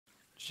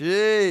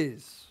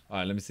Jeez. All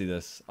right, let me see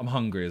this. I'm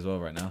hungry as well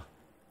right now.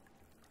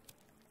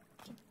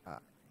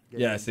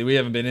 Yeah, see, we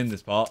haven't been in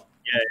this part.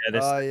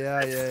 Oh,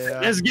 yeah.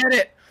 Let's get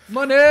it.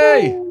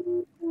 Money!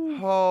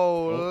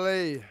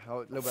 Holy. Oh,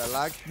 a little bit of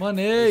lag.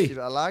 Money! A bit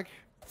of lag.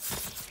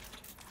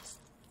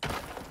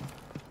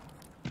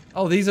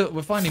 Oh,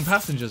 we're finding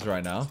passengers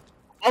right now.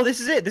 Oh,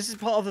 this is it. This is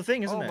part of the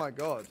thing, isn't it? Oh my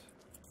god.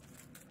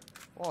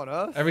 What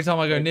on earth? Every time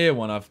I go near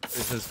one, it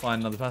says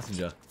find another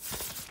passenger.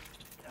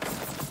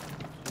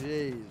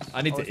 Jeez.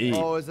 I need to eat.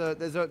 Oh,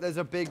 there's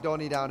a big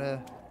Donny down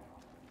here.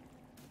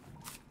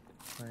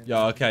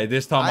 Yo, okay,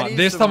 this time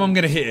I'm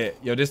gonna hit it.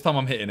 Yo, this time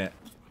I'm hitting it.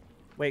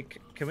 Wait,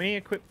 can we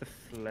equip the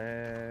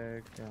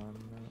flare gun?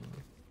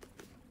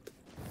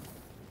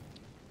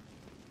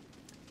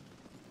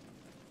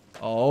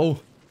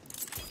 Oh.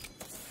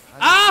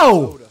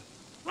 Ow!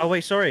 Oh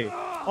wait, sorry.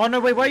 Oh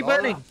no, wait, why are you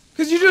burning?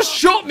 Because you just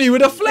shot me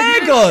with a flare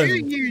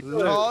gun!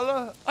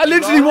 Lola. I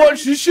literally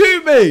watched you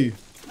shoot me!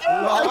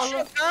 I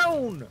shut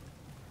down!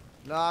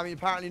 No, I mean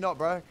apparently not,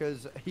 bro,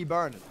 because he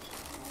burned it.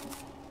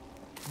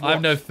 I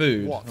have no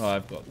food. What? Oh,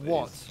 I've got these.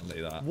 What? I'll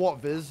leave that. What,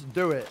 Viz?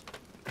 Do it.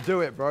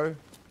 Do it, bro.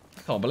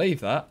 I can't believe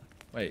that.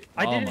 Wait,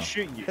 I armor. didn't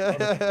shoot you.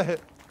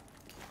 It's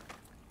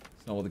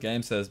not what the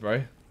game says,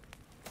 bro.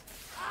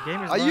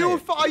 Game is Are you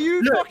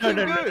fucking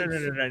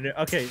good? No.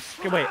 Okay,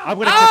 wait. I'm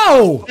gonna.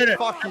 Ow!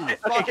 Fuck you.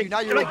 Fuck you. Now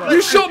you're all You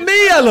burning. shot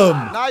me, Ellum!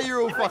 Now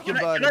you're all fucking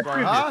burning,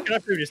 bro. Huh? Can I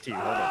prove this to you?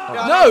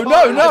 Hold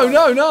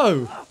on.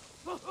 No!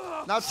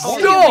 Now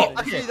Stop!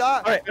 I see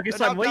that. Alright, okay,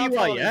 Simon, where you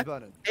are, yeah?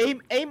 Burning.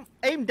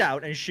 Aim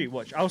down and shoot.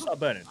 Watch, I'll start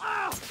burning.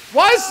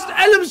 Why has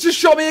Ellum's just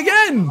shot me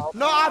again?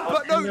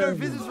 No,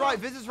 Viz is right.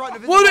 Viz is right.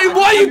 Viz is Why right.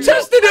 are you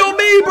testing it on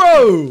me,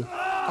 bro?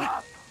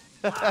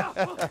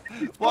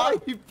 Why?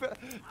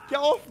 Get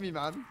off me,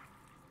 man.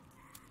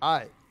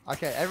 Alright.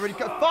 Okay, everybody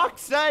go.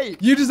 Fuck's sake!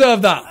 You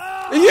deserve that.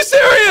 Are you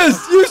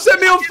serious? You set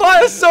me on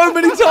fire so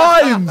many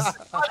times.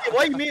 Why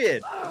are you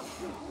muted?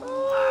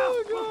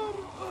 Oh, God.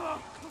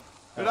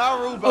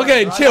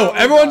 Okay, chill.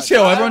 Everyone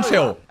chill. Everyone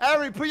chill.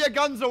 Every, put your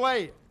guns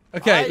away.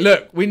 Okay, Right?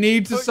 look. We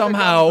need to Put your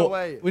guns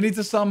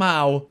away.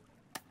 somehow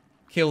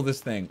kill this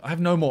thing. I have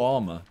no more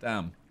armor.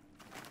 Damn.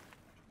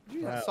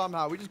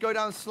 Somehow. We just go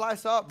down and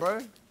slice up, bro.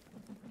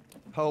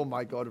 Oh,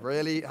 my God.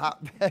 Really?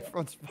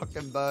 Everyone's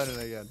fucking burning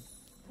again.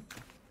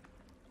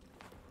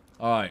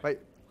 All right. Wait.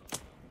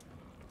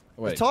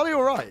 Wait. Is Talia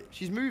alright?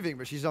 She's moving,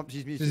 but she's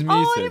muted. She's Oh, I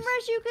muted. didn't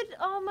realize you could.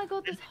 Oh my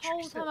god, this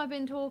whole time I've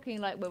been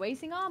talking like we're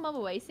wasting armor, we're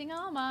wasting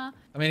armor.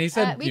 I mean, he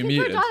said We you can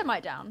muted. throw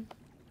dynamite down.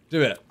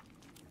 Do it.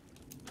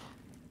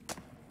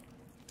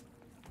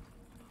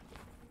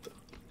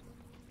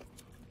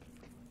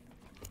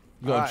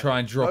 You gotta try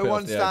and drop it No off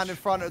one the stand edge. in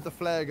front of the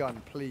flare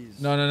gun, please.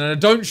 No.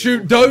 Don't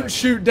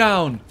shoot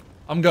down.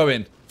 I'm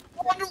going.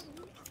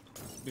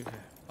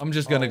 I'm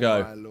just gonna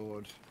go. My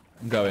lord.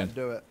 I'm going.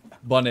 Do it.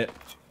 Bun it.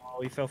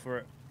 Oh, he fell for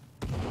it.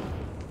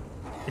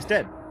 It's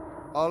dead.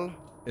 All.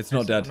 It's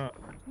not dead. No,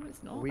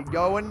 it's not. We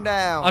going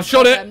down. I've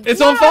shot it.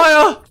 It's on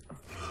fire.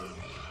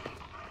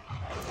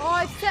 Oh,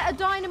 I set a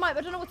dynamite, but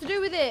I don't know what to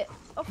do with it.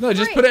 Oh, No,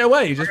 just frick. put it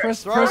away. Just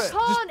press. Throw press it. I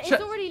can't. just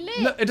It's already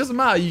lit. No, it doesn't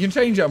matter. You can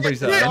change it. I'm pretty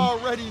It's certain.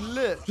 already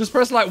lit. Just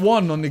press like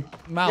 1 on the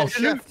Get mouse.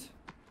 shift.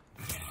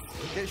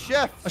 Get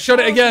shift. I shot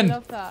it again. I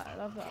love that. I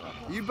love that. I love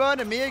that. You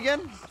burning me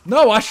again?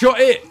 No, I shot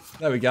it.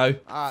 There we go.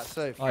 Alright,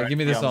 safe. All right, give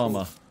me this Yeah.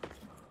 armor.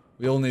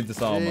 We all need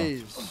this armor.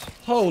 Jeez.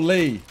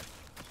 Holy.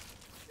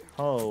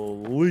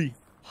 Holy.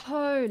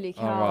 Holy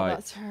cow, Alright.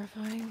 that's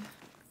terrifying.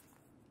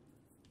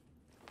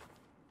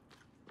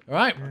 All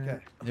right. Okay.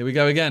 Here we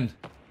go again.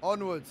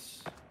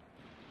 Onwards.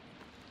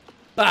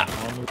 Bap,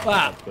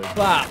 bap,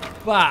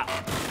 bap, bap.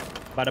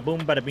 Bada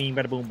boom, bada beam,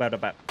 bada boom, bada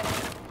bap.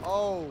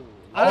 Oh.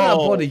 How did that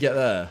Oh. body get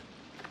there?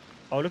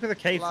 Oh, look at the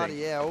cave Bloody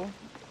thing. hell.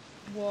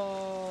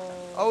 Whoa.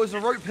 Oh, there's a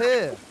rope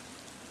here.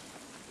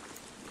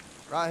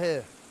 Right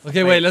here.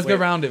 Okay, wait, let's go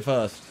round it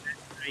first.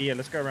 Yeah,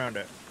 let's go around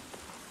it.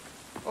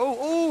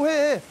 Oh,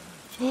 here.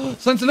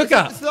 Something to look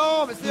at. It's the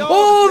arm. It's the arm.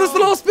 Oh, it's that's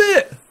the last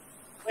bit.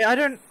 Wait, I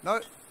don't.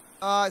 No.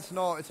 It's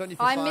not. It's only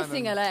for I'm Simon.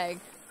 missing a leg.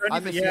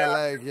 I'm missing a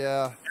leg,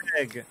 yeah.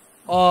 Egg.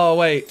 Oh,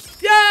 wait.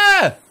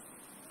 Yeah!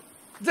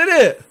 Did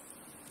it.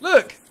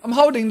 Look, I'm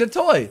holding the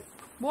toy.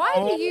 Why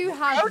do you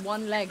have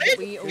one leg that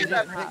we all don't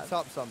Picked have?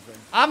 up something.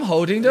 I'm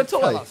holding the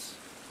Tell toy. us.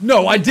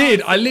 No, I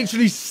did. I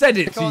literally said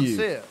I it to can't see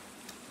you. it.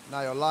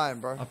 No, you're lying,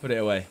 bro. I put it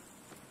away.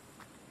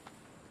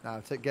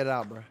 No, get it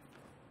out, bro.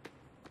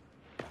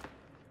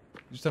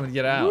 Just tell me to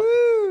get out.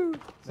 Woo!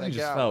 Something Get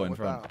just out, fell in whip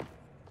front. out.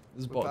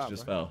 This Whip box out,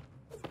 just bro. fell.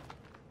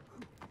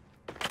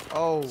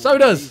 Oh,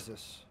 Sodas.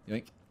 Jesus.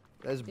 Yoink.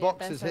 There's Yeah,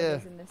 boxes there's here.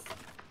 sodas in this.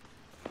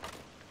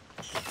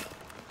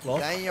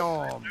 Lost.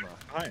 Damn.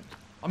 Behind.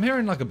 I'm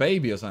hearing like a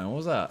baby or something. What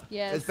was that?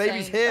 Yeah, There's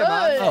babies same. here,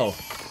 man. Oh.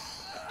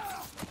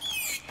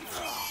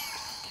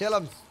 Kill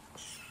him.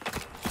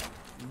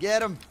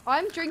 Get him.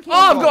 I'm drinking. Oh,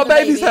 I've got a the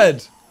baby's baby.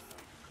 head.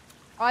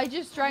 I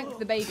just drank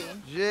the baby.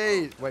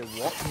 Jeez. Wait,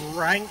 what?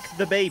 Rank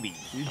the baby.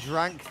 You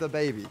drank the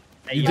baby.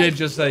 You did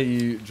just say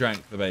you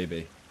drank the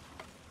baby.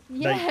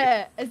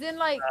 Yeah, as in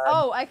like,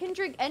 oh, I can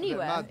drink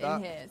anywhere mad, that.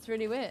 in here. It's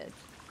really weird.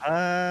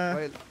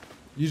 Wait,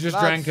 You just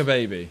Lads. drank a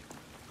baby.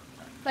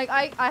 Like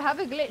I have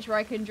a glitch where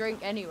I can drink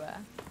anywhere.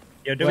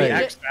 Yo, do Wait. we It,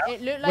 axe look, now?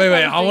 it looked like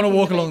Wait, I was want to drinking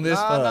walk the along baby. this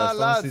first. I want to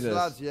lads, see this.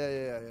 lads,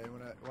 yeah.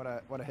 You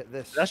wanna hit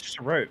this? That's just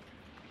a rope.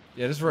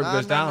 Yeah, this rope Nah,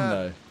 goes nah, down nah.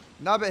 though.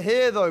 No, but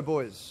here though,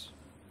 boys.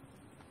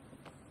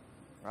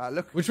 Right,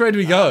 look. Which way do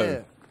we down go?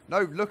 here. No,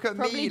 look at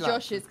Probably me.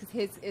 lads. Josh's because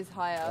his is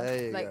higher.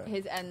 There you Like go.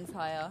 his end's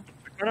higher.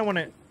 I don't want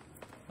it.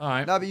 All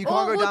right. No, but you Oh,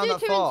 can't go we'll down do that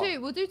 2 far. and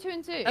 2. We'll do 2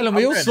 and 2. Ellen,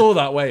 we all going saw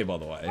that way, by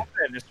the way.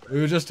 This way.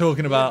 We were just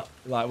talking about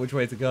like which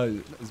way to go is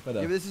Yeah, better.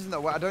 but this isn't the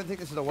way. I don't think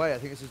this is the way. I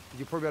think this is.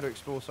 You'll probably be able to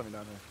explore something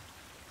down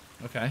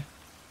here. Okay. Is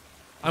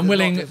I'm it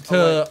willing not just- to.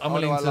 oh, wait. I'm Oh,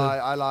 willing no, to.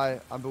 I lie.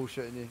 I'm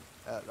bullshitting you.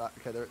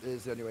 Okay, there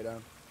is the only way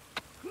down.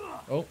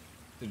 Oh,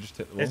 they just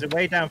hit the wall. There's a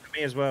way down for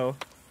me as well.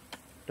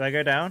 Do I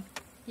go down?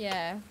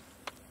 Yeah.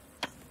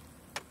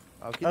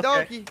 Okie Okay.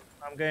 dokie.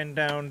 I'm going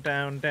down,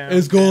 down, down.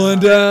 It's going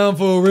down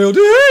for real.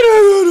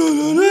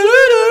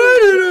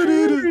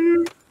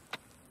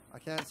 I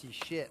can't see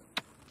shit.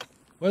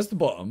 Where's the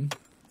bottom?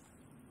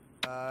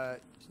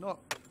 It's not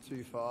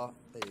too far.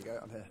 There you go.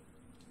 I'm here.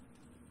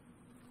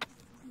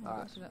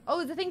 Alright. Oh,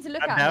 there's a thing to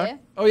look I'm at down. here.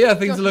 Oh yeah,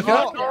 things to Josh, look you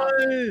at. got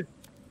No.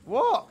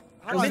 What?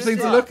 How There's did I things miss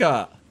to that? look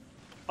at.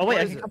 Oh wait, What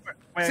I is can it? come.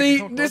 Wait,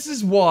 See, this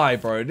is why,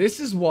 bro. This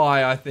is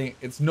why I think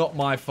it's not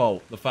my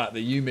fault, the fact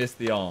that you missed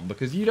the arm,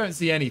 because you don't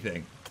see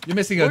anything. You're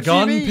missing a What do you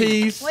gun mean?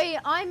 piece. Wait,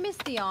 I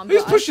missed the arm.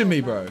 Who's but I pushing saw me,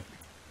 that. bro? Oh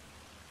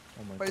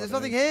my Wait, God, there's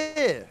nothing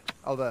here.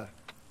 Oh, there.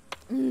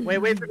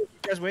 Wait for me. You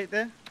guys wait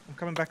there. I'm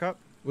coming back up.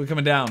 We're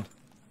coming down.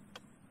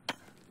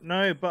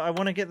 No, but I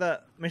want to get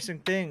that missing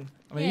thing.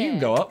 I mean, you can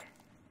Yeah. go up.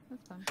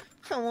 That's fine.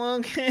 Come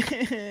on.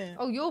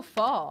 Oh, you're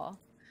far.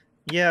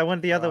 Yeah, I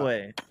went the other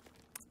Alright. way.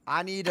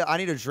 I need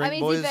a drink, I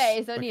mean, boys. to be fair,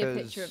 it's only a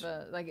because picture of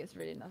a, like, it's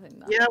really nothing.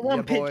 That. Yeah, I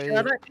want Yeah, boy. pictures.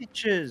 I like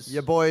pictures.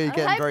 Your boy I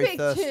getting like very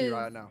thirsty pictures.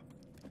 right now.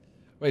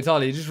 Wait,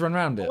 Talia, you just run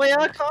around it. Wait,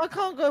 I can't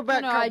go No,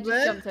 back no, up I just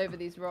there. jumped over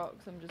these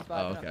rocks. I'm just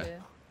vibing okay. up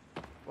here.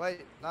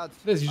 Wait, lads.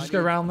 Liz, you I just go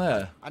need- around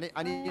there. I need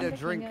I'm a looking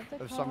drink at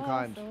the of some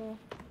kind. castle.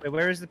 Wait,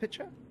 where is the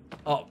picture?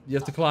 Oh, you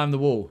have to climb the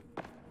wall.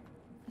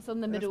 It's on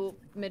the middle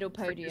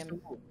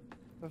podium.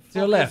 The To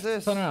your fuck left. is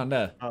this? Turn around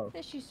there. Oh.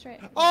 Literally straight.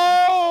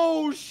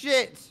 Oh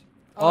shit!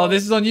 Oh,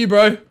 this is on you,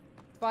 bro.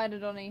 Spider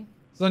Donny.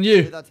 It's on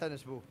Hit you. that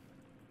tennis ball.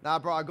 Nah,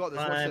 bro, I got this.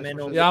 Watch I'm this. in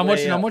Watch all this. Yeah, I'm Way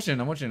watching. I'm up.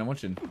 watching. I'm watching. I'm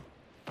watching.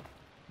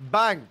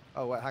 Bang!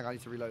 Oh wait, hang on. I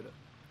need to reload it.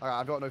 Alright,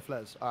 I've got no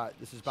flares. Alright,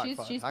 this is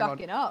backfired. She's hang on.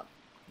 backing up.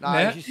 Nah,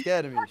 Yeah. she's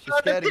scared of me. She's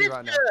scared of me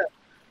right now. We're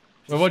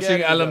She's watching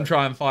scared of me, Ellum bro.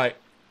 try and fight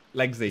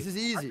Legsy. This is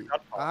easy.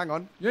 Hang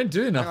on. You ain't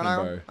doing Hang nothing,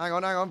 on, bro. hang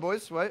on,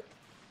 boys. Wait.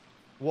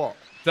 What?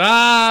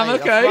 Damn. Hey,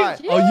 that's Okay.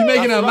 right. Oh, you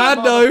making her That's mad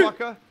right, though?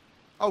 motherfucker.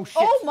 Oh shit.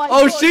 Oh my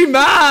Oh, god. she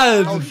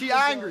mad. Oh, she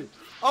angry.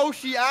 Oh,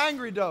 she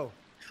angry though.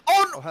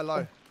 Oh, Oh,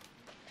 hello.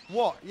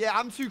 What? Yeah,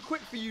 I'm too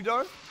quick for you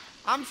though.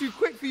 I'm too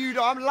quick for you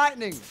though. I'm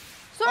lightning.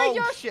 Sorry, Oh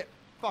Josh. shit.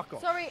 Fuck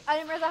off. Sorry, I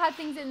didn't realize I had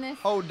things in this.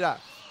 Hold that.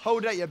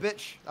 Hold that, you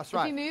bitch. That's If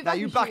right. you move, now I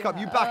you can back shoot up.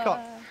 her. You back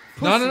up.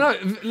 No, no,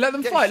 Pussy. no. Let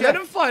them Get fight. Let chef.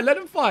 them fight. Let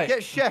them fight. Get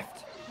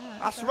chefed.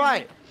 That's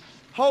right.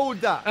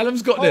 Hold that.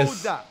 Ellum's got Hold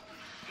this. that.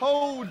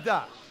 Hold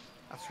that.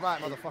 That's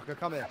right, motherfucker.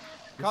 Come here.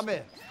 Come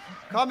here.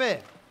 Come here.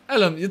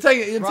 Ellum, you're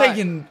Right.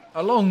 taking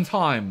a long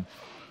time.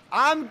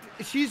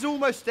 She's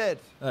almost dead.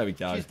 There we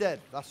go. She's dead.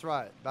 That's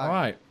right. Bang. All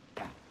right.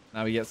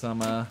 Now we get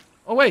some.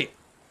 Oh wait,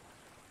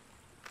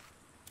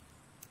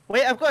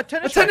 wait, I've got a a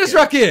tennis tennis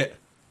racket. racket.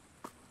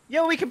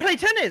 Yo, we can play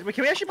tennis.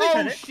 Can we actually play Oh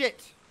tennis?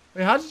 shit.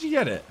 Wait, how did you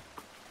get it?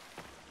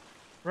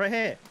 Right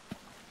here.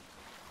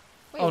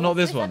 Wait, Oh, not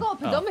what's this one. I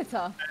got a Oh.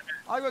 pedometer.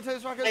 I got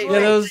tennis racket Hey, as Yeah,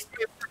 well. there was.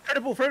 Throw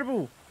the ball, throw the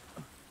ball.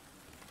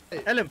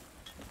 Hey. Ellum.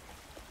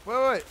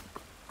 Wait.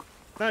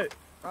 No.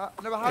 No,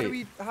 but how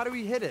do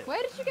we hit it?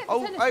 Where did you get the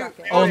Oh, tennis hey,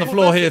 racket? Oh, on the hey,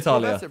 floor Corvette here, it,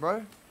 Corvette Talia. it,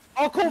 bro.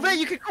 Oh, Corvette,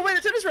 you can Corvette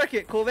a tennis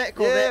racket. Corvette,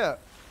 Corvette. Yeah.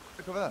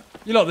 Look over there.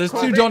 You look, there's two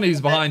Corvette,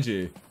 Johnnies Corvette. behind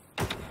you.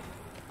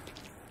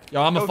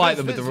 Yo, I'm gonna Oh, fight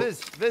Viz, them with the.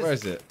 Viz. Where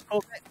is it?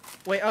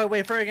 Corvette.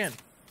 Wait, throw again.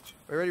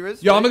 Are you ready,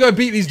 Riz? Yo, I'm gonna go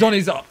beat these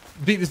Johnnies up.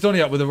 Beat this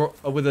Johnny up with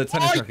a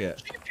tennis Oh,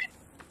 racket.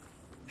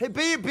 Hey,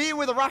 beat him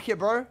with a racket,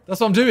 bro. That's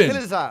what I'm doing. Kill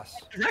his ass.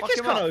 His Fuck racket's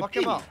him up. kinda Fuck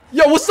him OP. up.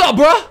 Yo, what's up,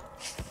 bruh?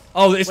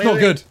 Oh, it's Wait, not wait.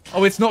 good.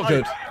 Oh, it's not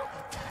good.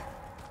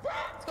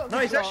 It's got a No,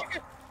 good he's drop. actually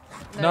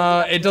good. No,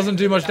 it's it not doesn't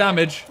good do much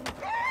damage. damage.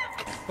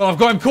 Well, I've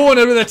got him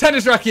cornered with a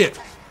tennis racket.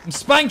 I'm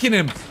spanking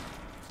him.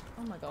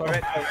 Oh my god.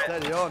 Corvette, Corvette.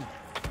 Steady on.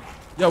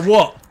 Yo,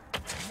 what?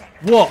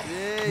 What?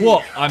 Yay.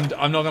 What? I'm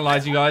not gonna lie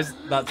to you guys.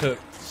 That took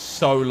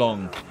so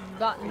long.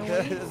 That Okay,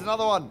 noise. there's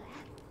another one.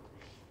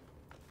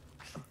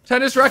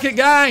 Tennis racket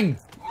gang.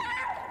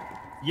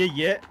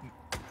 Yeah.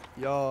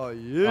 Yo,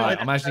 yeah. Alright,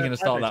 I'm actually gonna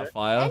start that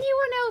fire.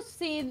 Anyone else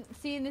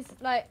seeing this?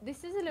 Like,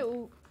 this is a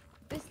little.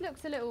 This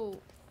looks a little.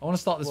 I want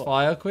to start this What?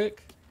 fire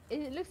quick.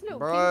 It looks a little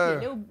Bro.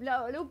 kinky.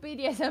 Little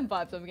BDSM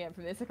vibes I'm getting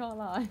from this. I can't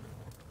lie.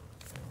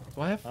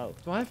 Do I have? Oh.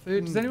 Do I have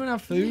food? Does anyone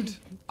have food?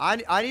 I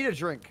need a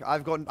drink.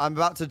 I'm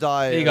about to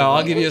die. Here you go,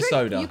 I'll give you a can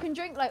drink- soda. You can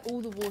drink like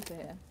all the water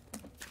here.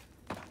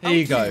 Here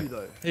you How go. cute,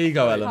 though. Here you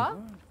go, Huh? Ellen.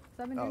 'Cause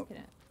I've been Oh. drinking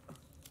it.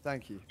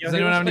 Thank you. Yo, Does who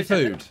anyone have any wants to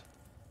play tennis? food?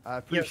 I Yeah,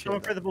 appreciate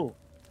someone it. throw the ball.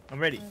 I'm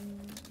ready.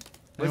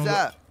 What's Anyone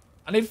that?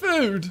 I need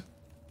food.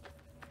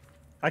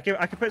 I can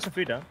put some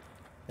food down.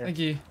 Yeah. Thank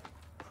you.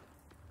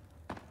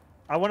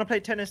 I want to play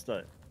tennis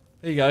though.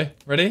 There you go.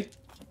 Ready?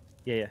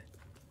 Yeah.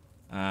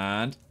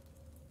 And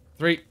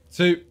 3,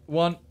 2,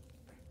 1.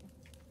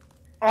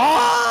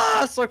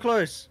 Ah, so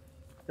close.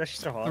 That's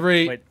so hard.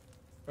 3. Wait.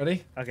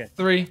 Ready? Okay.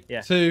 3,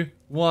 Yeah. 2,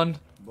 1.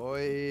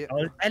 Boy.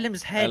 Oh,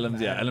 Ellum's head.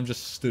 Yeah, Ellum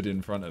just stood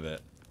in front of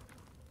it.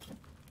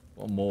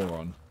 What a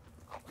moron.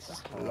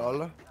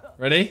 Lol.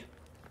 Ready?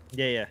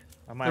 Yeah.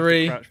 I might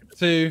 3, have to crouch.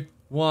 2,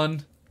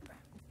 1.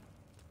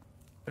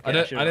 Okay,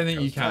 I don't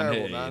think you can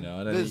hit it, man. you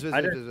know. I don't Viz, think...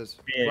 Viz.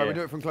 Yeah, Right, yeah. we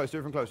do it from close. Do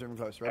it from close. Do it from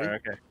close. Ready?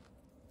 Alright, okay.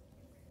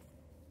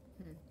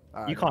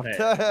 Alright, You can't hit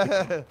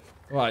it.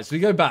 Right, so we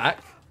go back.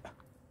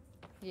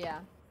 Yeah.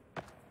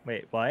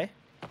 Wait, why?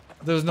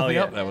 There was nothing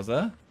yeah. up there, was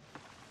there?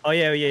 Oh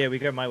yeah. We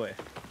go my way.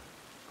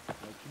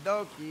 Okie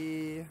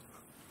dokie.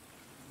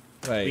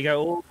 Wait. We go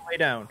all the way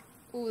down.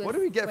 Ooh, What do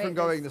we get from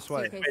going this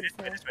way? Wait,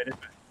 this way.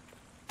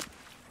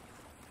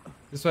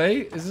 This way?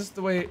 Is this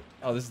the way?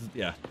 Oh, this is...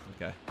 Yeah,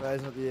 okay.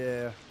 Where's not the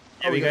Yeah,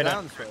 oh, we go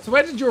down this way. So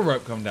where did your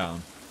rope come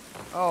down?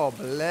 Oh,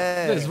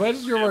 bless. Liz, where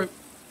did your rope...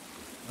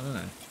 I don't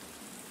know.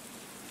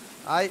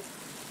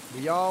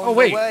 We are on Oh,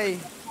 wait. the way.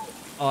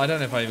 Oh, I don't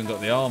know if I even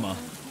got the armor.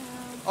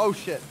 Oh,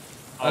 shit.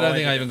 I don't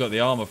think I even got the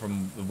armor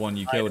from the one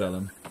you killed,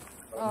 Ellum.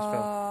 Oh,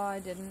 I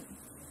didn't.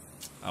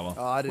 Oh, well.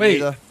 Oh, I didn't Wait,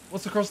 either.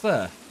 what's across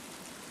there?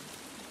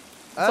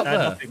 What's up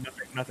there?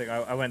 Nothing.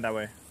 I went that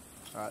way.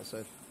 Alright,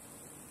 safe.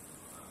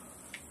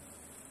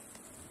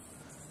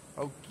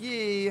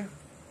 Okay.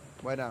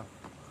 Where now?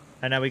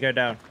 And now we go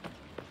down.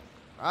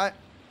 Alright.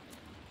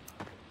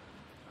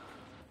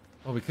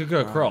 Oh, we could go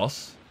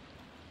across.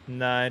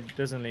 No, it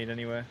doesn't lead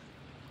anywhere.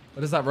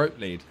 Where does that rope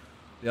lead?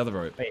 The other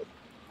rope. Wait,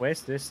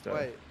 where's this though?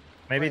 Wait.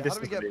 Maybe wait, this how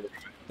do we doesn't get- lead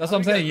anywhere. That's How what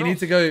I'm do we get saying. You need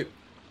to across? go...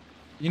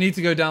 You need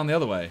to go down the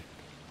other way.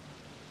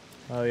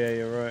 Oh yeah,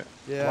 you're right.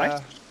 Yeah. Why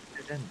is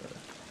it dead end, though?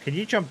 Can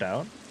you jump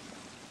down?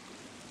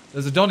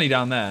 There's a Donny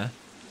down there.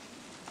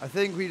 I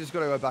think we just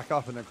gotta go back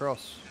up and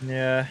across.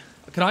 Yeah.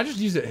 Can I just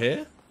use it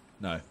here?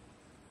 No.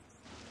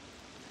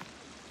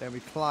 Then we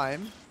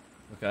climb.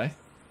 Okay.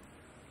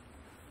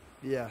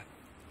 Yeah.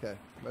 Okay.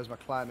 Where's my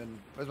climbing?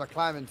 Where's my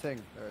climbing thing?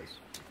 There it is.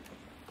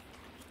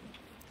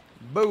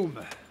 Boom.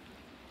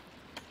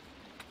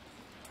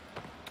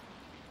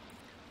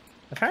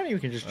 Apparently we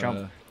can just jump.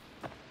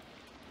 Uh,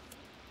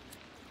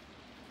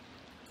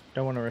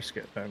 Don't want to risk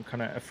it, but I'm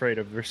kind of afraid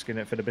of risking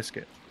it for the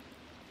biscuit.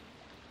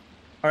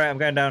 All right, I'm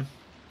going down.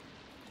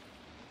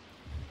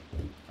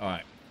 all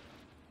right.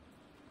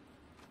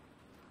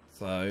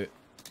 So,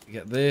 you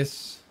get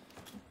this.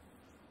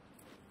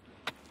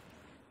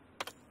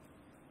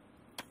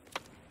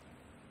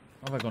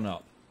 How have I gone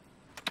up?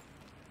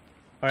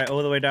 All right,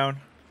 all the way down.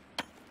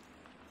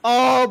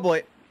 Oh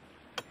boy.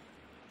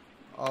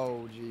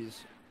 Oh jeez.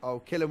 Oh,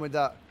 kill him with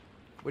that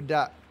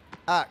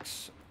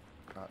axe.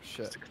 Oh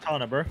shit. It's a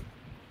katana, bro.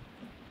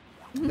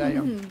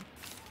 Damn.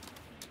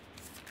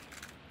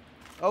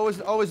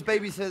 Always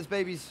babies says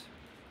babies.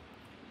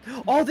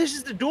 Oh, this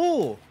is the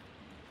door.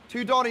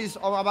 2 Donnies.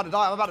 Oh, I'm about to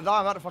die. I'm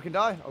about to fucking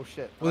die. Oh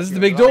shit. Well, this is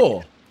Okay, the big right.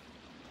 door.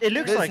 It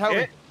looks Liz, like help me.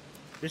 it.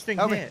 This thing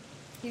Help me. here.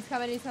 He's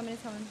coming, he's coming.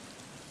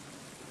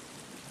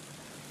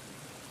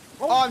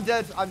 Oh, I'm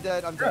dead. I'm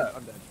dead.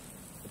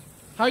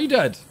 How are you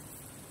dead?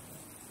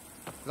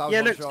 That was Yeah,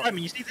 one look, shot.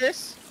 Simon, you see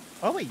this?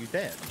 Oh wait, you're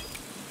dead.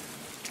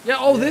 Yeah,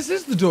 oh, this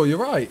is the door. You're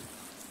right.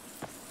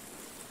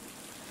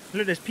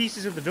 Look, there's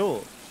pieces of the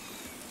door.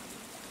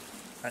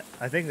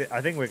 I think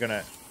we're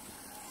gonna.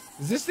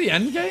 Is this the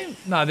end game?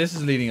 No, this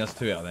is leading us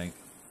to it, I think.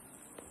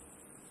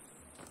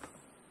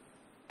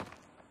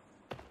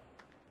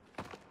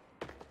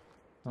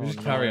 We just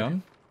carry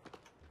on.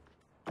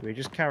 We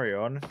just carry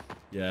on.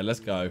 Yeah, let's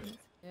go.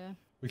 Yeah.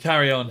 We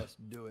carry on. Let's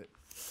do it.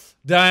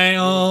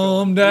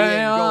 Damn, We ain't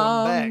damn,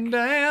 going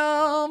back.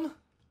 damn.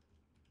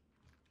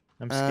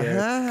 I'm scared.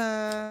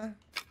 Uh-huh.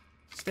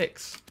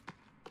 Sticks.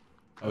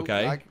 Oh,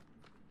 Okay. lag.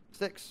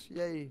 6.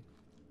 Yay.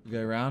 We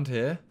go around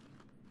here.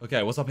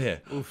 Okay, what's up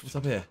here? Oof. What's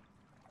up here?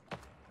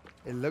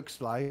 It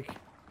looks like.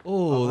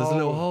 Oh, there's a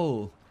little hole.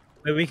 hole.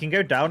 Wait, we can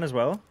go down as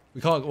well.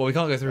 We can't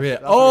go through here.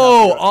 That's what we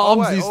Oh, have to go. Oh,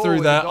 wait. Armsy's Oh, through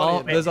it's there. Donnie.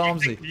 Oh, there's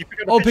Armsy. Did you pick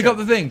up the Oh, pick picture? up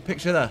the thing.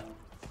 Picture there.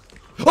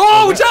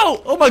 Oh, watch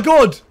out! Oh my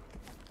god!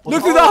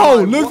 Look through Oh that hole!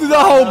 my Look God. through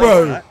that hole,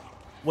 bro!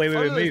 Wait,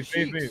 Oh, move. those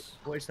cheeks.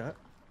 What is that?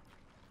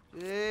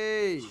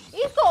 Yay.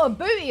 He's got a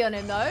booty on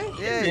him though.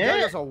 Yeah, Yeah.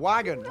 that's a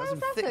wagon. That's some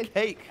That's thick a-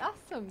 cake.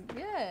 That's some,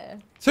 yeah.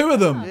 2 of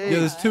them. Yeah. Yeah,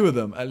 there's 2 of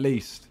them at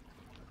least.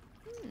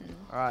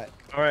 Alright.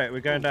 All right, we're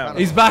going down.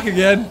 He's back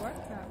again.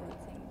 Workout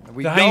routine.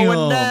 We Damn.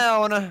 going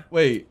down.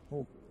 Wait.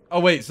 Oh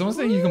wait, someone's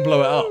saying you can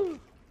blow it up.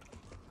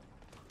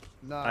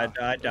 Nah.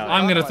 I doubt.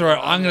 I'm gonna throw.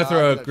 I'm gonna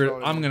throw a.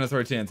 Electronic. I'm gonna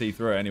throw TNT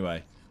through it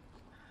anyway.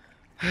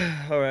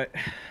 All right.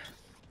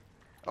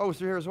 Oh, it's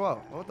through here as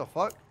well. What the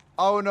fuck?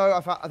 Oh no,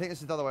 I think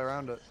this is the other way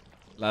around it.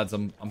 Lads,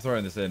 I'm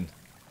throwing this in.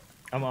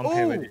 I'm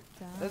okay with Ooh, it.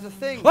 there's a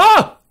thing.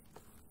 Ah!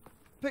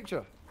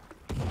 Picture.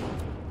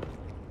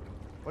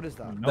 What is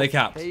that? They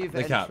capped. Cave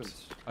They capped.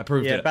 entrance. I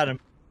proved Yeah, it. ban him.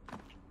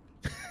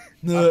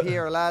 Up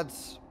here,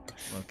 lads.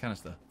 Well,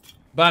 canister.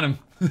 Ban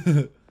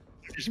him.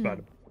 Just ban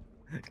him.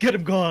 Get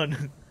him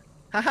gone.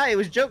 Haha, it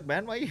was a joke,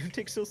 man. Why you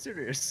take so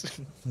serious?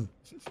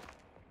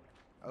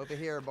 Over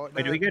here, boy.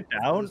 Wait, do we get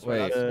down?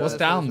 Wait, what's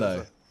down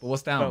though?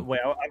 What's Oh, down? wait,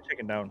 I'm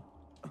checking down.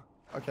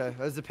 Okay,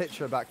 there's a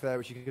picture back there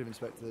which you could have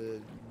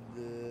inspected.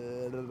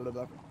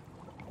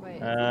 Wait.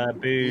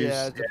 Booze.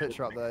 Yeah, there's a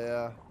picture up there,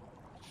 yeah.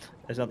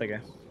 There's nothing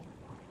here.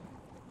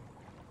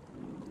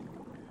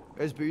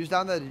 There's booze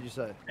down there, did you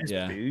say? There's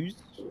Yeah. booze.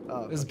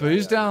 Oh, There's okay,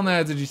 booze yeah. down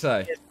there, did you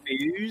say? There's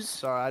booze.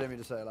 Sorry, I didn't mean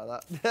to say it like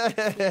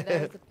that.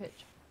 There's a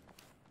picture.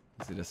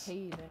 Is it this?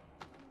 Hey,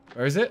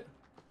 Where is it?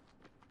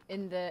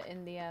 in the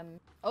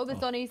oh, there's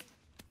Donnie's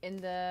in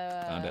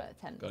the Found it.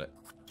 tent. Got it.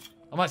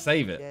 I might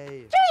save it. Yay.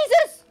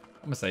 Jesus!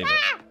 I'm gonna save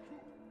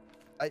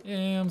it. Yeah,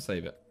 I'm gonna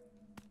save it.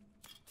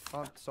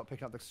 Can't stop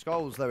picking up the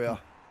skulls. There we are.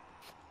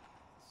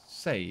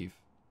 Save.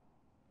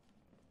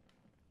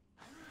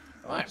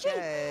 Right.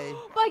 Yay.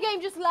 My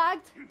game just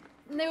lagged.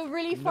 And they were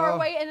really far No.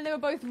 away, and then they were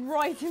both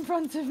right in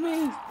front of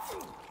me.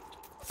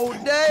 All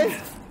day.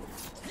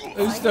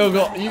 Who's still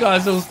got? You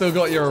guys all still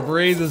got your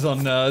breathers on,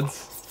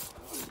 nerds.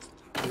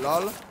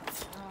 Lol. Oh, okay.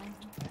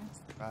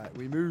 Right,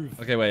 we move.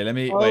 Okay, wait. Let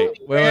me Oh, wait.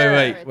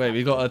 yeah. Wait.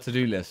 We got a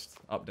to-do list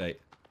update.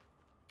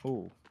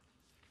 Ooh.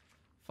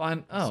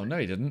 Fine. Oh no,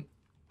 he didn't.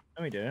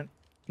 No, we didn't.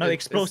 No, It's-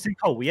 explosive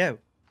coal, yeah.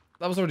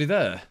 That was already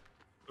there.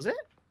 Was it?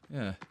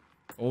 Yeah.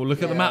 Oh,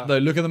 look at the Yeah. map though.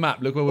 Look at the map.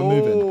 Look where we're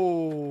moving.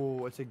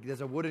 Oh,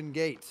 there's a wooden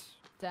gate.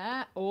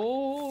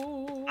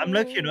 Oh. I'm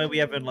lucky, you know, we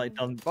haven't like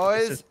done.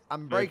 Boys,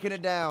 I'm breaking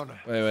it down.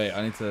 Wait.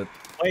 I need to.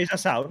 Why is that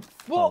sound?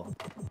 What?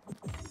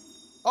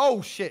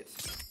 Oh, shit.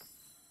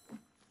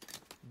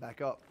 Back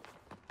up.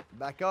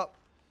 Back up.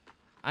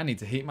 I need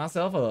to heat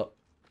myself up.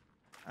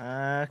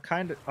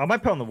 Kind of. I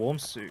might put on the warm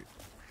suit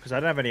because I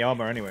don't have any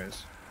armor,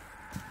 anyways.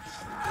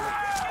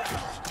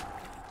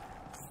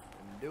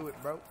 Do it,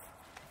 bro.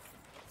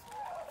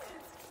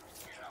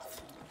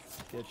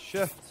 Get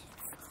shift.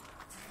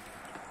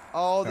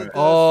 Oh,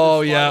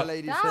 Oh, yeah.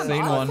 Lady Damn, says,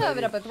 Seen I'm one.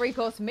 serving up a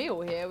 3-course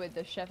meal here with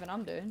the chef and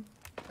I'm doing.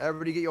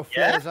 Everybody get your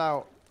Yeah? flares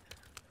out.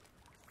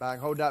 Bang,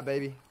 hold that,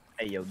 baby.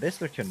 Hey, yo,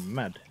 this looking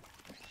mad.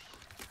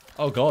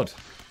 Oh god.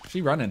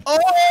 She running.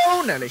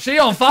 Oh, Nelly. She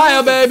on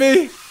fire,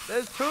 baby.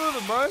 There's two of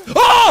them, bro.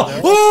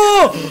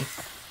 Oh!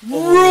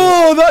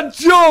 Bro, that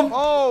jump!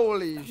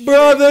 Holy shit.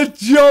 Bro, the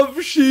jump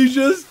she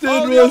just did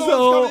Oh,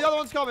 was the other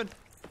one's coming.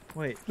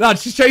 Wait. Lad,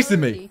 she's chasing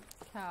me. Holy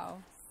cow.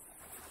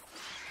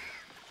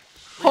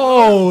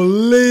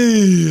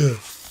 Holy!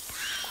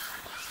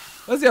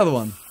 Where's the other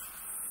one?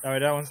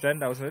 Alright, that one's dead.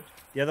 That was it.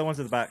 The other one's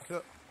at the back.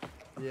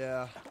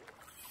 Yeah.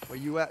 Where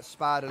you at,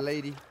 spider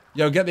lady?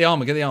 Yo, get the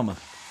armor, get the armor.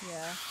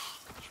 Yeah.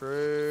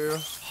 True.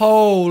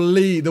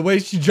 Holy, the way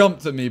she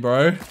jumped at me,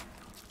 bro.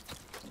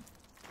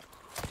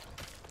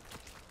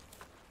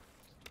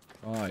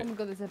 Oh Right. my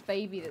god, there's a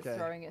baby that's Okay.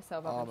 throwing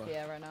itself up Armor. in the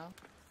air right now.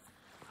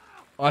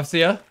 I see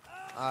her.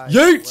 Alright,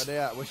 Yeet! Where they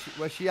at?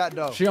 Where's she at,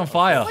 though? She on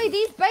fire. Wait,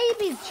 these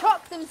babies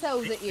chuck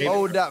themselves at you.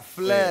 Hold that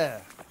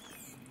flare.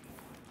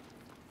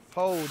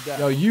 Hold that.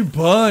 Yo, you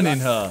burning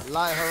her.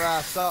 Light her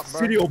ass up, bro.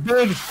 City will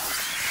burn.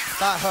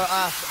 Light her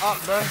ass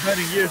up, bro.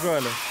 Burning years,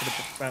 Riley.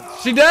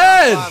 She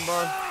dead! Fine,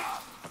 bro.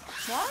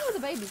 Why were the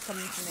babies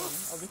coming to me?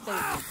 Oh, this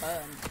baby's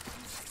burned.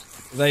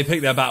 They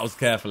pick their battles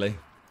carefully.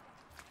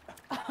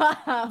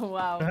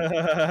 Wow.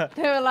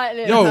 They were like,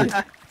 look, Yo,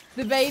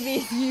 the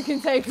baby, you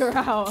can take her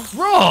out.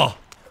 bro.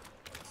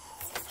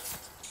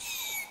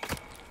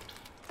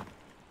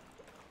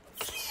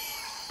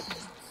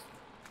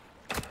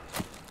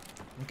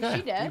 Is she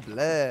Okay. dead? You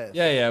bled.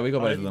 Yeah, we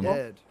got both of You them.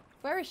 dead.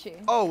 Where is she?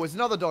 Oh, it's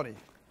another Donny.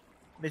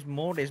 There's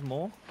more, there's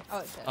more. Oh,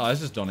 it's dead. Oh,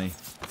 it's just Donnie.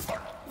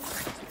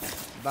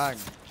 Bang.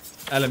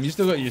 Ellum, you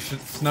still got your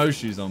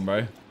snowshoes on,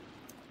 bro.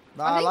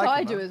 Nah, I think like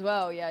I it, do man. as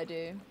well. Yeah, I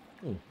do.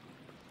 Ooh.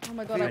 Oh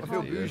my god, I I feel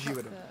can't. bougie press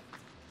with him.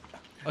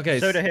 it. Okay,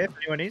 Soda here, if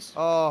anyone needs.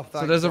 Oh, so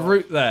thank there's a God.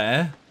 route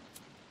there.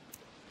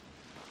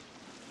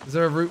 Is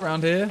there a route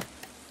round here?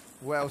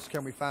 What else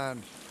can we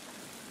find?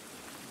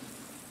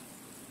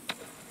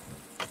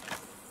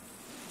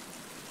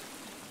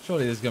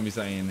 Surely there's gonna be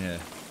something in here.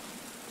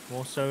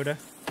 More soda.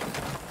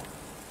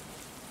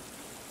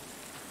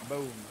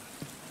 Boom.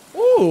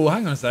 Ooh,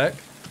 hang on a sec.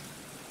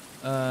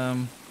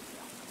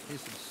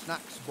 Here's some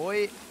snacks,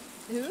 boy.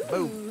 Ooh.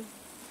 Boom.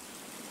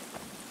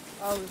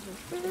 Oh, is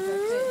there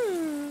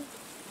fish?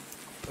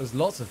 There's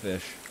lots of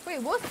fish.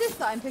 Wait, what's this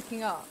that I'm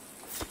picking up?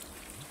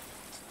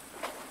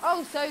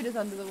 Oh, soda's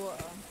under the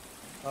water.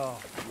 Oh,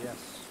 yes.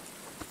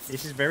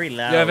 This is very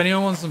loud. Yeah, if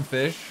anyone wants some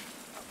fish,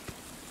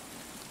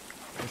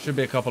 there should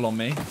be a couple on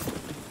me.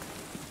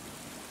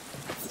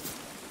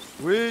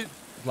 Sweet.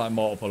 Like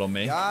multiple on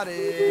me. Got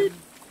him.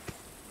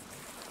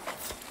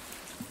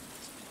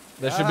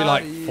 There should be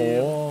like Got him.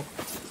 4.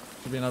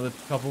 Should be another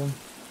couple. I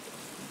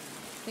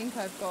think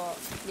I've got.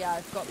 Yeah,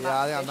 I've got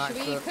Yeah, I max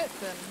think I'm fish. Should we maxed cook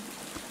them?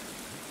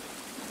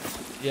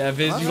 Yeah,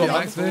 Viz, I'm you got actually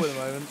max full at fish? the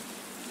moment.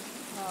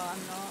 Oh,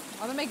 I'm not.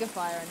 I'm gonna make a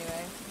fire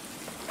anyway.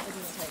 It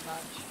doesn't take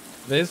much.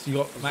 Viz, you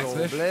got max So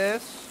fish?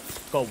 bliss.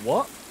 Got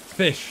what?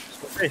 Fish.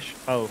 Fish.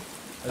 Oh. Let's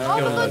Oh go my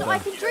god, over. I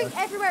can drink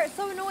everywhere. It's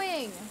so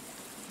annoying.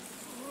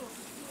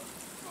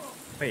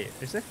 Wait,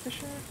 is there fish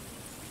here?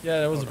 Yeah,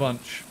 there was a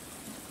bunch.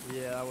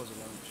 Yeah, that was a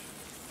lunch.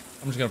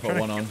 I'm just gonna put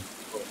one on.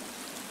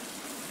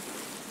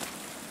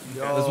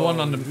 Yo, There's one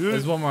under.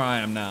 There's one where I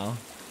am now.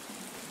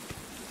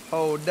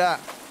 Hold that.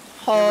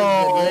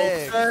 Oh,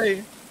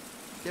 legs.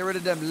 Get rid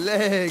of them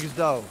legs,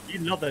 though. You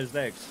love those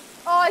legs.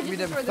 Oh, I Give me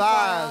just them destroyed the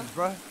fire. thighs,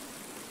 bro.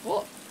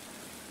 What?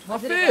 My I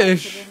did it by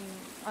fish. accident.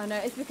 I know,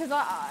 it's because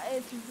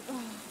I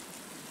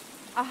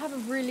have a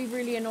really,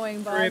 really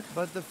annoying bug.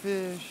 But the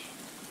fish.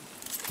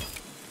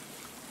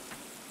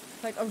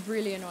 Like a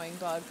really annoying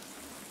bug.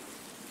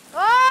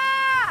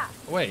 Ah!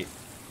 Wait.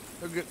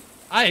 Look at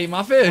I ate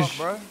my fish.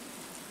 bro.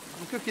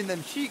 I'm cooking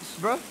them cheeks,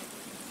 bro.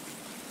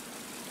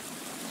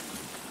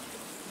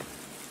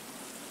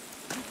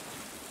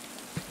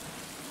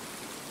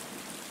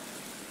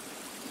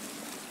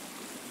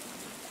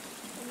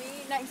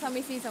 Next time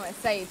we see somewhere,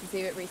 save to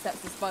see if it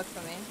resets this bug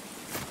for me.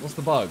 What's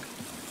the bug?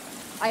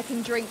 I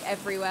can drink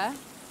everywhere.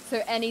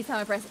 So anytime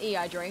I press E,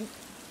 I drink.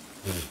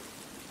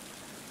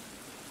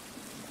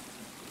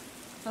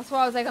 That's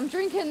why I was like, I'm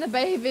drinking the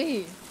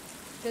baby.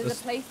 There's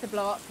a place to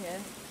blow up here.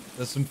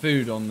 There's some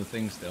food on the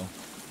thing still.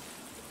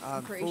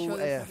 I'm pretty full sure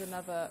this AF. is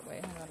another...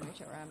 Wait, hang on, let me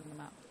check where I am on the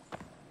map.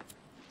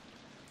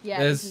 Yeah,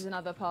 There's- this is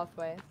another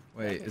pathway.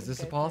 Wait, is this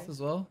a go path through.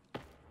 as well?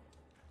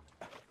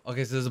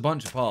 Okay, so there's a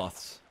bunch of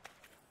paths.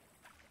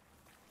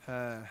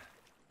 Wait,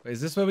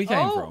 is this where we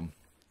came Oh! from?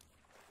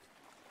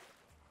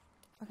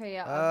 Okay,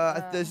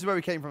 yeah. This is where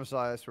we came from, Si.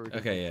 That's where we came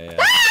Okay,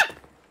 yeah.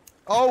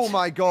 Oh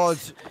my god.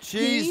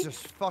 Jesus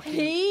fucking.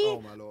 he-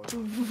 Oh my lord.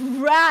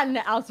 ran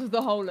out of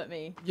the hole at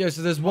me. Yo,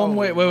 so there's one Oh,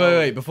 way. no.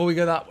 Wait. Before we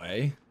go that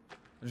way,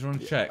 I just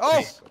want to check. Oh!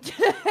 'cause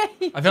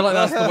I feel like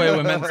that's the way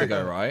we're meant to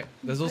go, right?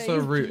 There's also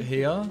a route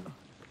here.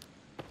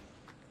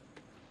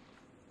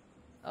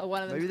 Oh,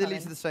 one of them. Maybe they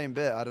lead to the same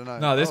bit. I don't know.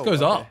 No, this Oh,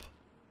 goes okay. up.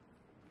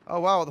 Oh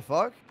wow, what the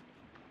fuck?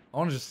 I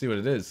want to just see what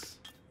it is.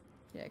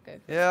 Yeah, go.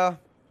 Yeah.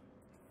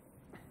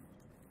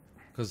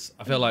 Because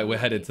I feel like we're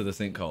headed to the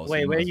sinkhole. so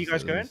Wait, we where might are you as well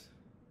guys see going? what it is.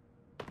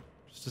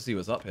 Just to see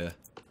what's up here.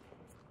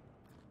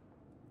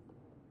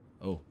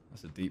 Oh,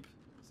 that's a deep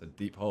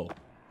hole.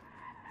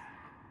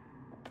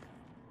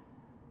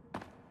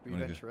 We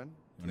wanna go- venture in. you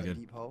wanna That go-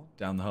 deep hole.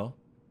 Down the hole.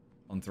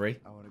 On 3.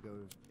 I want to go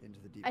into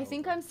the deep I hole.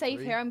 think I'm safe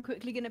 3, here. I'm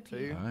quickly gonna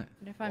pee. 2, All right.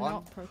 And if I'm 1.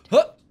 not, protect.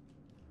 Huh!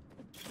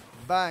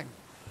 Bang.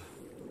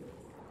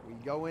 We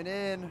going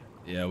in.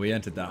 Yeah, we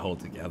entered that hole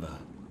together.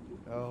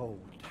 Oh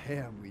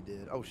damn, we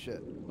did. Oh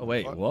shit. Oh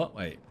wait, Fuck. what?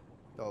 Wait,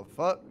 The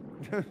fuck?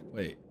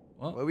 wait,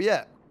 what? Where we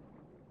at?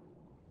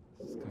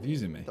 It's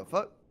confusing me. The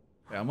fuck?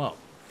 Wait, I'm up.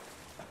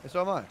 Yes,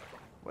 so am I.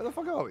 Where the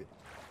fuck are we?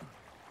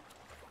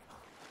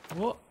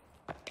 What?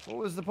 What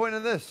was the point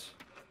of this?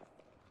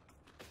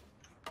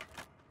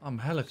 I'm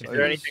hella Is there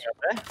confused. anything up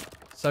there?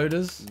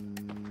 Sodas?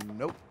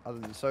 Nope. Other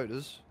than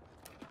sodas.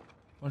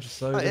 Bunch of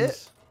that it?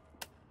 sodas.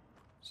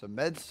 Some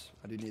meds.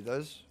 I do need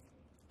those.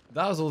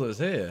 That was all that was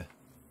here.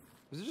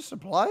 Was it just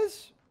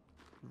supplies?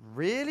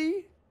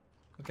 Really?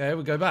 Okay,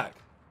 we go back.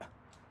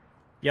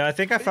 Yeah, I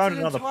think I It's found an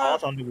another entire-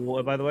 path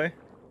underwater, by the way.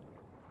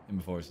 In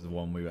before is the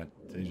one we went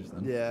to just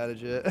then. Yeah,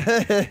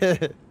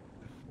 legit.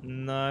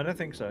 No, I don't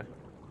think so.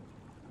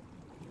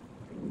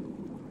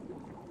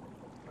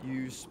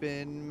 You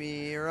spin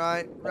me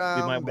right might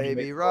round, wanna baby,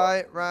 wait for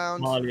right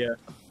round. Malia.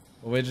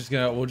 Well,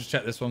 we'll just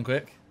check this one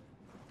quick.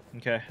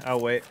 Okay, I'll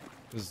wait.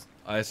 Because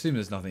I assume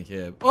there's nothing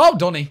here. Oh,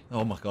 Donnie!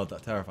 Oh my god,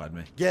 that terrified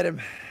me. Get him.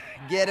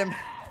 Get him.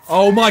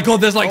 Oh my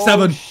god, there's like oh,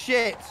 7!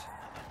 shit.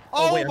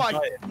 Oh, Oh, wait, I'm my.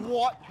 dying.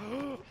 What?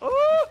 Oh.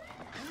 Oh,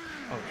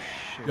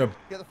 shit. Yo,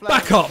 Get the flag,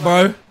 back get the up,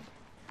 flag.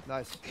 bro!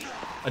 Nice.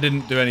 I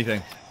didn't do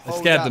anything. I Hold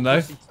scared that, them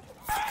though. pussy.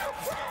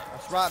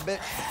 That's right, bitch.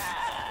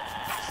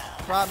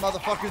 That's right,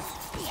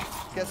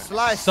 motherfuckers. Get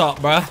sliced. What's up,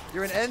 bruh?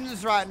 You're in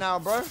ends right now,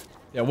 bro.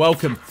 Yeah,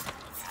 welcome.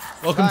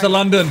 Welcome to Bang.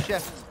 London.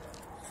 Chef.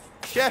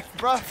 Chef,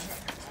 bro.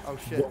 Oh,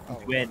 shit.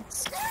 Oh,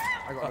 Wins.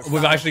 I got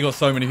We've actually got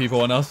so many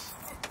people on us.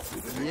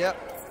 Yep.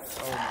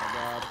 Oh, my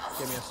God.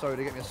 Get me a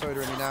soda. Get me a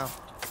soda in me now.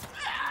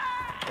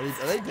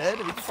 Are they dead?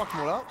 Did we just fuck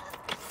them all up?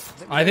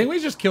 I think we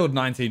just killed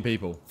 19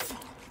 people. I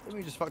think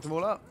we just fucked them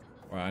all up.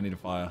 Right, I need a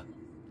fire.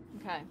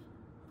 Okay.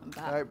 I'm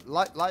back.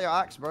 Alright, light your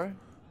axe, bro.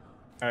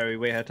 Alright, we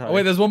wait here, Talia. Oh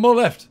wait, there's one more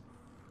left.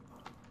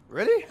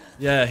 Really?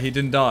 Yeah, he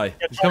didn't die.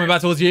 He's coming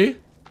back towards you.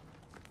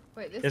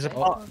 Wait, this There's a way?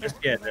 part. Okay.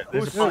 Yeah,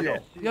 there's a Oh, part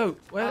shit. here. Yo,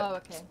 where? Oh,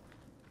 okay.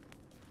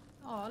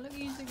 Oh, look at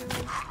you to go.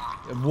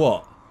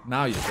 What?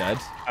 Now you're dead.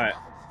 Alright.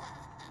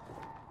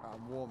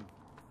 I'm warm.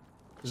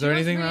 Is there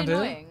anything really around here?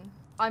 annoying?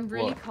 I'm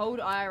really What? cold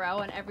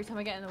IRL, and every time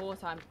I get in the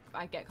water,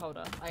 I get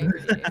colder. I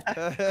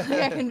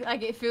really do.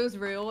 Like, it feels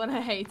real, and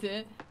I hate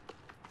it.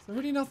 Is there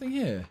really nothing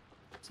here?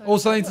 So Oh,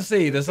 something to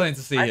see. There's something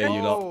to see here,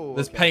 you lot. Oh,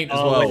 There's okay. paint as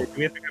Oh, well. wait, do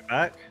we have to go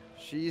back?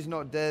 She's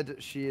not dead.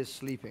 She is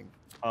sleeping.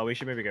 Oh, we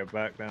should maybe go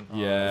back then.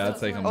 Yeah, I'd so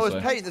say it's come Oh, this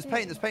there's way. paint. There's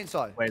paint. There's paint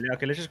side. Wait,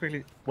 okay, let's just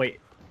quickly. Wait,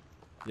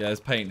 Yeah, there's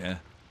paint here.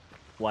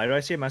 why do I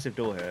see a massive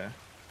door here?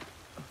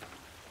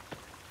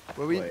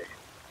 Where we? Wait.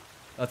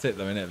 That's it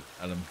though, innit,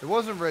 Ellum? There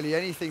wasn't really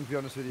anything, to be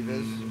honest with you,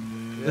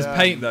 Viz. There's Yeah.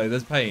 paint though.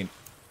 There's paint.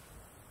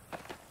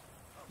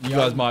 You Yeah,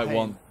 guys might paint.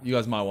 want. You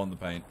guys might want the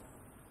paint.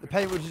 The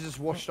paint was just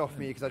washed off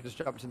me because I just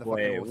jumped in the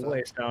fucking water. Wait,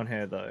 it's down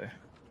here though.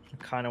 I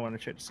kind of want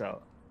to check this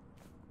out.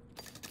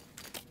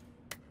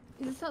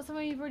 Is this not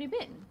somewhere you've already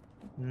been?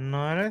 No,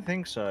 I don't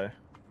think so.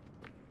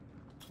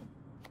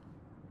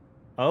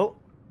 Oh.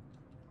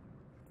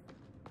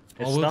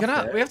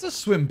 Oh, we have to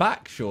swim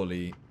back,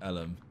 surely,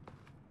 Ellum.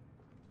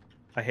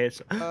 I hear.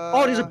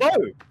 Oh, there's a bow.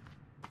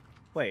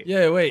 Wait.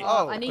 Yeah, wait.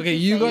 Oh, I need okay, to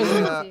you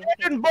save guys. you.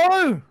 Hidden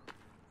bow.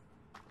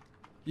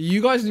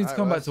 You guys need to Alright,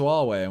 come back where's- to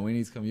our way, and we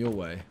need to come your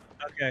way.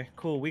 Okay,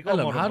 cool. We got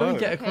Ellum, one how do we bow.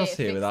 get across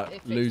Okay, here it without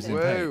fixed losing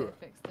it. paint? It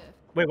fixed it.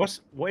 Wait,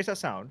 what is that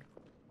sound?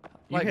 You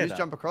Mike, hear you just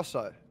that? jump across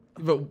though.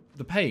 But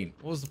the paint.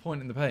 What was the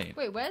point in the paint?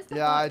 Wait, where's the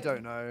Yeah, I boat?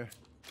 don't know.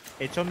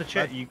 It's on the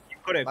chest. You've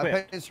got it My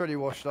equipped. paint's already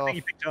washed I off. think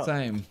you picked it up.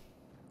 Same.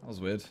 That was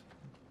weird.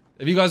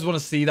 If you guys want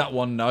to see that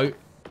one note,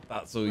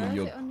 that's all Where is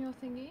you're. it on your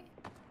thingy?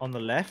 On the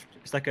left,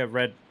 it's like a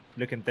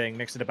red-looking thing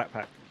next to the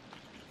backpack.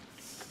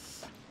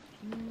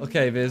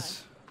 Okay,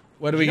 Viz.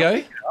 Where do we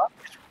go?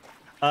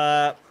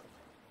 There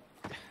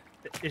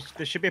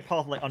should be a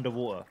path like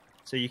underwater.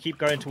 So you keep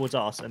going towards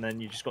us, and then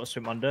you just got to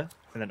swim under,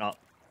 and then up.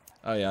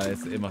 Oh yeah,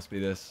 it must be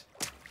this.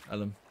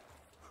 Ellum.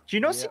 Do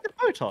you not see Yeah. the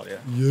boat, Talia?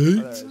 Oh,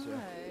 there it is, No.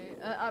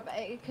 yeah.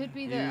 It could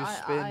be You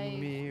that spin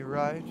me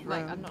right like,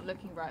 round. I'm not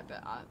looking right,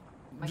 but my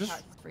I'm just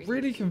character's freezing.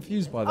 really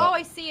confused by that. Oh,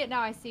 I see it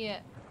now. I see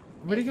it.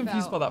 I'm really it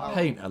confused by fell. that Oh.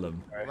 paint,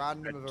 Ellum.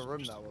 Random of a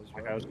room that was.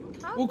 Okay, Bro.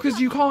 How Well, did because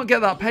that- you can't get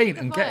that paint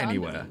and the get fire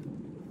under anywhere.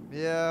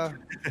 Yeah.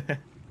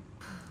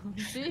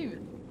 Shoot.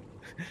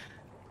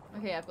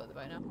 Okay, I've got the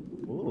bow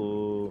now.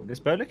 Ooh, this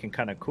boat looking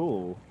kind of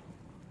cool.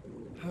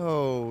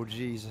 Oh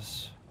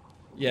Jesus.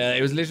 Yeah,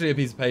 it was literally a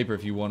piece of paper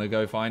if you want to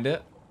go find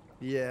it.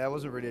 Yeah, it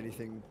wasn't really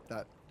anything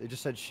that. It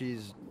just said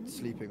she's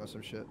sleeping or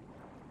some shit.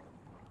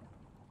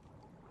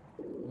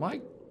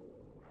 Mike?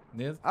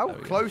 Near? How There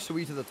we go. close are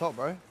we to the top,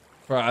 bro?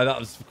 Bro, that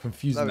was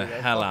confusing the There we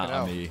go, hell out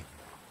fucking of hell. me.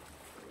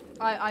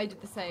 I did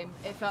the same.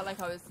 It felt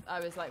like I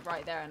was like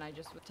right there, and I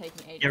just was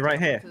taking ages. Yeah, right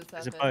to here. get to the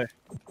There's a surface.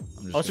 boat.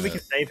 I'm just Also, we gonna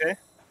can save here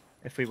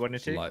if we wanted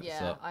to. light this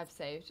Yeah, up. I've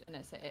saved, and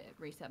it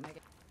reset my game.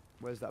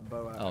 Where's that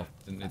bow at? Oh,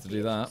 didn't need to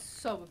do that.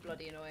 So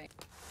bloody annoying.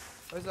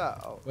 Where's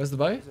that? Oh, Where's the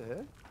boat? is it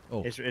here?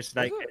 Oh, It's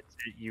like it?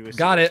 you were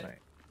Got it.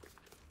 like-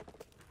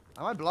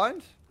 Am I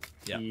blind?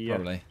 yeah, yeah.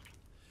 probably.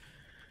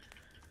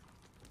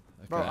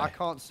 Bro, I Okay.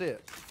 can't see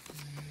it.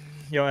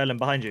 Yo, Ellen,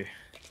 behind you.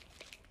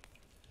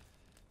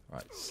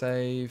 Right,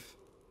 save.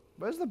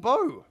 Where's the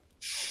bow?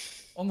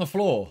 On the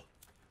floor.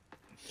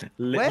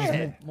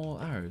 Where?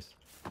 More arrows.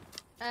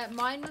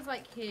 Mine was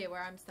like here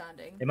where I'm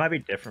standing. It might be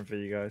different for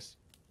you guys.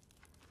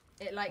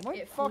 It like Am I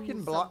it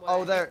fucking falls blind?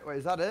 somewhere. Oh, there. Wait,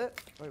 is that it?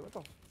 Wait, what the?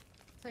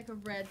 It's like a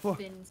red, What?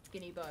 thin,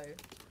 skinny bow. Okay,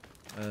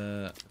 so I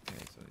need to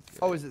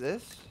Oh, go is it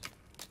this?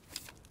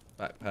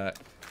 backpack.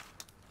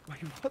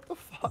 Wait, what the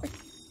fuck?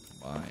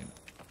 Combine.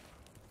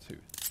 2.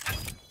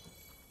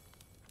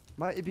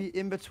 Might it be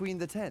in between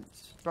the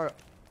tents? Bro,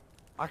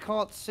 I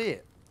can't see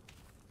it.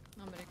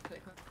 I'm gonna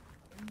click on.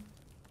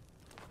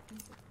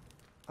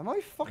 Am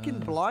I fucking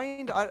Uh.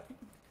 blind?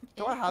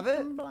 Do I have it?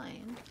 I'm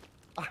blind.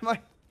 Am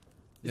I?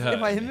 You're Is it in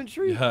my hurting me.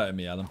 inventory? You're hurting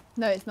me, Alan.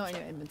 No, it's not in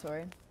your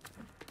inventory.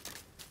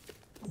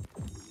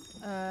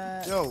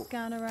 Yo.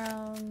 Scan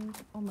around.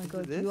 Oh my Is it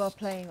god, this? you are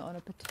playing on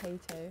a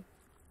potato.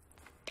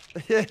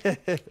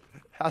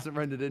 Hasn't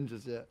rendered in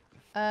just yet.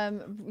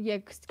 Yeah,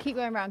 keep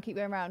going around,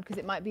 because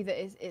it might be that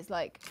it's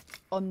like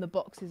on the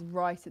boxes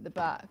right at the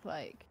back,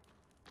 like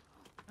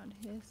around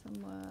here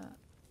somewhere.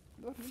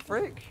 The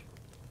frick?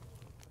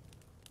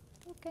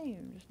 What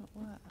game just not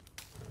work?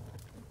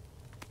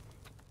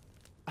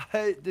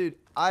 Dude,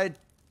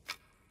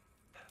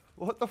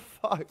 what the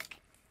fuck?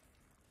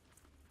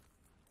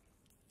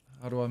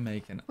 How do I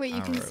make an Wait,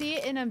 you can arrow? see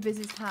it in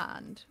Viz's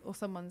hand or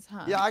someone's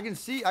hand. Yeah, I can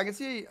see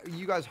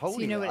you guys so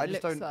holding you know it. what I it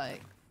just looks don't.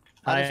 like.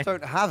 I just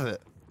don't have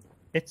it.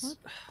 It's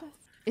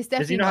It's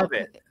Does he definitely not not.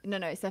 have it? No,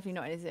 it's definitely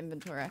not in his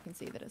inventory. I can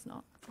see that it's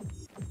not.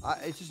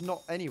 It's just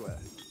not anywhere.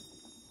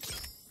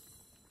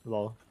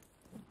 lol.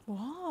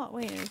 What?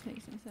 Wait, this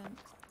makes no sense.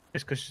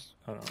 It's because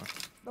I don't know.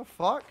 The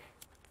fuck?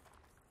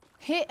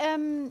 Hit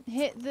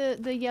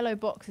the yellow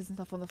boxes and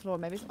stuff on the floor.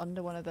 Maybe it's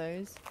under one of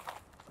those.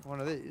 One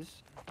of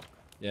these.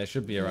 Yeah, it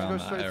should be Just around go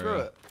that straight through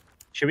area. it.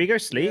 Should we go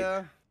sleep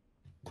Yeah.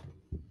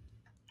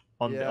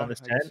 on yeah,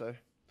 this I guess tent? so.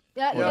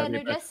 Yeah, Yeah. yeah.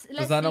 No, let's.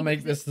 Does that not leave make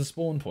it- this the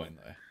spawn point,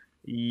 though?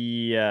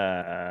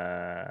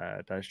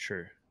 Yeah, that's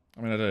true.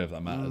 I mean, I don't know if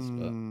that matters,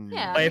 Mm.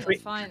 Yeah, But I if think we,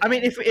 that's fine. I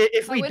mean, then. if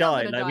Well, we we're not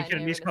die, gonna like we die can at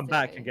here, least come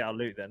back and realistically. get our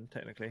loot then,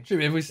 technically. but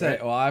shoot, if we say,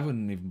 Right. well, I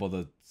wouldn't even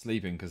bother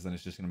sleeping because then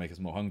it's just going to make us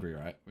more hungry,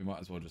 right? We might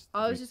as well just.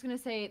 I was just gonna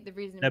say the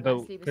reason No, we won't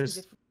but sleep is because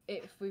 'cause-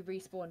 if we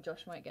respawn,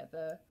 Josh might get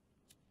the.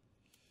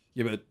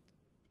 Yeah, but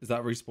is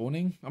that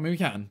respawning? I mean, we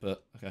can,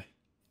 but okay.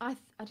 I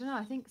don't know.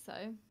 I think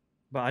so.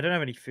 But I don't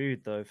have any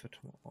food though for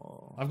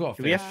tomorrow. I've got a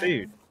Do we have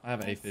fish. food? I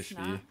have a Nice fish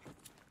for you. snack.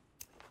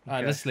 All right,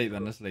 Okay. let's sleep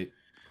then. Let's sleep.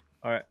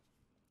 All right.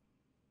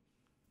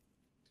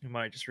 We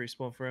might just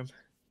respawn for him.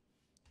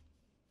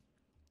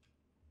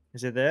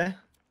 Is it there?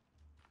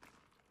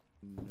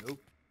 Nope.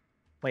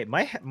 Wait,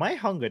 my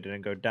hunger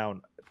didn't go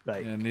down.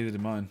 Like, Yeah, neither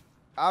did mine.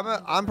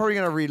 I'm probably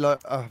gonna reload.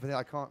 I think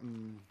I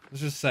can't.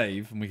 Let's just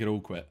save and we could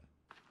all quit.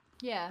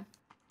 Yeah.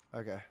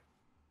 Okay.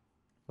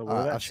 But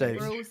Alright, that I've saved.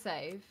 We're all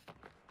save.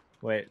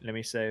 Wait, let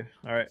me save.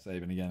 All right.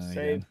 Saving again and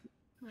Save.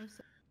 again.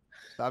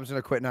 So I'm just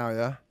gonna quit now.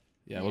 Yeah.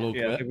 Yeah, we'll all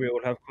Yeah, I quit. think we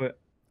all have quit.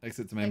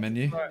 Exit to main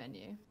menu.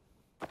 Menu.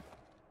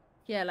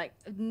 Yeah, like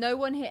no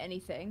one hit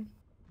anything.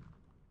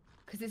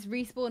 Because it's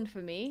respawned for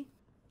me.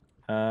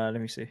 Let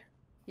me see.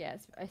 Yeah,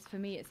 it's for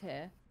me. It's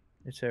here.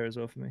 It's here as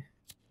well for me.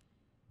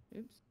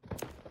 Oops.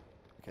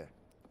 Okay.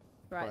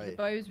 Right, the Right.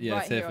 bow's Yeah, right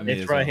it's here here. for on me the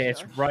as It's right well. here.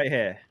 It's right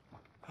here.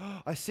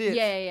 I see it.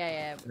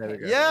 Yeah. There we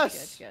Okay, go.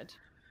 Yes! Good.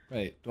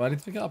 Wait, do I need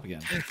to pick it up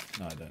again?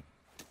 No, I don't.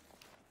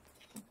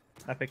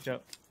 I picked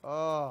up.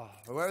 Oh,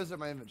 where is it in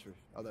my inventory?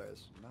 Oh, there it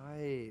is.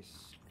 Nice.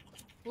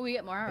 Will we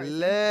get more arrows?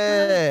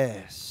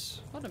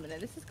 Bless. Hold on a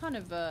minute. This is kind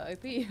of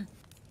OP.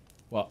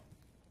 What?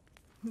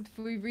 If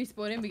we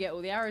respawn in, we get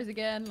all the arrows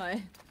again.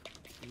 Like.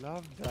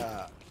 Love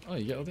that. Oh,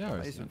 you get all the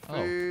arrows. Need some then.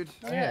 food.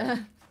 Oh, yeah.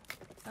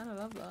 I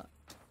love that.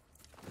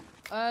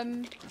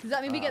 Does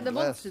that mean we get the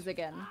bless. monsters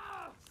again?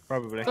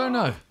 Probably. Oh, don't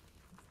know.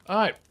 All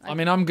right. I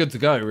mean, I'm good to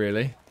go,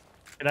 really.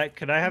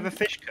 Could I have a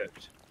fish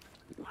cooked?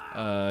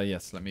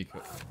 Yes. Let me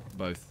cook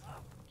both.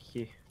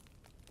 Yeah.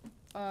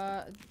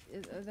 Are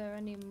there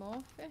any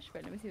more fish?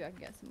 Wait, let me see if I can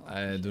get some more.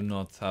 I do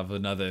not have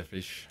another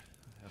fish.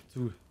 I have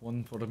two.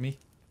 One for me.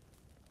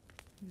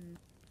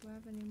 Do I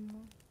have any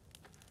more?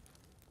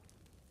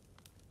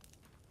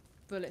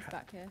 Bullets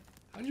back here.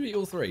 How did you eat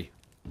all three?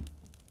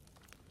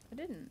 I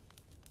didn't.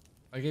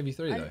 I gave you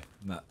three, though,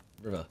 in that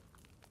river.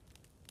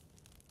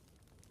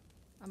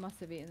 I must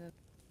have eaten them.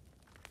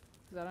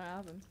 Because I don't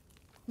have them.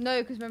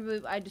 No, because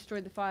remember I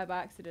destroyed the fire by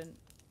accident.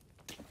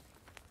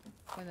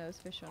 When there was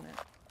fish on it.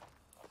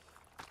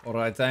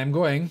 Alright, I am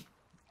going.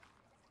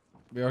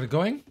 We are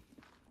going?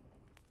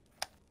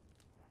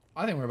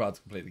 I think we're about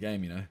to complete the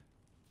game, you know.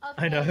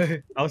 I know.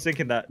 I was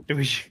thinking that. Do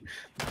we?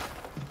 Didn't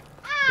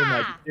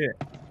I do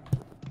it?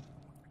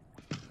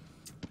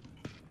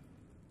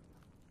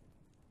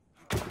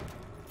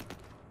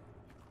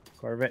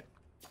 Corvette.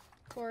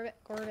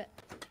 Corvette.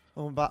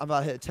 Oh, I'm about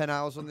to hit 10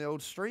 hours on the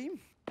old stream.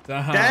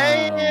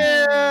 Damn!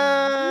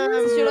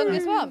 This is your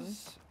longest one?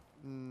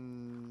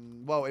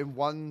 Well, in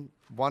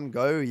one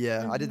go,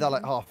 yeah. I did that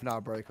like half an hour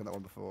break on that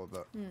one before,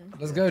 but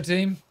Let's go,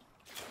 team.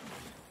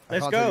 I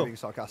Let's can't tell you go. being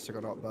sarcastic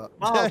or not, but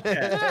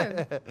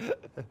Wildcat. What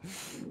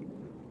is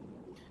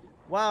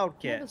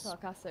Wildcats.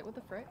 sarcastic? What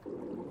the frick?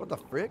 what the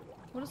frick?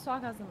 What is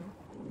sarcasm?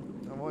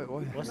 Oh, wait.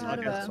 What's I've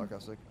heard of it.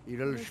 sarcastic? You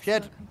little What is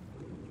shit.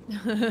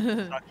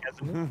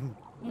 Sarcasm.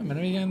 Oh, man,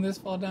 are we going this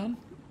far down?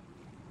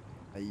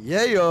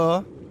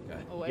 Yeah.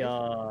 Oh, wait.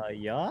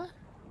 Yeah.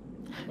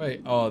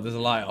 Wait, oh, there's a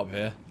light up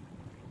here.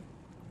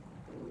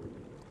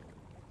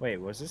 Wait,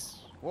 was this?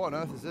 What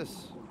on earth is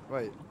this?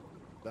 Wait,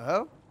 the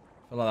hell?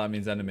 I feel like that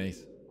means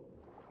enemies.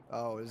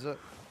 Oh, is it?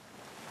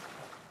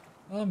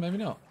 Oh, maybe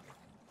not.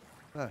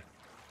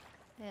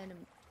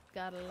 Enemy.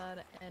 Got a lot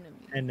of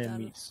enemies.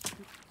 Enemies.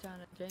 Trying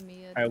to drain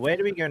me. Alright, where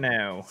do we go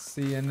now?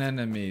 Seeing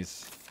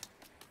enemies.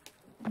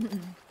 Wait,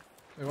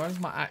 where's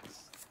my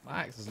axe? My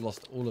axe has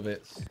lost all of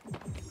its...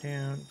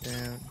 Down.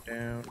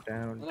 What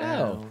the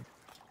hell?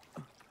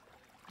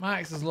 My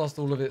axe has lost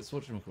all of its,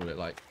 whatchamacallit,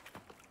 like,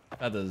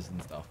 feathers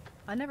and stuff.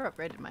 I never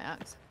upgraded my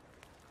axe.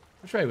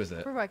 Which way was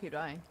it? Probably I keep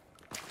dying.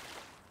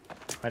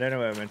 I don't know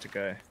where I'm meant to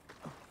go.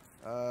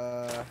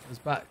 It was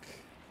back.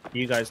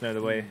 You guys know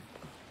the way.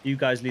 You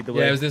guys lead the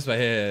way. Yeah, it was this way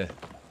here.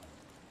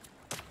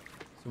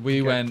 So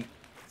we went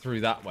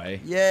through that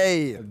way.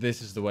 Yay!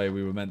 This is the way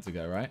we were meant to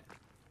go, right?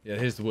 Yeah,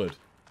 here's the wood.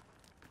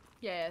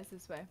 Yeah, it's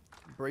this way.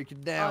 Break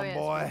it down, yeah,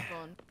 boy.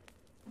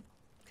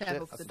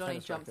 Careful, because Shit, the that's Donny a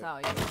tennis jumps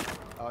racket. out. You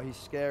Oh, he's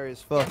scary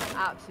as fuck. get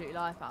absolute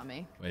life out of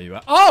me. Where you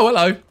at? Oh,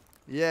 hello!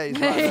 Yeah, he's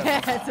right there.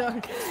 Yeah, so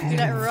he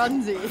like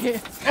runs at you.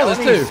 Oh, there's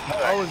two!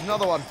 Oh, there's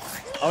another one.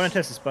 I want to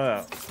test this bow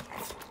out.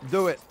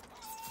 Do it.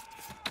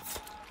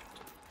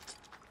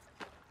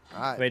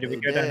 Alright. Wait, did we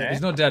they go down did. there?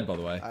 He's not dead, by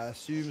the way. I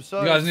assume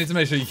so. You guys need to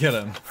make sure you kill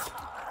him.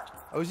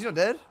 Oh, is he not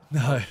dead?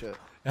 No, Shit.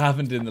 it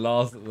happened in the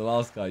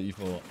last guy you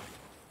fought.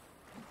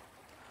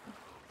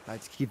 I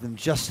had to keep them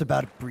just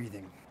about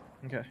breathing.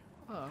 Okay.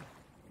 Oh.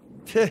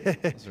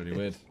 That's really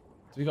weird. So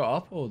we got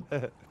up or? Yeah,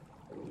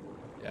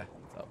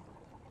 it's up.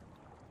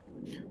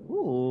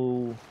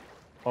 Ooh.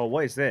 Oh,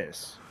 what is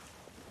this?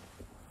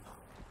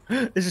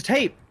 There's a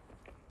tape.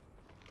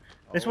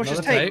 Let's watch this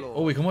Another tape. tape?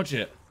 Oh, we can watch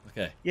it.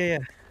 Okay, Yeah.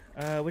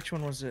 Which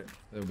one was it?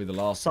 it'll be the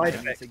last Side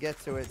one. effect. To get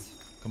to it.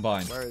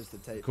 Combined. Where is the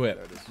tape? Quit.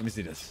 There it is. Let me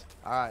see this.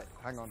 Alright,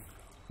 hang on.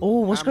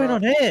 Oh, what's going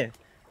on here?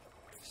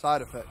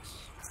 Side effects.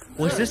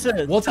 Was this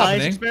a What's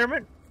science happening?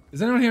 experiment?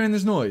 Is anyone hearing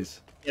this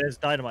noise? Yeah, there's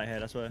dynamite here.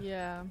 That's why.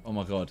 Yeah. Oh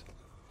my god.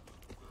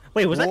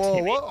 Wait, was that Whoa,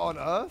 Timmy? what on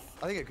earth?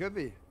 I think it could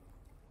be.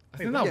 I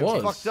think Yeah, that it's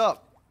was. fucked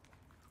up.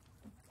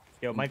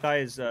 Yo, my guy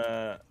is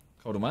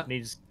Hold on, Matt.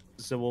 needs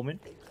a woman.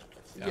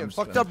 Yeah, Yeah, I'm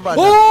fucked just up right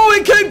now. Oh,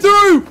 it came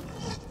through!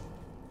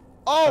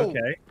 Oh!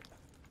 Okay.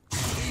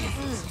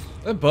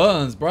 It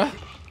burns, bruh.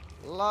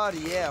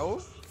 Bloody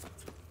hell.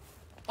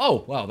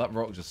 Oh, wow, that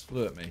rock just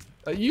flew at me.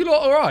 Are you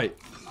lot alright?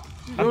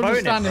 You're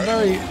just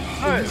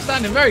voting,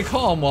 standing very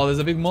calm while there's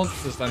a big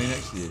monster standing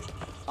next to you.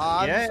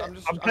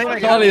 I'm playing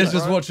like Talia's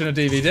just watching a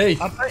DVD.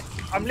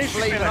 I'm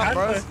literally flaming up,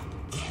 bro. bro.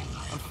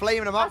 I'm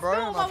flaming them up, bro.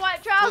 Stole my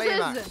white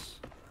trousers.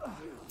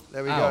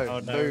 There we Ow. go. Oh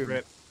no, Boom.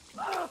 rip.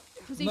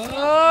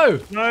 No!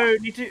 No,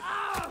 need to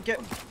get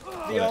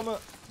the armor.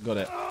 Got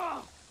it.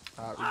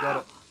 Alright, we got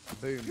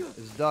it. Boom.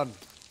 It's done.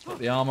 Put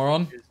the armor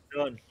on. It's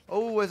done.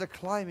 Oh, there's a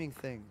climbing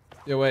thing.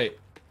 Yeah, wait.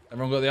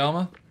 Everyone got the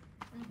armor?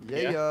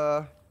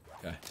 Yeah.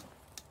 Okay.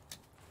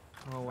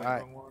 Oh, wait,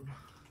 Alright. wrong one.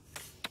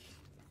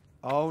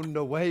 On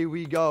the way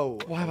we go.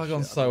 Why have Oh, I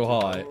gone shit, so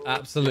high?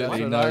 Absolutely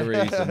Yeah, I no don't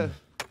know. reason.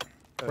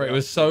 Bro, it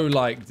was so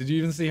like, did you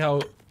even see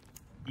how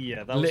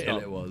Yeah, that was little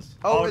dumb. it was?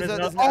 Oh, Oh, there's there's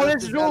an another-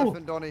 elephant, there's no-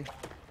 elephant, Donnie.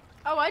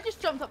 Oh, I just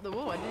jumped up the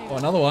wall. I didn't Oh, even...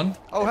 another one.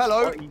 Oh,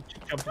 hello. Oh, you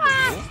just jumped in the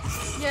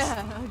wall?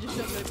 Yeah, I just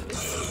jumped over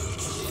this.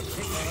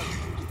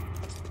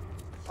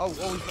 Oh,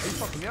 he's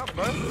fucking me up,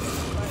 bro.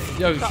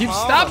 Yo, keep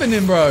stabbing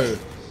him, bro.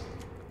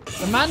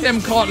 The man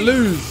them can't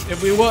lose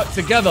if we work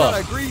together.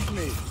 That agrees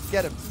me.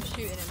 Get him. I'm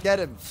shooting him. Get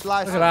him.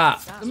 Slice Look him.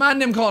 at that. The man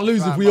them can't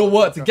lose if Right, we all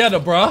work motherfucker. together,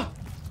 bruh.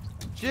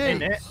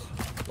 In it.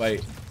 Jeez.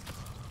 Wait.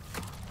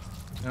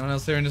 Anyone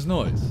else hearing this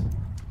noise?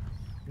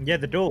 Yeah,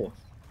 the door.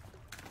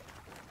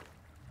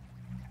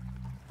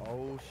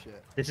 Oh,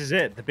 shit. This is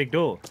it, the big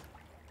door.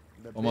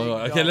 The Oh my big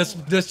god. Okay, dog.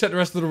 let's check the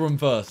rest of the room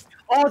first.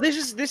 Oh, this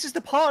is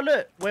the part,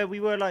 look, where we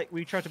were like,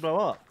 we tried to blow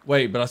up.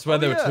 Wait, but I swear Oh,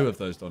 there were yeah. 2 of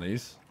those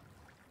Donnies.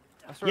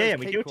 That's where Yeah, his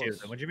we cake killed 2 was.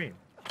 of them, what do you mean?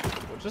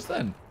 What, just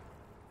then?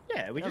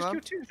 Yeah, we Yeah, just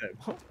man. killed 2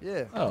 of them.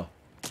 Yeah. Oh.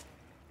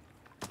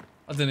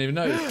 I didn't even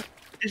notice.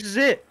 This is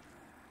it.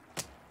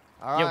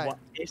 All Yeah, right. what?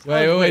 It's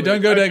Wait, not- wait,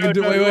 don't go there, wait, wait. don't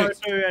do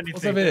anything,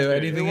 What's over here? don't do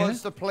Anything Who here?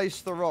 wants to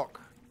place the rock?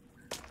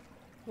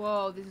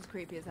 Whoa, this is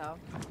creepy as hell.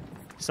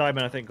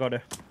 Simon, I think,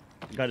 gotta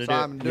do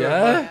Simon, it. do it,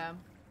 Yeah? bro. Yeah.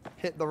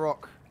 Hit the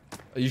rock.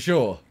 Are you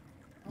sure?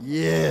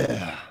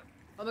 Yeah.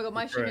 Oh my god,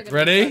 my stream are gonna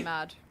Ready? be so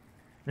mad.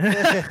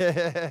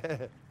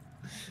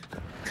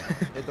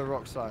 Hit the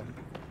rock sign.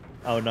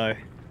 Oh no.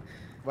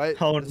 Wait,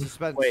 Hold the on,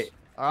 suspense. wait.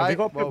 All Have we right,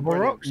 got well, more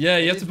brilliant. rocks? Yeah,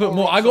 you have Need to put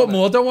more. rocks I got on it.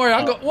 more. Don't worry.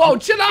 I got. Whoa,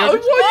 chill out.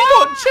 What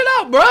you got? Chill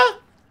out,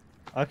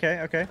 bruh. Okay,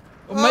 okay.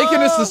 I'm making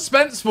this Oh.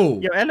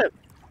 suspenseful. Yo, Ellum.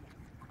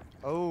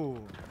 Oh.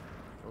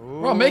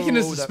 Bro, I'm making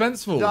this Ooh,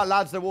 suspenseful. that-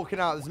 lads, they're walking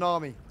out. There's an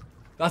army.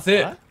 That's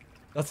it. What?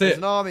 That's There's it.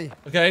 an army.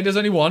 Okay, there's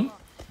only one.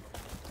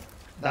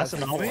 That's an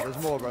There's army? more,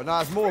 There's more, bro.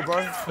 Nah, there's more,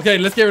 bro. Okay,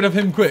 let's get rid of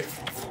him quick.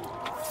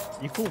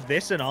 You call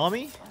this an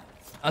army?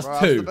 That's Bro,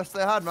 that's the 2. best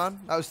they had, man.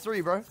 That was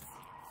 3, bro.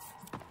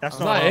 That's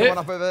Is not that an it? One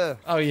up over there.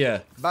 Oh yeah.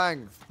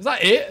 Bang. Is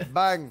that it?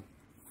 Bang.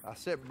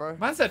 That's it, bro.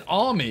 Man said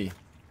army.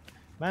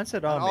 Man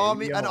said An army.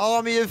 army, an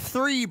army of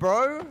 3,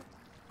 bro.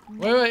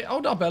 Wait.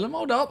 Hold up, Ellum.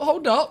 Hold up.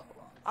 Hold up.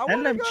 I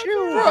wanna Ellum, go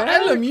chill, there. Bro, bro.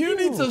 Ellum, you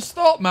need to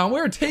stop, man.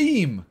 We're a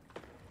team.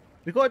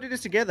 We gotta do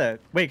this together.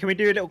 Wait, can we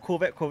do a little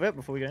Corvette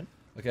before we go in?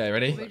 Okay,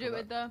 ready? We do it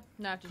with the...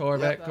 No, just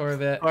Corvette.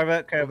 Corvette.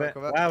 Corvette.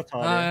 Wow,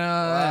 Talia.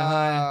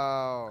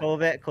 Wow.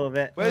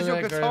 Corvette. Where's your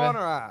Corvette, katana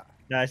at?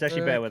 No, it's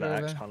actually better with that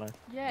Corvette. axe, can't I?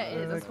 Yeah, it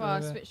is. That's why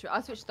I switched.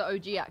 I switched to the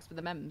OG axe with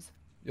the mems.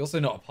 You're also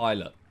not a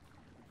pilot.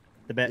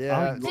 The bet. Yeah,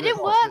 Oh, it's It a didn't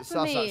bit- work bit for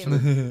sus, me. actually.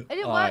 It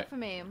didn't Alright. work for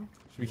me.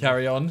 Should we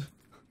carry on?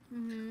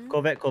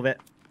 Corvette. Right,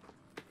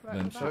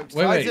 Then? we're So back.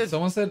 Wait. excited.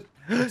 Someone said.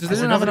 Does There's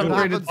anyone have an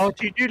another door. upgraded Oh,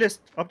 to-do list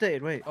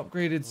updated. Wait.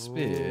 upgraded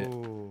spear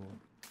Ooh.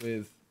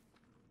 with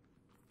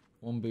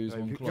 1 booze,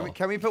 1 Can claw?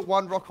 can we put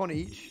 1 rock on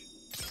each?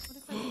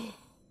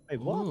 Wait,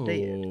 what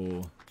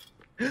updated?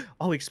 Ooh.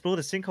 Oh, explore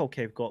the sinkhole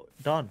cave got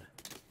done.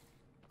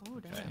 Oh,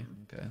 damn. Okay. Okay.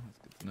 That's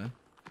good to know.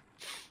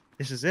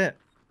 This is it.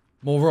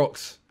 More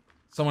rocks.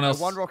 Someone else.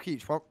 1 rock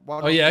each. One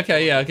Oh yeah.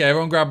 Okay. Yeah. Okay.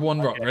 Everyone grab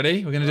 1 rock. Okay.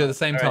 Ready? We're gonna do it at the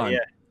same Alright, time. yeah.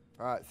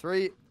 All right,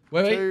 3,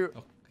 Wait. 2.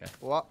 Oh, okay.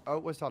 What? Oh,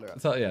 where's Talia at?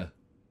 That's all, yeah.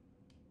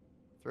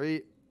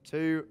 3,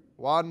 2,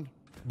 1.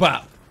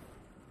 Bap.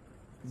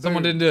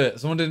 Someone Boom. didn't do it.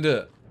 Someone didn't do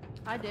it.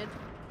 I did.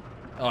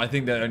 Oh, I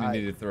think they only Aye.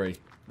 needed 3.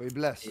 We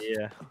bless.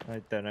 Yeah,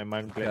 I don't know,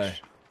 mine glitched. Okay.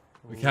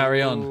 We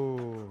carry on.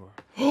 Ooh.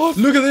 Oh,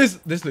 look at this.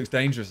 This looks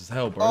dangerous as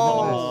hell, bro.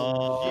 Oh.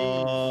 Look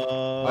at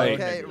Oh, Wait.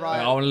 Okay, this. right.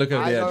 I want to look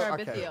over I the know-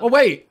 edge. okay. Oh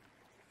wait.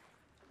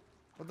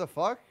 What the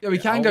fuck? Yeah, we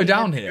can Oh, go we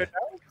down can here. go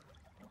down?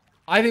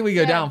 I think we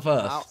go Yeah. down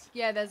first. Ow.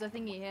 Yeah, there's a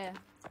thingy here.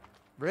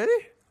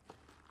 Really?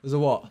 There's a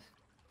what?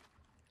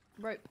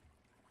 Rope.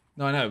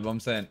 No, I know, but I'm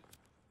saying,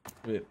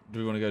 do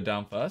we want to go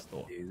down first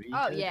or?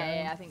 Oh,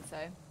 yeah, I think so.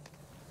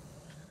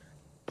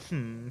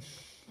 Hmm.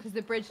 Because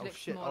the bridge Oh, looks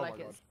shit. more Oh like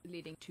my it's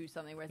leading to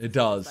something, whereas It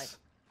this one's, does.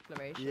 like,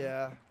 exploration.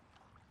 Yeah.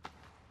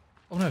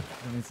 Oh no, I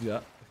don't need to do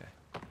that.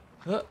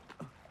 Okay.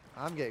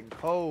 I'm getting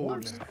cold.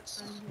 I'm here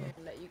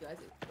to let you guys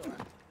explore.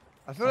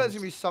 I feel like there's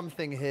gonna be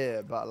something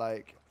here, but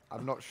like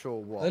I'm not sure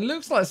what. It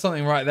looks like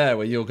something right there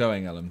where you're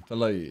going, Ellum,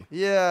 below you.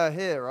 Yeah,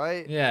 here,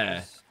 right? Yeah.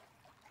 There's-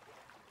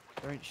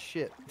 There ain't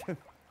shit. Okay,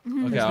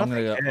 I'm gonna go. nothing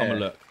I'm gonna here.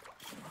 look.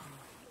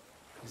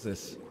 What's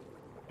this?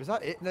 Is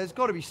that it? There's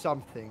got to be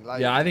something. Like.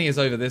 Yeah, I think it's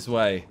over this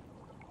way.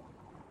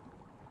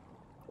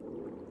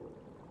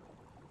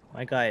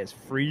 My guy is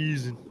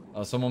freezing.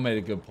 Oh, someone made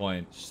a good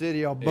point.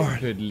 City of It burn.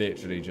 could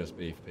literally just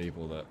be for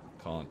people that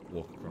can't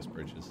walk across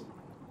bridges.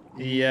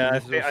 Yeah,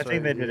 He's I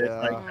think they did it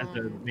like yeah. as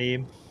a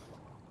meme.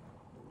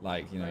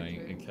 Like, you know,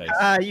 in case.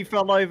 Ah, you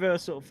fell over,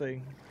 sort of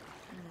thing.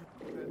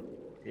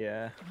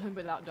 Yeah.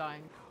 Without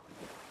dying.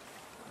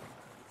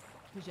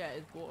 Because yeah,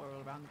 it's water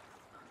all around.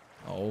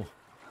 Oh.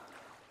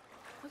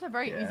 That's a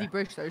very easy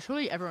bridge though.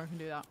 Surely everyone can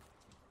do that.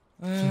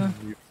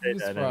 You say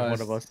that, and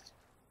one of us.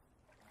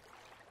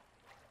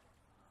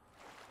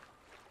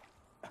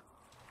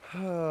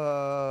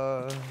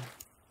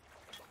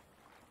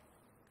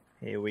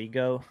 Here we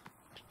go.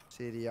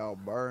 City all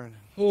burn.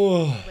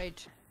 Oh.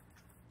 Wait.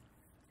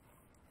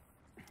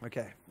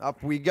 Okay,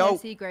 up we go.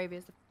 KFC gravy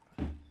is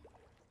the...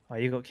 Oh,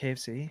 you got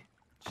KFC?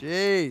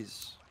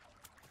 Jeez.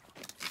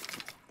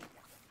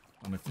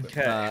 I'm gonna click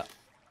Okay. that.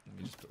 Let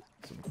me just put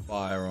some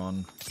fire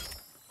on.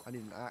 I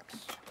need an axe.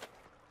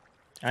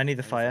 I need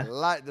the fire.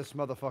 Light this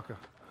motherfucker.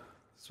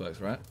 This works,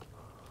 right?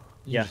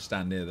 You Yeah. just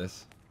stand near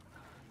this.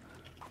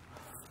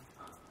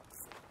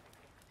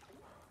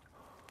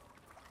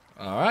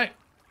 All right.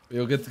 We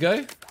all good to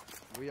go?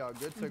 We are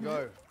good to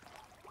go.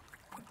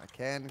 I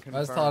can confirm.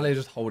 Where's Talia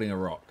just holding a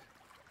rock?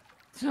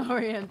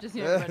 Sorry, I'm just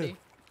here ready.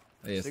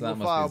 Oh, yes, Single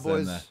that file, must be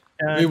them boys.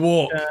 there. We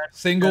walk.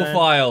 Single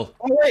file.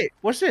 Oh wait,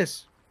 what's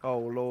this? Oh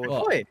lord.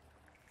 What? Wait,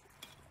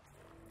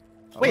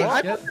 wait, What?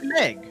 I got the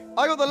leg.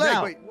 I got the leg.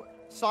 Now- Wait,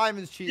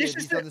 Simon's cheated. This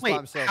He's is done this by wait.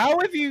 himself. How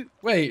have you?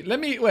 Wait, let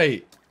me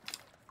wait.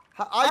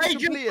 I just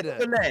completed got it.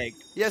 the leg.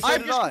 Yes, so I've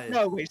did just, I.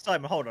 No, wait,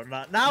 Simon, hold on.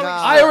 Now Nah.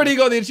 I already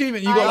got the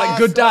achievement. You got like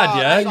good dad,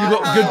 yeah? You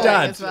got good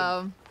dad. As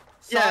well.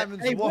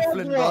 Simon's hey,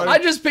 waffling, whoa. bro. I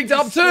just picked it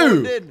up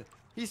spawned too. in.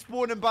 He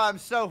spawned in by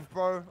himself,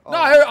 bro. Oh, No,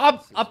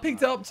 I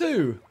picked it up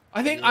too.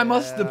 I think I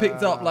must have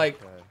picked up yeah,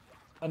 like okay.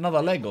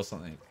 another leg or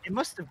something. It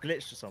must have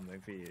glitched or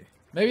something for you.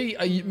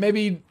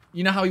 Maybe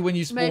you know how when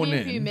you spawn Maybe in.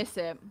 if you miss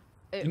it,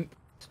 it In-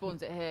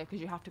 spawns it here because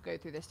you have to go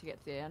through this to get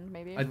to the end.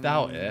 Maybe. I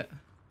doubt it.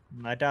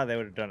 I doubt they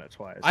would have done it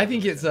twice. I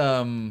think it's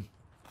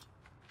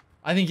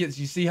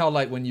you see how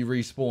like when you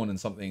respawn and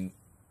something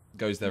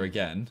goes there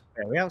again.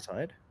 Are we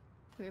outside?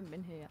 We haven't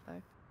been here yet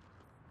though.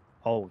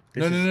 Oh,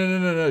 this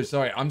No.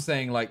 Sorry, I'm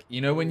saying like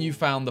you know when you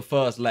found the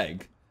first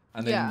leg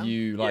and then Yeah.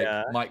 you like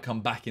Yeah. might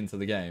come back into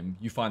the game,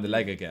 you find the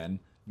leg again.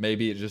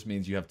 Maybe it just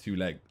means you have two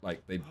legs.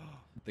 Like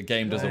the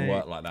game doesn't Right.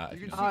 work like that.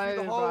 You if can you- see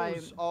through the Oh, holes.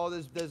 right. Oh,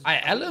 there's.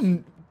 Hey,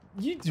 Ellum,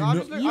 you do No, I'm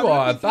not. just look- You I'm are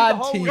a looking through bad the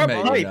holes,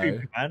 teammate, bro. you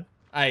know. man.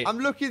 Hey, I'm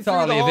looking through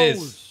Talia the Viz.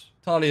 holes.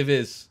 Talia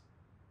Viz.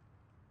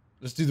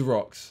 Let's do the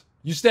rocks.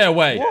 You stay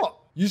away. What?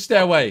 You stay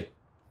away.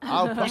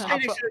 I'll You put, stay I'll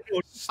next put, to the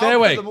door. Stay I'll put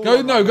away. them all Go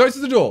on no. right Go to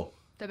the door.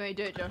 Don't make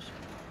me do it, Josh.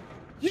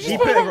 You just He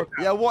put put it a rock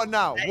yeah, what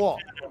now? What?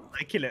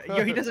 I kill it.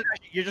 Yo, he doesn't.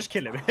 Actually, you just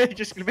kill him. You're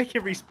just gonna make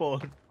him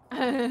respawn.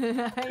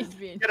 He's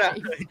being Get out.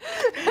 chased.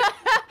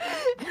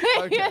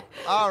 Okay.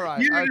 All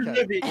right. You deserve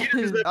Okay. it.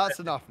 You deserve it. That's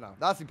enough now.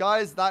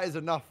 Guys. That is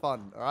enough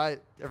fun. All right.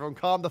 Everyone,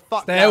 calm the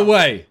fuck Stay down.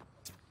 away.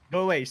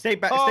 Go away. Stay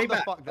back. Calm Stay the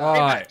back. fuck Stay down. All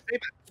back. right. Stay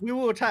back. We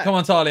will attack. Come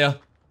on, Talia.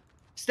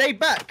 Stay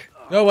back.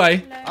 Go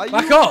away. Are you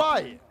Back up.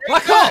 alright?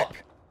 Back up.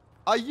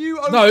 Are you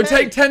okay? No,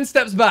 take 10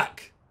 steps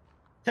back.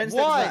 10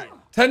 steps Why? back.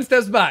 10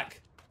 steps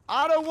back.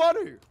 I don't want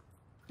to.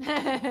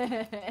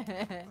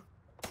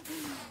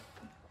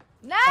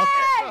 No!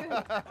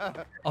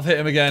 I've hit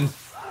him again.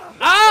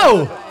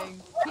 Ow!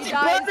 He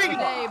died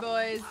today,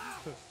 boys.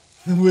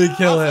 We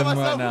kill I'll set him myself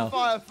right on now.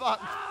 Fire.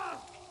 Fuck.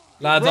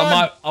 Lads,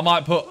 Run.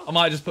 I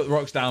might just put the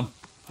rocks down.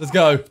 Let's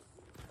go.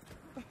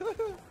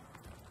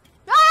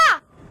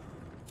 Ah!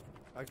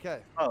 Okay.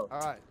 Oh. All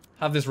right.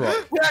 Have this rock.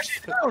 We're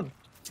actually down.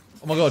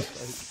 Oh my god.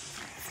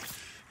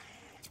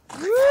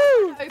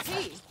 Woo!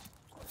 OP.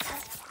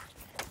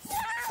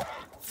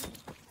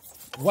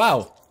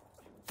 Wow.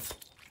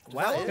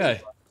 Wow.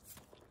 Okay.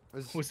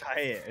 Was that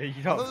it? You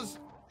I know,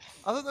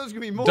 thought there was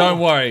gonna be more. Don't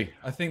worry.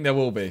 I think there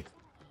will be.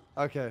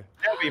 Okay.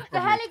 that'll be a The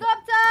problem.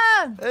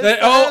 helicopter! There,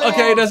 oh,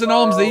 okay. There's an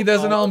armsy.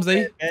 There's an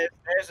armsy.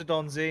 There's a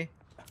Donzi.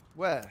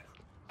 Where?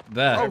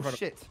 There. Oh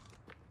shit.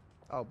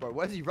 Oh, bro,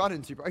 where's he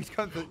running to, bro? He's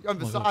going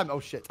for Simon. Oh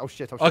shit. Oh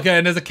shit. Oh shit. Okay,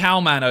 and there's a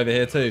cowman over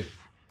here too.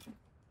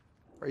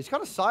 Bro, he's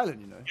kind of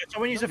silent, you know. Yeah,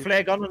 someone use a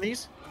flare gun on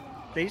these,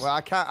 please. Well,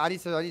 I can't. I need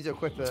to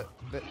equip it.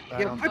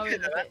 Yeah, equip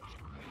it.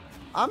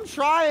 I'm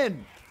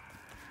trying.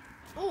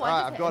 Oh, All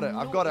right, I've got it.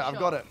 I've got it. I've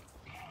got it.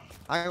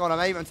 Hang on, I'm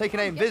aiming. I'm taking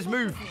aim. Viz,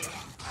 move.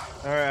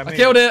 All right, I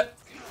killed it.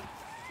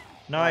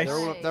 Nice.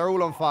 They're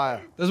all on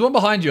fire. There's one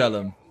behind you,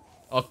 Ellum.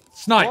 Oh,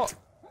 sniped. What?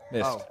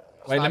 Missed. Oh,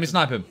 Wait, let me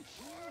snipe snipe him.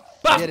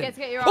 Get Bam! him. Get to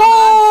get your armor.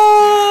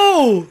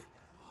 Oh!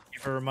 Thank you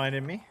for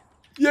reminding me.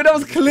 Yeah, that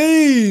was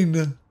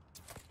clean.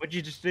 What'd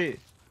you just do?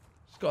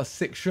 Just got a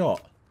sick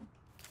shot.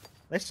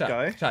 Let's Chat,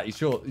 go. chat, you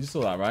saw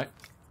that, right?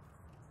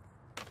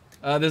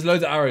 There's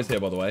loads of arrows here,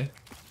 by the way.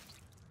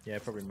 Yeah,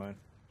 probably mine.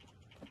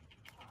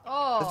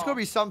 Oh, There's got to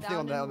be something down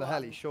on there in on the one.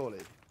 heli, surely.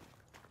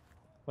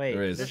 Wait,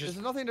 There is. There's There's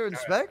just nothing to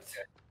inspect.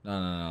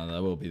 No,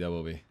 there will be. there's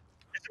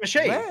a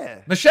machete.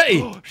 Where?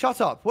 Machete!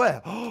 Shut up.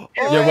 Where? Oh,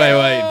 Yeah,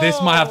 wait.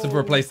 This might have to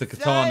replace the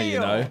katana, you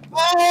know. damn.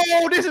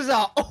 Oh, this is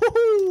a.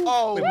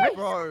 Oh, Wait,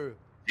 bro.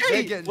 Hey,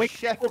 They're getting wait,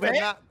 chef Corvette?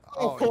 in that.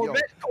 Oh,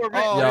 Corvette,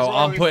 Corvette. Oh, Yo, it's I'm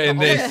always- putting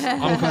this. oh,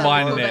 I'm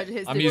combining Corvette it.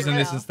 hits I'm the using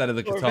this Corvette. instead of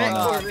the Corvette.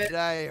 katana. God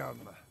damn.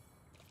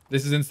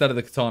 This is instead of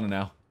the katana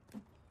now.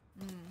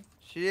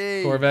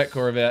 Jeez.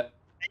 Corvette.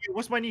 Hey,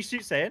 what's my new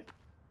suit saying?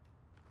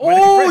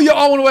 Oh, yo,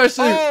 I want to wear a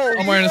suit. Oh,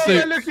 I'm wearing a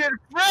suit. Looking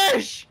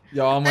fresh.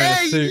 Yo, I'm wearing a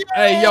Hey, suit. yo,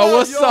 Hey, yo,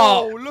 what's Yo,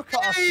 up? look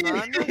at us,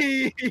 man.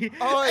 Hey.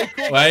 Oh,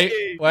 cool.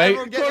 Wait.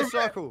 Everyone get in a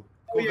circle.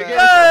 Yeah,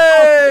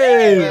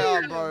 Hey!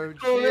 Yeah, bro.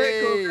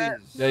 Jeez.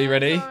 Yeah, you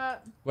ready?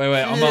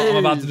 Wait. I'm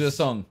about to do a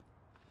song.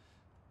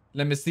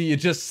 Let me see you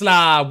just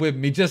slide with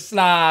me. Just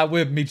slide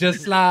with me.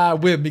 Just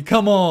slide with me.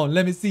 Come on.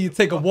 Let me see you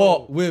take a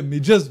walk with me.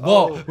 Just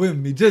walk with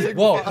me. Just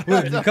walk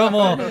with me. Come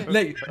on.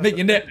 Make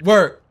your neck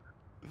work.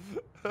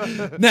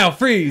 Now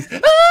freeze.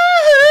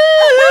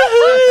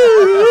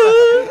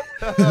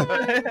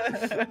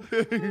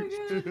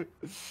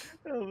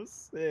 That was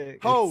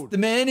sick. Hold. The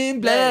man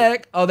in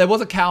black. Oh, there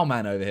was a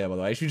cowman over here, by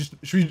the way. Should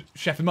we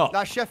chef him up?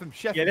 Nah, chef him.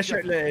 Yeah, let's try.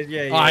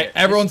 Yeah. All right,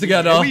 everyone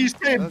together. What are you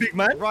saying, big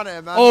man? Run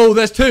it, man. Oh,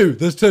 there's two.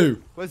 Where's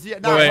the...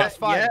 Nah, Wait. that's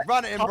fine. Yeah.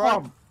 Run it in, bro.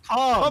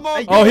 Come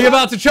on. Oh, he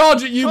about to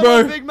charge at you, Come bro.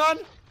 on, big man.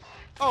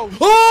 Oh,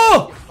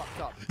 Oh!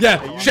 fucked up.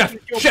 Yeah, chef.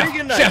 Chef.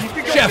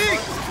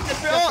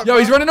 Yo,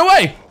 he's running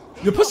away.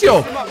 You pussy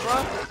hole. Chase him up,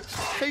 bro.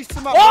 Chase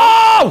him up.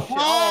 Oh!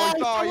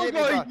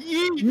 Oh,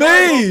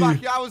 Me!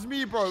 That was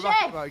me, bro.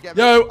 Get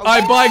me. Yo,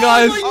 alright, bye,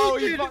 guys. Oh,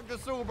 you fucked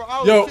us all, bro.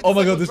 Oh, Yo, shit, oh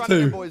my the God, there's circle's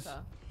running, two. boys.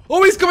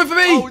 Oh, he's coming for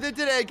Oh, me. they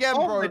did it again,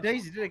 Oh, bro. the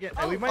Daisy did it again.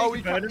 Hey, we Oh, managed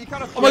he to burn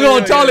kind him. of... Oh my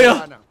God,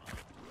 Talia.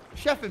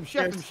 Chef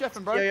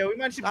him, bro. Yeah, we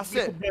managed to That's we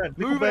it. could burn. We could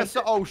Moving burn. us.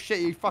 Oh shit,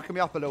 you fucking me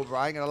up a little, bro.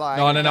 I ain't gonna lie.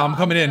 No, I'm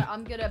coming in.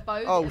 I'm gonna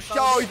bow. Oh shit,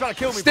 oh, he's trying to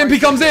kill me. Stimpy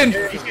bro. comes in.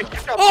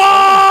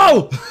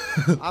 Oh!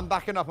 Oh! I'm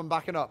backing up. I'm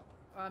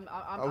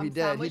he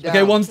dead, sandwiched. he Okay,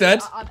 down. one's dead.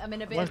 I'm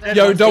in a bit One's of dead. a...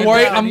 Yo, don't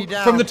worry. down, I'm he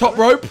down. from the top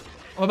rope.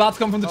 I'm about to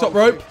come from the top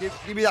rope.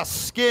 Give me that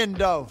skin,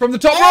 though. From the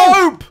top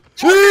rope.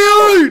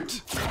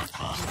 Shoot!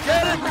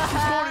 Get him.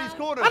 He's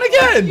cornered. And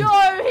again.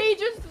 Yo, he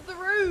just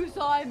threw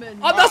Simon.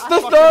 Oh, that's the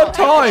third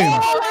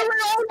time.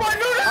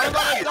 I'm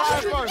about to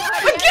die, bro.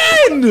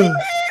 Again.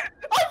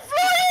 I'm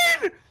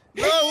flying!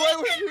 No, wait,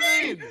 what do you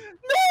mean? No!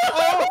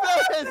 Oh,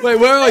 there it is. Wait,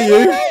 where are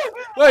you?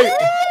 Wait.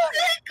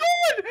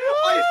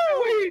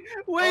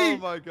 Wait, Oh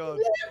my god.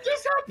 what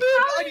just happened?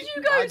 How did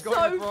you go I got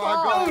so it, bro, I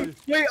far? got it.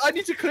 Wait, I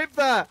need to clip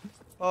that.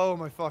 Oh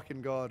my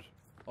fucking god.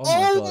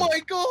 Oh my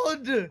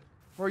god.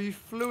 Bro, you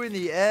flew in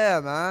the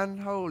air, man.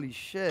 Holy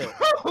shit.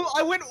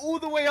 I went all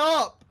the way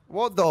up.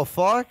 What the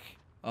fuck?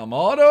 I'm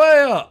all the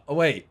way up. Oh,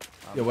 wait.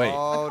 Yeah, wait.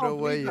 All the can't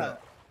way believe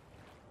up.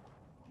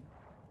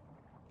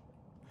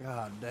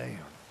 God damn. Is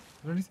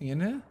there anything in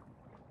here?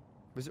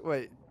 Was it,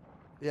 wait.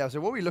 Yeah, so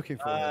what are we looking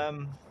for?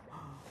 here?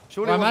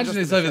 Surely Well, I it wasn't imagine just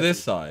it's the over chef.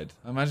 this side.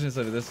 I imagine it's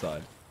over this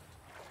side.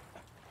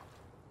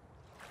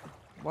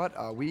 What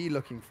are we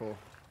looking for?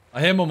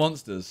 I hear more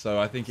monsters, so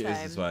I think it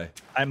is this Same.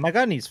 way. My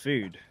guy needs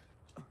food.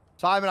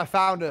 Simon, I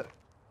found it.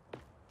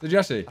 Did you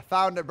actually? I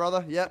found it,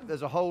 brother. Yep,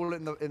 there's a hole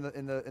in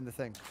the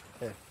thing.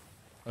 Here.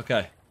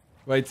 Okay.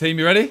 Wait, team,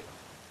 you ready?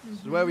 This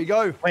is where we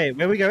go. Wait,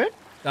 where are we going?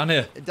 Down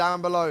here.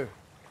 Down below.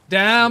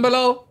 Down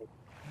below.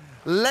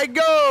 Let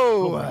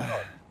go!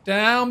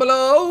 Down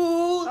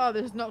below. Oh,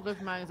 this is not good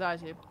for my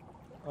anxiety.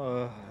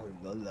 Oh,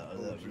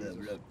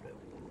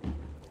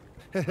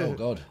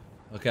 God.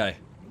 Okay.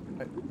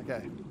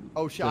 Okay.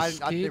 Oh shit, I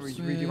Just didn't keep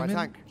redo my swimming,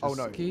 tank. Oh just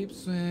no. Keep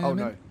swimming. Oh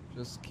no.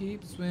 Just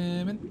keep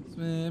swimming,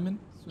 swimming,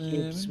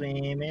 swimming. Keep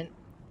swimming.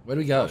 Where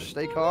do we go?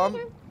 Stay calm.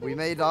 We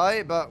may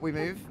die, but we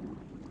move.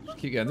 Just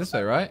keep going this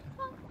way, right?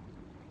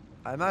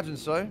 I imagine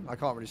so. I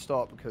can't really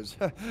stop because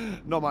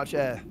not much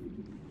air.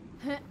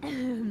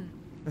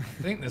 I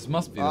think this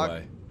must be the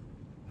way.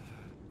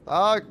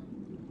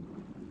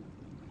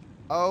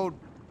 Oh,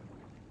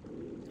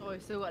 Oh, we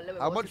still got a little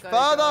bit How more much to go,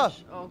 further?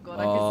 Josh. Oh god,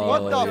 I can see Oh, it.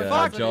 What the yeah,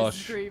 fuck?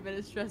 Josh. Screen, but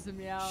it's stressing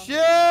me out.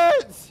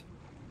 shit!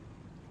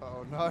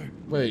 Oh no.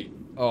 Wait.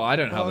 Oh, I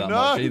don't have Oh, that no.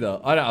 much either.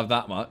 I don't have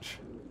that much.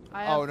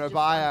 I have Oh, no, just but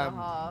I under am.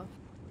 half.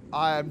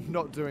 I am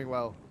not doing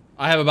well.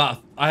 I have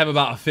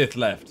about a fifth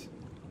left.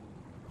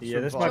 Yeah,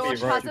 this might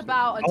Josh be right. has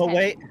about a Oh 10.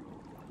 wait,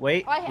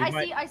 wait. we I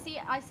might- see light. I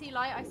see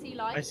light.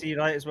 I see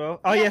light as well.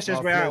 Oh yes, yes,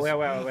 Oh, we're out. yes.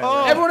 We're out.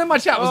 Oh. Everyone in my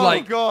chat was Oh,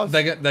 like, God.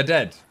 they're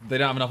dead. They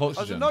don't have enough There's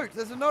a oxygen. note.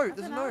 There's a note.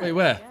 There's a note. Wait,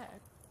 where?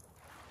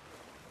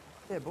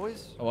 Yeah,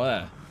 boys. Oh,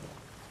 there.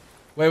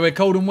 Wait, we're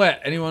cold and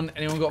wet. Anyone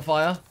got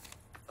fire?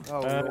 Oh,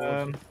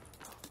 Lord.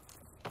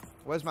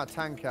 Where's my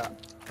tank at?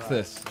 What's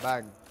this?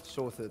 Bang.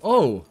 Sorted.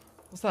 Oh,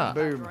 what's that?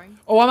 Boom.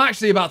 Oh, I'm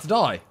actually about to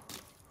die.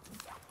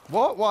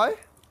 What? Why?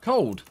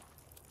 Cold.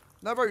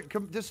 No, bro.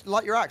 Come, just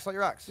light your axe. Light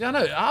your axe. Yeah, I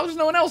know. How does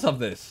no one else have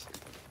this?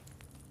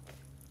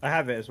 I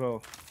have it as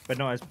well, but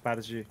not as bad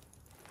as you.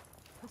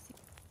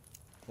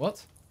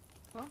 What?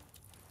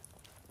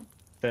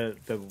 The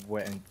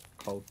wet and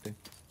cold thing.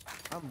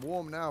 I'm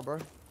warm now, bro.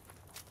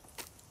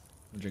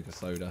 I'll drink a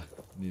soda.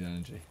 Need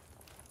energy.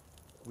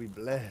 We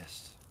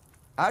blessed.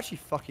 I actually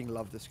fucking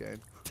love this game.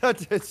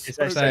 it's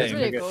so It's Same. It's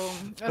really cool.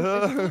 It's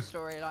a cool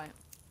story, like.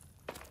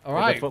 All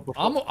right.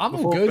 I'm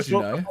all good,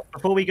 you know.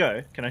 Before we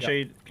go, can I Yeah. show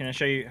you? Can I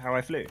show you how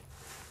I flew?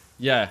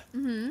 Yeah.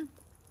 Mm-hmm.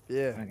 Yeah.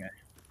 Okay.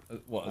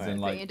 What, as Alright. in Put it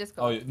like? in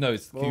Discord. Oh no,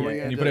 What are we can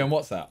gonna you put it do? on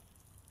WhatsApp?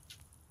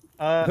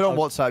 Put on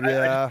WhatsApp,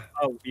 yeah.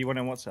 Oh, you want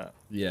on WhatsApp?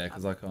 Yeah,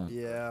 because I can't.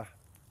 Yeah.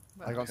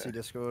 I can't see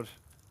Discord.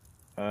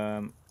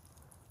 One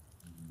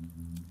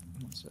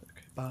sec.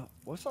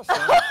 What's that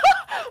sound?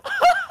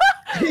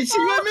 Did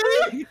you hear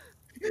me?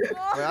 Wait,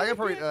 I can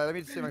probably. Let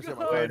me see if I can see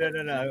my Wait,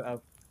 phone.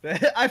 no.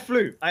 I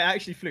flew. I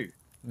actually flew.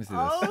 Let me see this.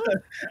 Oh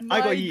I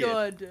got my yeeted.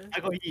 god. I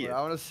got Wait, yeeted.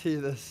 I want to see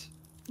this.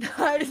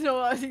 That is not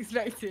what I was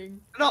expecting.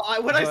 No,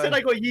 when I said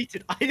I got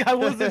yeeted, I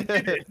wasn't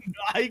kidding.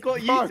 I got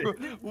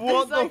yeeted.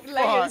 What It's the like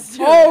Lego fuck?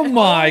 Studio. Oh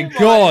my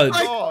god!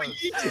 I got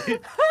yeeted.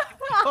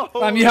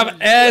 Damn, you have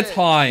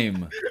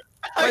airtime.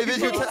 Wait, Viz,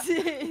 you're, It's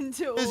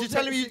into all Viz, you're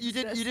telling me bits you of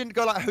didn't success.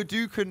 go like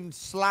Hadouken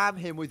slam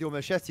him with your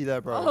machete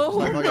there, bro?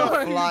 Oh, It's like no,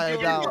 I fly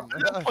you down.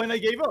 At the point I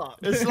gave up.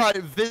 It's like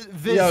Viz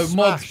Yo, mods,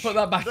 smash. put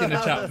that back in the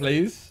chat,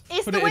 please.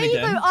 It's Put the it way in you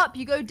again. go up,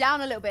 you go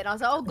down a little bit, and I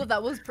was like, oh god,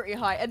 that was pretty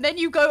high. And then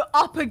you go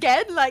up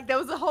again, like there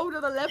was a whole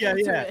other level Yeah.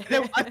 to it.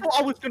 Then I thought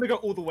I was gonna go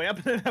all the way up,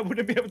 and then I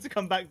wouldn't be able to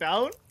come back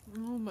down. Oh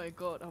my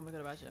god,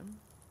 imagine.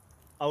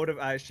 I would have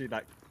actually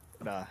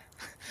nah.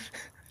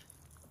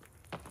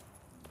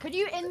 Could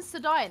you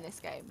insta-die in this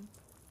game?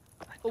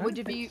 Or would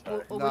you be,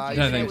 or No, I would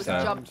you don't be think able so.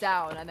 to jump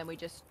down and then we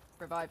just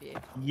revive you?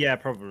 Yeah,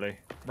 probably.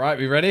 Right,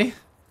 we ready?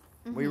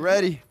 We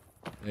ready?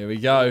 Here we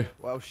go.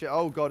 Well, shit.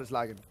 Oh god, it's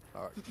lagging.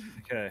 All right.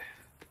 Okay.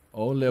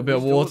 Oh, a little bit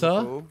of These doors are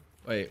water. cool.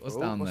 Wait, what's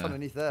Oh, down what's there?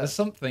 underneath there? There's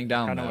something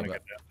down I don't there. want to But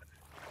get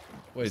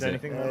down. what is there it?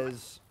 anything?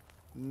 There's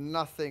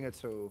nothing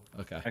at all.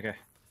 Okay. Okay.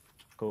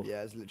 Cool. Yeah,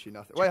 there's literally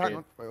nothing. Wait, hang Okay.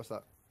 on. Wait, what's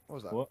that? What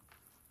was that? What?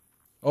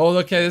 Oh,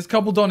 okay. There's a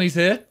couple Donnies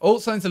here. Oh,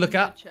 something to look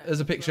at. Check There's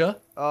a as well. picture.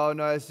 Oh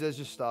no, there's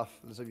just stuff.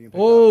 There's something you can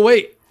pick Oh,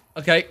 wait.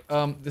 Okay.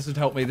 This would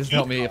help me. This would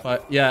help me if I.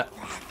 Yeah.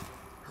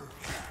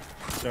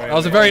 Sorry. That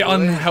was a very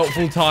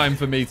unhelpful time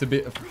for me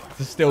to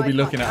still be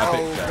looking at a up.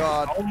 picture. Oh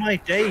god. Oh my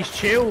days,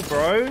 chill,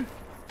 bro.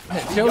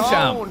 Chill,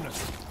 champ. Gone.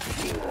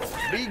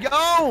 Be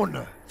gone.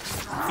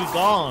 Be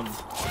gone.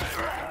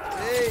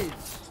 Jeez.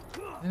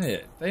 Isn't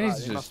it? They need Right,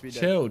 to they just must be dead.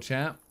 chill,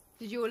 champ.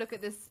 Did you all look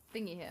at this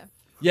thingy here?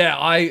 Yeah,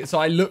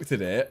 I looked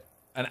at it,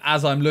 and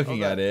as I'm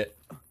looking Okay. at it,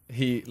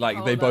 they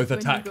Oh, both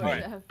that's when you attacked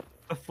got me. it.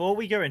 Before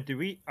we go in,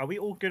 are we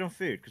all good on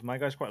food? Because my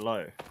guy's quite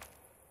low.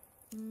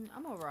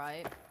 I'm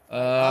alright.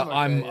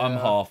 I'm yeah.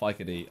 half. I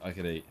could eat.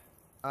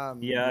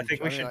 Yeah, I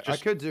think we should I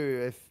just- could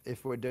do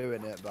if we're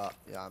doing it, but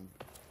yeah,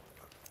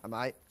 I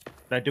might.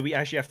 Like, do we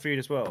actually have food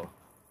as well?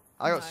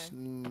 I got.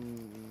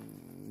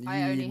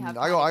 I only have.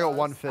 I got $20.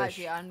 one fish.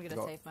 Actually, I'm gonna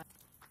Got save mine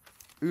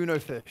Uno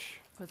fish.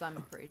 because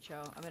I'm pretty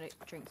chill. I'm gonna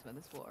drink some of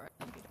this water.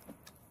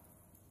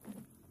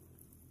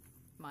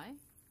 Am I?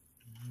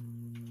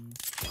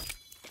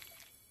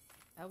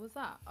 How was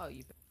that? Oh,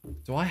 you.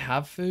 Do I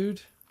have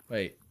food?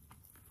 Wait,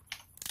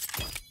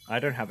 I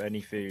don't have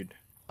any food.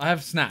 I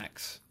have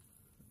snacks.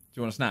 Do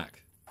you want a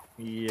snack?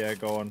 Yeah,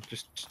 go on.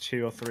 Just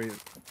 2 or 3. Do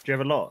you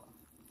have a lot?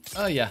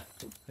 Oh yeah.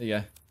 There you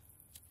go.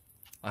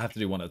 I have to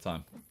do one at a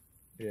time.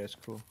 Yeah, it's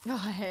cool.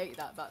 Oh, I hate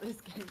that about this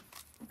game.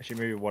 Actually,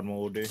 maybe one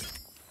more will do.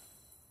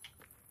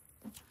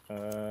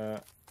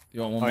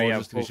 You want one Oh, more yeah,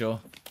 just to be cool. sure?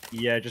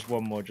 Yeah, just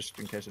one more, just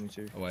in case I need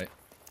to. Oh wait.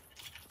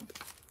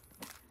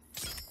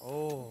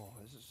 Oh,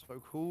 this is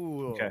so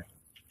cool. Okay.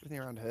 Everything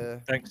around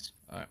here. Thanks.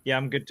 Alright. Yeah,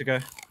 I'm good to go.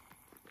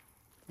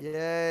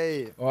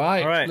 Yay. All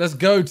right. All right. Let's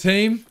go,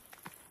 team.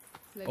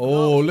 Live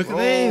Oh, long. look at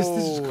this.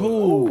 This is Oh.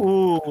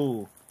 cool.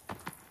 Ooh.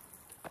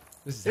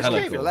 This is This hella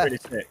game is cool. left.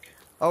 pretty sick.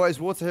 Oh, is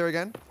water here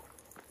again?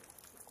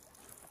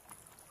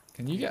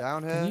 Can you get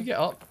Down Can here. you get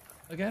up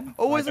again?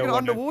 Oh, I is it an don't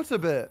wanna- underwater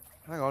bit?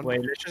 Hang on.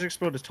 Wait, let's just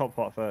explore this top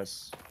part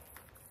first.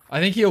 I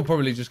think he'll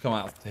probably just come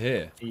out to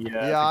here.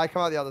 Yeah. Yeah, I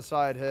come out the other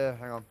side here.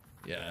 Hang on.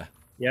 Yeah.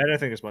 Yeah, I don't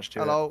think there's much to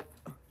Hello.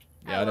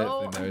 Yeah, I don't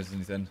Hello. think there is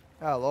anything.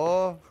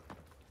 Hello.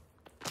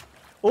 it.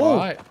 All Oh,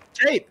 right.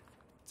 tape.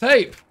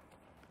 Tape.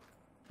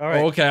 All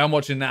right. Oh, okay, I'm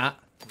watching that.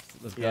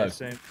 Let's Yeah, go.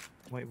 same.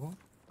 Wait, what?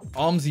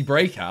 Armsy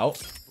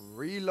breakout.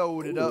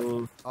 Reloaded up.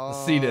 Ooh.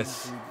 Let's see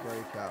this. Armsy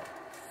Breakout.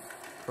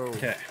 Cool.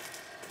 Okay.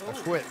 A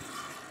whip.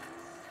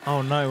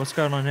 Oh no, what's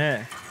going on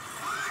here?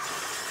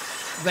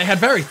 They had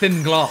very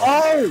thin glass.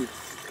 Oh!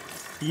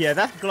 Yeah,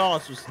 that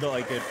glass was not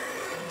a good.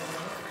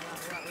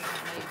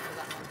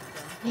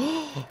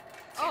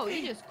 Oh,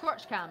 you just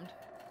crotch cammed.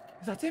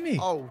 Is that Timmy?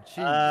 Oh,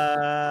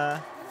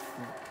 jeez.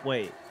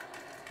 Wait.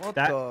 What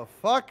that- the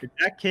fuck? Did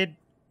that kid?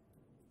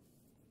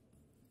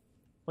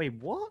 Wait,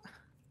 what?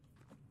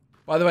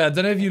 By the way, I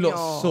don't know if you lot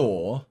Yo.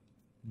 saw,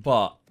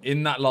 but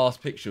in that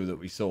last picture that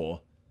we saw,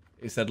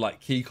 it said like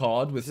key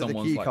card with Is it the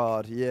someone's key like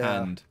card? Yeah.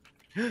 hand.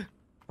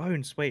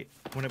 Bones, wait.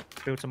 I want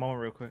to build some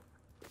armor real quick.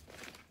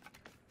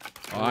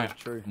 All right,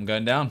 True. I'm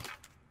going down. Can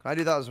I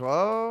do that as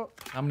well?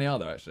 How many are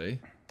there actually?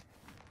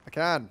 I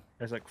can.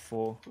 There's like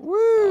 4.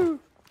 Woo!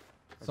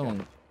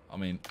 Someone. I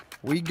mean,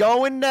 We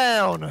going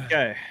down.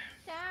 Okay.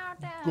 Down,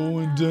 down,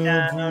 going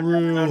down, down for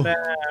real.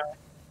 down.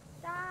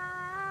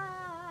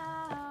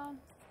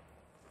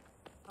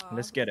 Oh,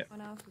 Let's get it.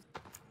 someone else is-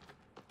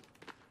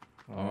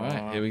 All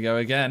right, here we go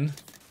again.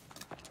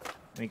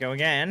 We go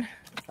again.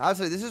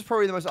 Actually, this is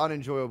probably the most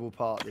unenjoyable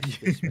part.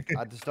 This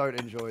I just don't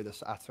enjoy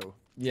this at all.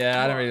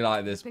 Yeah, I don't really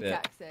like this bit.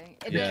 Pickaxing.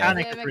 Yeah.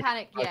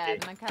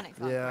 The mechanics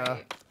aren't Yeah.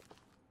 great.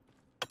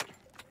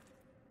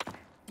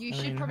 You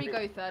should probably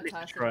go third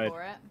person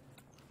for it.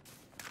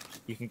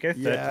 You can go third.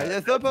 Yeah,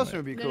 third person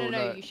would be No, cool.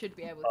 no, you should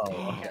be able to.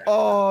 okay.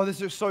 Oh,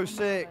 this looks so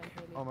sick.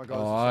 Oh my god,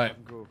 Alright. this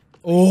is so cool.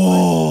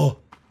 Oh!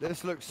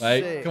 This looks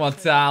Wait, sick. come on,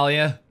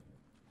 Talia.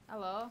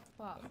 Hello?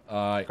 What?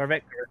 Alright,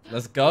 Correct.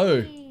 let's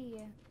go. Hey.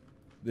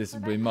 This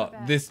would be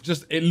this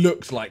just, it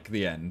looks like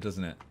the end,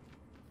 doesn't it?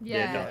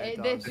 Yeah, it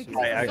because does. it's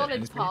Right, a okay.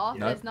 solid path.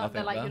 No, There's not, nothing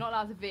they're like, there. you're not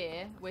allowed to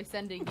veer. We're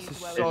sending you This to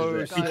is where so we're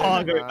You sick. going.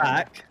 can't go man.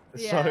 back.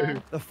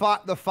 Yeah. So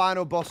The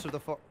final boss of the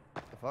fuck.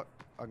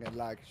 I'm getting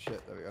lag.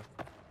 Shit, there we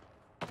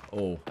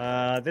go.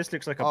 Oh. this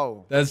looks like a.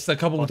 Oh. There's a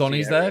couple of Bossy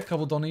Donnies area. there, a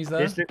couple of Donnies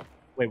there.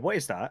 Wait, what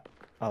is that?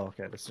 Oh,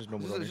 okay. This is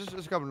normal. This is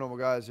just a couple of normal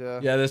guys, yeah.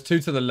 Yeah, there's two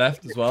to the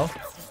left as well.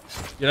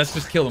 Yeah, let's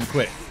just kill them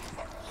quick.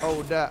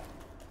 Hold that.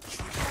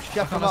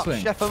 Chef How him can I up,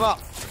 swing? chef him up.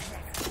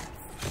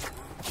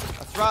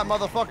 That's right,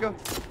 motherfucker.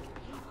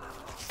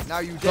 Now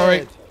you Sorry.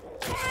 dead.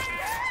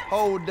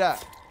 Hold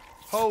that.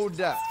 Hold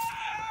that.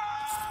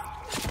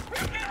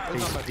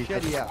 Where's my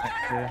machete at?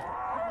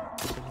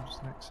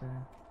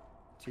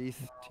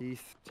 Teeth,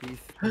 teeth,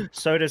 teeth.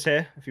 Soda's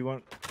here if you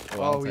want.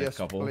 Oh, I'll Oh, take a yes,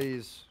 couple.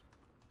 please.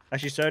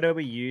 Actually, soda will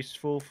be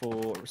useful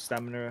for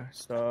stamina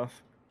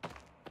stuff.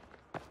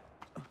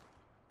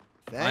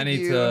 Thank I need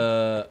you.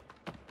 to.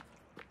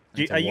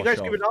 Are you guys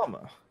wash good with off.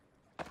 armor?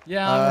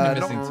 Yeah, I'm only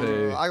not- missing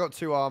two. I got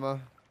 2 armor.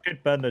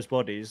 Could burn those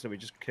bodies that we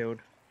just killed.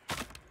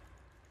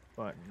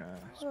 But no.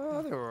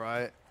 Oh, they're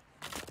alright.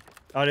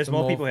 Oh, there's Some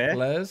more people here.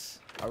 flares.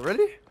 Oh,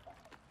 really?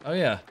 Oh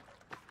yeah.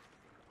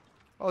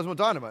 Oh, there's more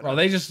dynamite. Bro, now.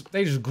 they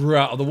just grew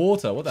out of the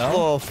water. What the hell?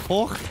 Oh,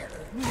 fuck.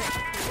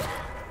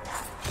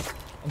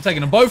 I'm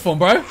taking them both on,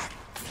 bro.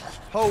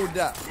 Hold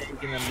that.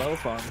 Taking them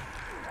both on.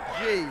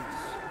 Jeez.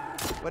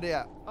 Where they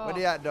at? Where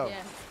they at, though?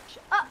 Yeah.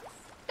 That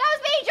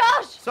was me,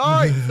 Josh!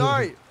 Sorry,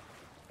 sorry.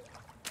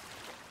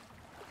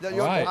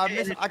 Alright.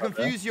 I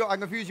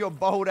confuse your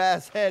bold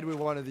ass head with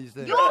one of these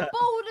things. You're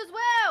bald as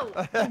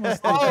well!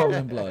 Still covered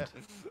in blood.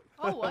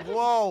 Oh, I didn't...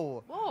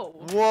 Whoa. Whoa.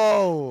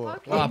 Whoa.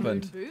 Okay, What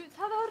happened? Moon Boots.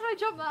 How the hell did I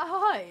jump that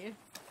high?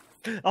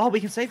 Oh, we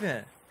can save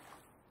it.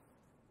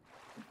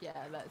 Yeah,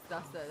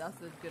 that's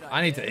a good idea.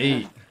 I need to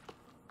eat.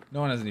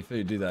 No one has any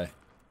food, do they?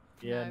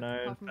 Yeah, no,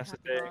 apart from that's the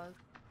happy thing. bars.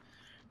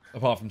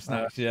 Apart from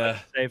snacks, yeah.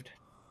 Saved.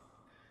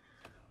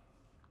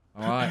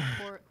 All right.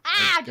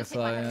 Just Guess hit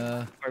my I.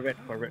 head.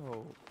 Correct.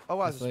 Oh,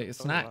 wow. Let's eat a wow,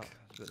 snack.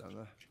 there's a bit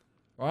down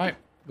Right,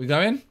 we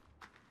going?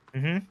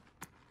 Mhm.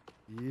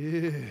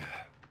 there. Yeah.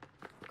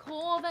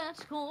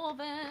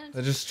 Corvette.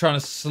 They're just trying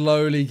to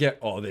slowly get.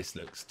 Oh, this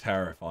looks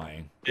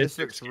terrifying. This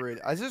looks really.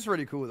 This is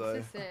really cool though.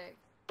 This is sick.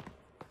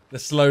 They're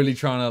slowly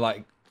trying to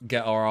like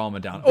get our armor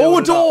down. Build Oh,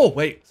 a it door!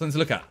 Wait, something to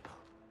look at.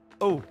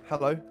 Oh,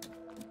 hello.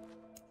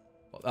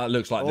 That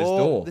looks like this Oh,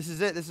 door. this is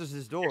it. This is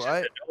his door,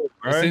 right?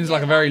 It seems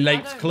like a very I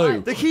late don't clue.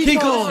 like The it. key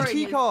cards. card!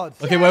 Key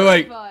cards. Okay,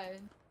 wait. Terrifying.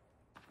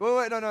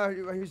 Wait, no.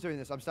 Who's doing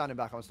this? I'm standing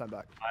back. I'm standing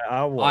back.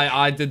 I'll watch.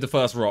 I did the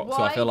first rock, so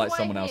I Why feel like do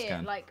someone else hear,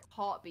 can. Like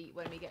heartbeat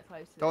when we get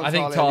closer. Go on, I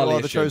think you Talia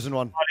are the should. chosen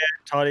one.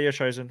 Talia, you're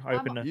chosen.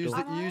 Open the Use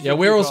door. the, use Yeah, your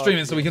we're key all cards,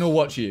 streaming, so we can please. all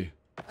watch you.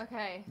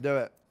 Okay. Do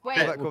it. Wait,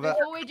 Corvette.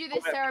 before we do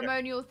this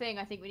ceremonial thing,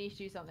 I think we need to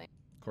do something.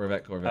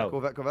 Corvette. Oh.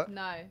 Corvette.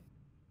 No.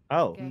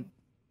 Oh, Okay.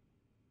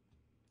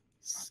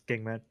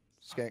 Skink man.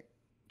 Skank.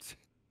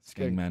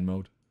 King man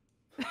mode.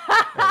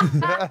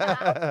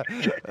 Oh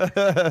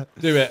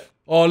Do it.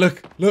 Oh,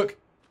 look.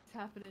 It's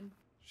happening.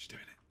 She's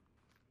doing it.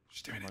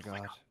 She's doing my it.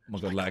 god. Oh my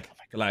god, lag.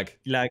 Lag.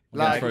 Lag.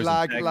 Lag,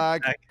 frozen.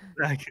 lag.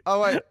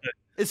 Oh wait,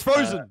 it's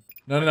frozen.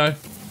 No.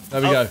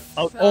 There we go.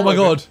 Oh, Oh my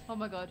god. Oh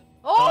my god.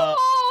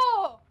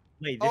 Oh!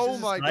 Wait, this Oh is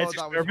a my god, science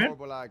that was experiment?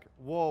 horrible lag.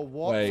 Whoa,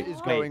 what is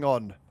Wait. going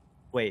on?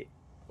 Wait,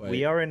 Wait.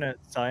 we are in a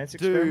science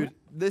Dude, experiment?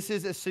 this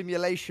is a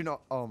simulation of.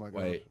 Oh my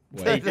god. Wait.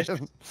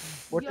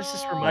 What does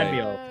this remind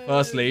me of?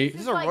 Firstly, This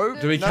Is there a like rope?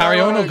 the- Do we No, carry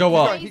no, on no, or go keep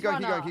up? going, keep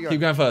going. keep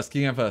going first.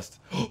 Keep going first.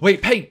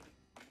 Wait, paint.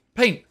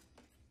 Paint,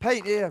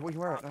 yeah, we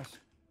can wear it. Nice.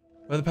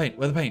 Where the paint?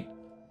 Where the paint?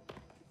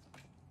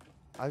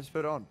 I just put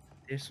it on.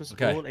 This was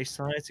Okay. all a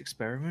science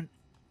experiment?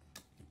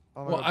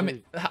 Oh my Well, god, I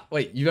mean,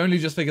 wait. You only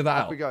just figured that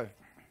off out. we go.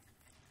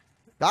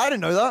 I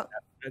didn't know that.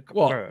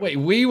 What? Bro. Wait,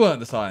 we weren't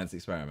the science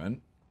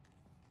experiment.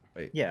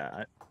 Wait.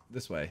 Yeah,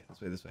 This way.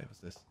 This way. What's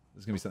this?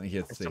 There's gonna be something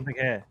here to there's see. something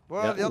here.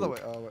 Well, Yeah. the other way.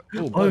 Oh,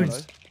 wait. Ooh,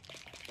 Bones. Give me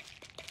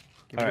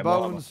the Alright, more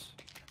armor. bones.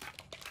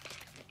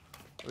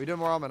 Are we doing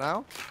more armor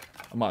now?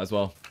 I might as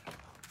well.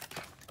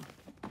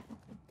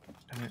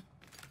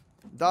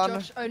 Done.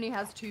 Josh only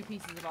has 2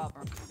 pieces of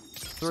armor.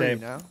 3 Same.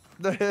 now.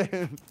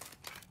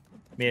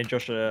 Me and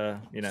Josh are,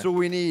 That's all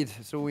we need.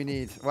 That's all we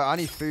need. Well, I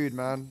need food,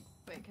 man.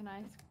 Wait, can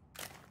I?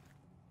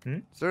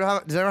 Does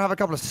anyone have a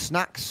couple of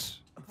snacks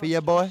for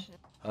your boy?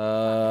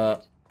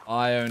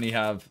 I only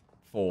have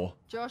 4.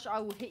 Josh, I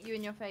will hit you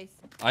in your face.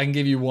 I can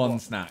give you 1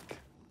 snack.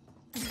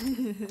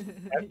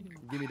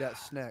 Give me that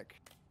snack.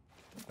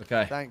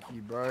 Okay. Thank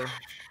you, bro.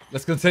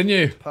 Let's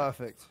continue.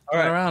 Perfect.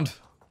 Turn around.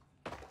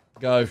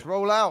 Go. Let's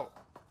roll out.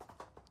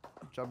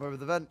 Jump over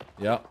the vent.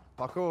 Yep.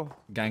 Parkour.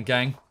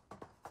 Gang.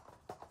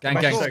 Gang,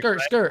 gang,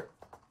 skirt, skirt.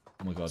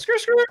 Oh my god. Skirt,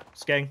 skirt.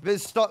 Skeng.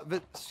 Viz, stop. Viz,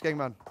 Skeng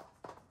man.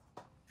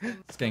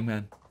 Skeng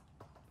man.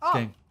 Oh,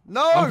 Skeng.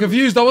 no. I'm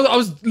confused. I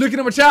was looking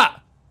at my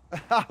chat.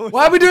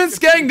 Why are we doing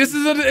skeng? This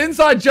is an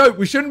inside joke.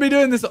 We shouldn't be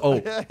doing this.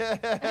 Oh.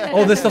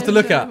 Oh, there's stuff to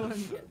look at.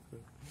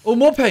 Oh,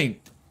 more paint.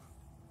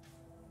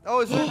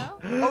 Oh,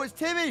 it's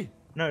Timmy.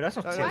 No, that's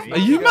not Timmy. Are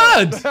you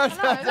mad? No,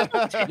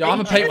 Yo, I'm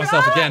gonna paint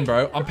myself again,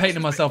 bro. I'm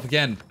painting myself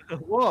again.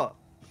 What?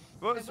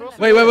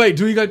 Wait.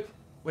 Do we go?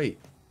 Wait.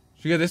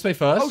 Should we go this way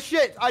first? Oh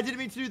shit! I didn't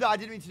mean to do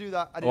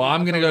that. Well,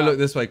 I'm gonna go look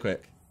this way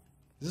quick.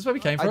 Is this where we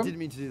came from? I didn't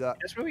mean to do that.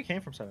 That's where we came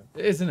from, Simon.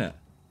 It is, isn't it?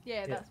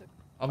 Yeah, that's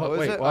what.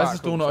 Wait, why is this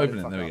door not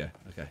opening? There we go.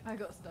 Okay. I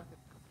got stuck.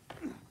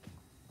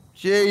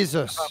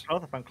 Jesus. I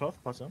found cloth.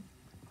 Pass on.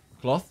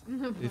 Cloth?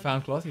 You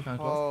found cloth? You found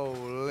cloth?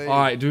 Holy. All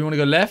right. Do we want to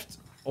go left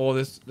or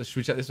this? Should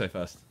we check this way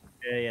first?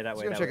 Yeah, that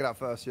way. Let's go check it out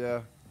first.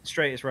 Yeah.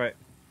 Straight is right.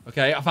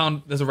 Okay. I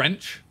found. There's a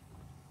wrench.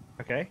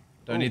 Okay.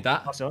 Don't need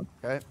that. Pass on.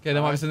 Okay. Okay.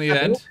 There might be something at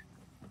the end.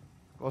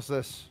 What's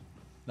this?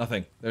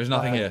 Nothing. There's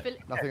nothing here.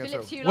 Nothing at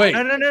all. Wait.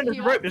 No. There's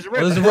a rope. There's a rope.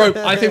 Oh, there's a rope.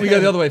 I think we go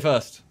the other way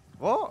first.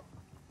 What?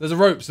 There's a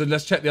rope, so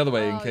let's check the other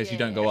way in Oh, case yeah, you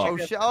don't go yeah. up. Oh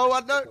shit!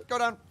 Oh no! Go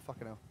down.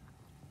 Fucking hell.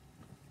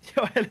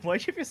 Yo, Ellum, why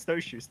do you have your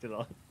snowshoes still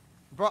on?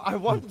 Bro, I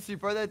want to,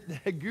 bro. They're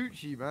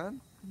Gucci, man.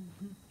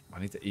 I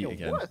need to eat Yo,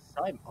 again. what?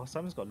 Simon? Oh,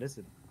 Simon's got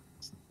lizard.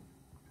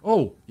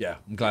 Oh, yeah.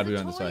 I'm glad we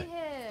went this way.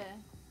 Here.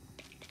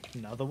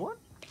 Another one?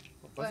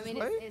 Well, I What's mean,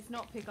 this way? it's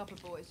not pick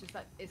upable. It's just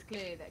like it's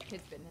clear that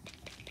kids been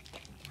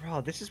here.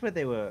 Bro, this is where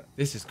they were.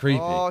 This is creepy.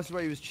 Oh, this is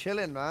where he was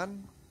chilling,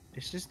 man.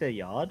 This is their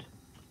yard.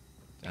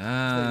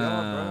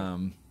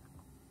 Damn.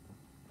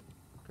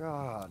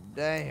 God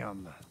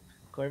damn.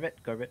 Corvette.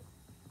 All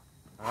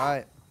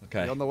right.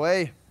 Okay. You on the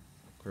way?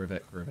 Groove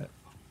it.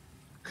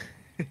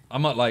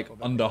 I'm at like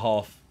under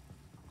half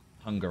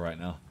hunger right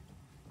now.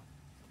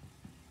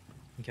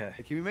 Okay.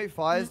 Hey, can we make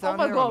fires Oh down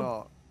my here God.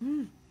 or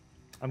not?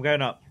 I'm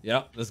going up.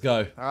 Yep, let's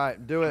go. All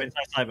right, do I'm it.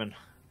 inside Simon.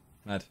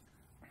 Mad.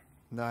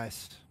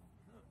 Nice.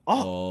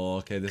 Oh! Oh,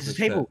 okay. This There's is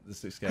a table.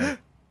 This looks scary.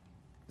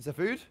 Is there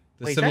food?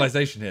 There's Wait,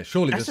 civilization here.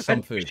 Surely That's there's a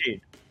some vending food.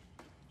 machine.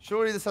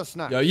 Surely this has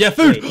snacks. Yo, yeah,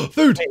 food! Wait,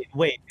 Food!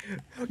 Wait.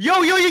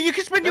 Yo, you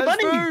can spend your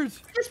There's money! food.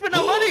 You can spend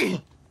our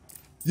money!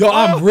 Yo,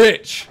 I'm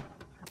rich!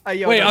 Hey,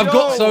 yo, Wait, no, I've no,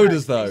 got no,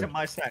 sodas, no, though. These are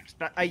my snacks.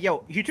 Hey,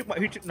 yo,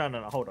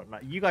 no, hold on. No,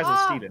 you guys are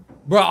Ah. stealing.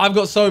 Bro, I've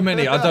got so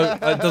many. I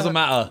don't. It doesn't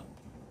matter.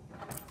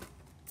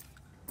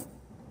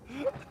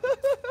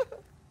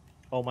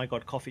 Oh my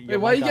god, coffee. Wait,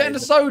 why are you getting a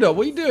soda?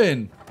 What are you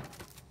doing?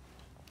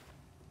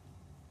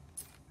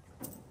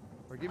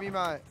 Or give me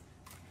my.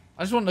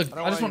 I just want the. don't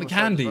I just want want the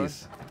any more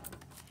sodas, candies.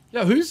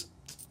 Yo, who's?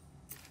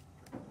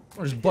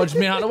 Or just budge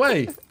me out of the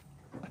way.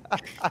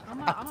 I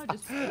might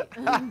just wait.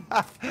 I'm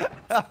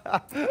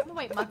gonna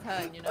wait my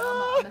turn, you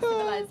know. I'm a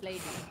civilized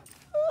lady.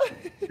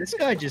 This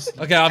guy just.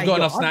 Okay, I've Hey, got yo,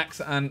 enough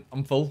snacks and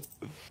I'm full.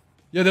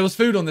 Yo, there was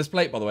food on this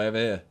plate, by the way, over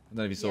here. I don't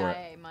know if you saw Yeah,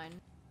 it. yeah, mine.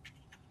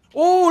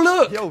 Oh,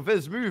 look! Yo,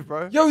 Viz, move,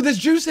 bro. Yo, there's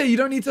juice here. You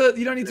don't need to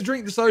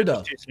drink the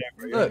soda.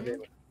 Look. Wait,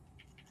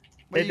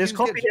 Hey, you there's can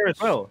coffee get here as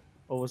juice. well.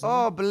 Or was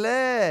Oh,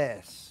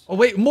 bless. Oh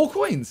wait, more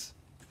coins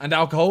and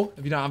alcohol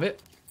if you don't have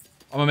it.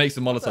 I'm gonna make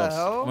some Molotovs.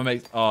 hell? I'm gonna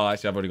make. Oh,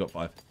 actually, I've already got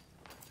 5.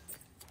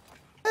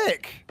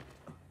 Heck.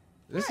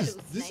 This Hi, is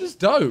little this snake. is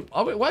dope.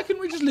 Why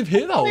couldn't we just live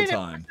here the whole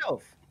time?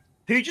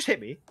 Who just hit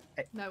me?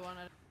 No one.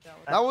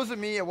 That wasn't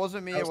me. It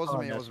wasn't me. It That was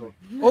wasn't me. It fine,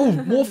 wasn't me. Oh,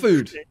 more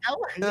food.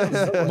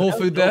 More More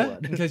food there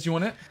in case you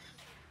want it.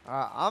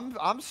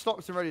 I'm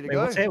stocked and ready to Wait,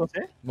 go. what's here? What's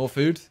here? More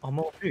food, Oh,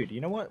 more food.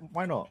 You know what?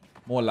 Why not?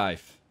 more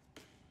life.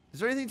 Is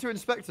there anything to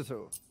inspect at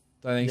all?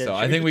 Don't think Yeah, so. should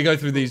I we think we go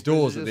through these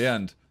doors just- at the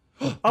end.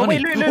 Oh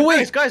Money. wait, look, Oh,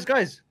 wait.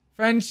 guys.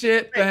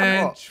 Friendship Wait, I'm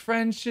bench.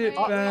 Friendship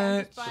Wait,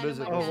 bench. yeah, What is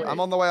it? Oh, wait. I'm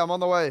on the way. I'm on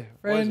the way. What is it?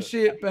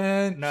 Friendship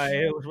bench. No,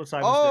 it was what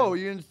Simon Oh,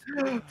 said.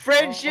 you.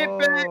 Friendship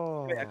bench.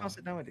 Oh. Wait, I can't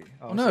sit down with you.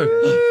 Oh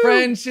no.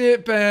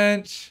 Friendship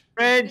bench.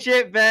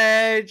 Friendship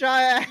bench.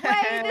 Wait,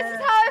 this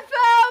is how it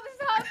felt. This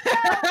is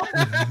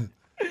how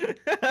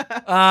it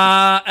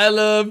felt.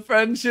 Ellum.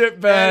 Friendship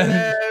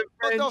bench.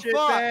 Friendship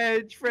fuck?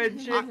 bench.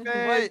 Friendship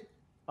bench. Wait.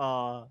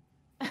 Aw.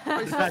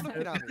 Wait, stop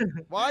looking at me.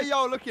 Why are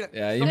y'all looking at me?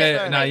 Yeah, you Stop made it.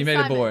 staring No, at me. you made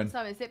it Simon, boring.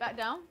 Simon, sit back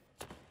down.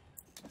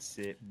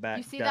 Sit back.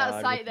 You see down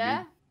that site with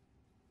there?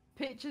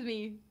 Picture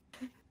me.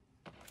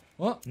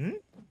 What?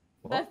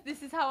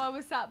 This is how I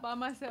was sat by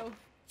myself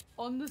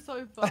on the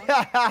sofa.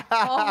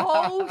 A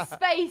whole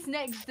space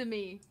next to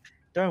me.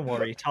 Don't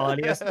worry,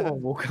 Talia.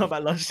 Someone will come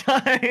at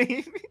lunchtime.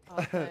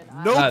 Oh,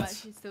 don't. Nope. I'm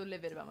actually still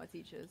livid about my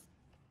teachers.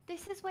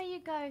 This is where you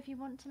go if you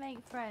want to make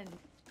friends.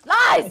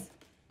 Lies!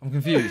 I'm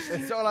confused.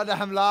 It's all a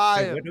damn Wait,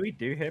 lie. what do we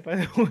do here, by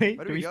the way?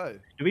 Where do we go?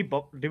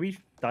 Do we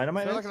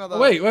dynamite Feel this? like another.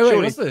 Wait, Surely-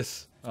 what's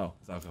this? Oh,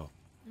 it's alcohol.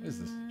 What is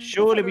this?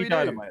 Surely What do we we do?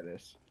 dynamite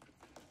this.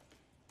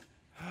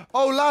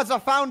 Oh, lads, I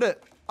found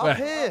it. Where? Up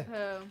here.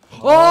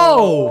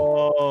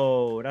 Oh!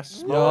 Oh, that's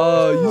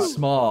smart. Yo, you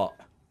smart.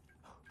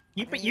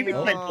 You've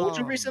been playing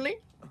Portal recently?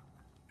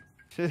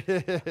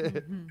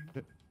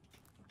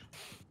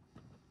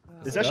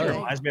 This actually go.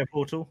 reminds me of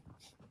Portal.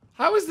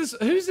 How is this?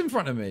 Who's in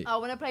front of me? I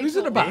want to play Who's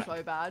in the Portal back?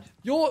 so bad.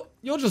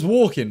 You're just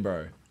walking,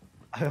 bro.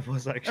 I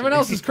was actually. Everyone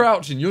else is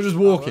crouching. You're just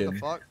What the walking.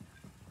 fuck?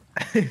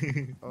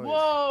 Oi.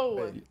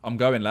 Whoa! I'm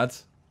going,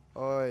 lads.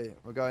 Oi,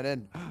 we're going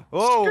in.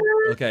 Oh!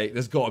 Okay,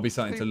 there's got to be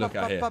something to look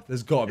at here.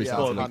 There's got to be Yeah,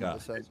 something to look at.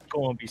 100%.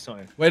 Go on, be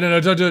something. Wait, no,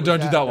 don't do it. Don't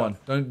do that? that one.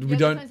 Don't. We Yeah,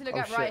 don't. there's something to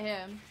look Oh, at right shit.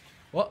 here.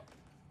 What?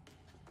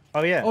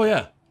 Oh yeah. Oh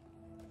yeah.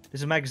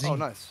 There's a magazine. Oh,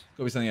 nice. Got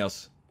to be something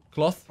else.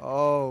 Cloth.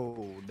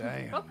 Oh,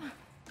 damn. Oh,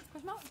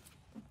 question mark?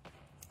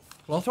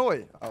 Cloth.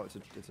 Toy. Oh, it's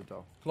a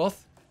doll.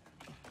 Cloth.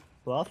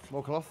 Cloth.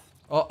 More cloth.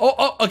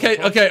 Oh.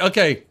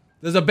 Okay.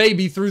 There's a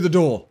baby through the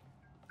door.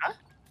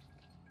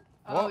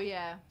 Oh What?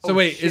 yeah. So Oh,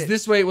 wait, is shit.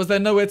 this way? Was there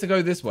nowhere to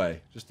go this way?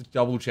 Just to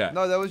double check.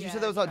 No, there was. You Yeah,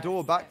 said there was that right.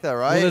 door back there,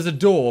 Well, right? there's a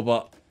door,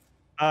 but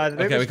The okay,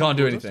 we baby's can't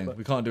do towards us, anything. but-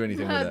 We can't do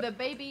anything with The it.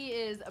 baby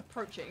is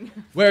approaching.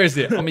 Where is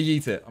it? I'm gonna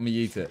yeet it. I'm gonna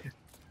yeet it.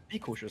 Be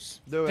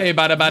cautious. Do it. Hey,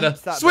 bada.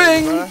 Yeets that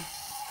Swing! baby, bruh.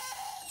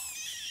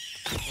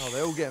 Oh,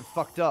 they're all getting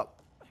fucked up.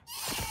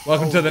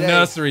 Welcome Oh, to the dang.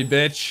 nursery,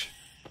 bitch.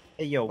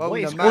 Hey yo, Welcome what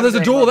to is? Oh, there's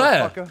a door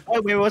there. motherfucker.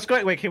 Oh wait, what's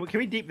going? Wait, can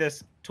we deep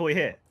this toy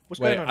here? What's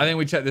Wait, going on? I think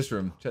we check this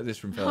room. Check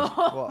this room first.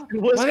 What?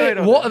 What's going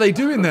on? What are they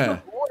doing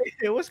there?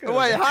 Wait, what's going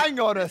Wait, on? hang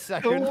on a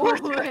second. What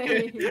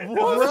Wait. Bruh.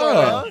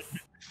 on earth?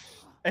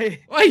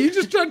 Hey, Wait, you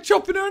just tried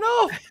chopping her in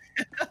half?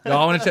 No,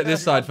 I want to check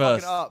this side Fuck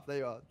it first. up. There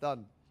you are.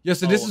 Done. Yeah,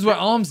 so this Oh, is where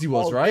Armsy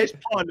was, oh, right? This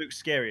part looks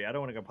scary. I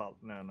don't want to go past.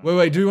 No.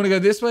 Wait, do we want to go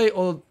this way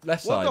or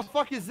left What side? the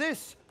fuck is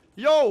this?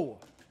 Yo!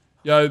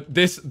 Yo,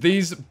 these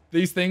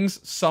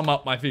things sum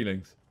up my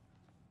feelings.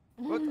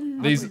 What?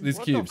 These What the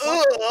cubes.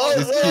 fuck?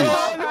 These cubes.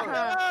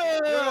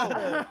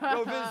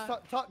 Yo, Vince,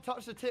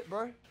 touch the tip,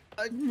 bro.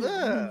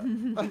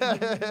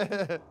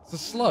 It's a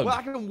slug. Well,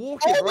 I can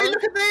walk Oh it, bro. wait,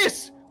 look at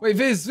this! Wait,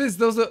 Viz, is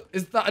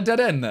that a dead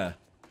end there?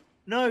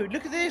 No,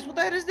 look at this. What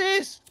the hell is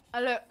this?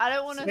 I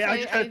don't want to Wait, I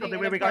say just heard anything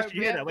something. Wait, guys, did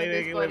you hear that?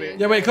 inappropriate, Wait, but this wait.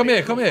 Yeah, wait, come here,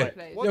 body come is here.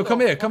 all over What Yo, the come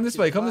here, fuck come this is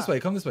way, come this that? way,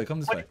 come this way, come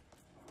this way.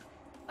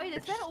 Oh,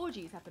 there's 10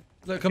 orgies happen.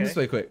 Look, come this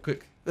Okay. way,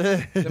 quick.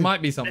 There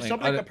might be There's something. I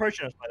something don't-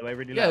 approaching us, by the way,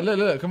 really Yeah, loud.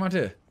 look, come around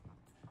here.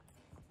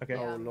 Okay.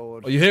 Oh,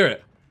 Lord. Oh, you hear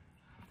it?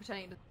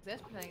 Pretending it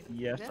doesn't exist. Pretending it doesn't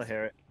Yes, I exist.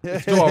 hear it.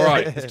 It's to our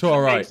right. It's to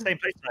our right. Same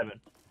place, Simon.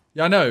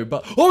 Yeah, I know,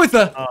 but oh, it's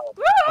there. Oh,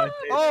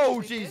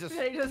 Oh, Jesus.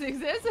 Pretending it doesn't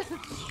exist.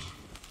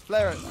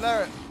 Flare it.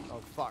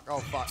 Oh, fuck.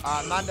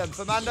 Mandem,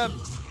 for Mandem.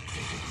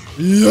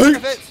 Yo,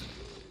 Chef it.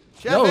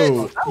 Chef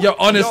it. yo,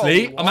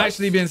 honestly, Yo, I'm what?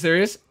 actually being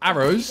serious.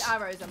 Arrows, These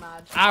arrows are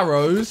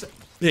mad.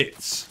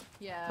 bits.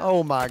 Yeah.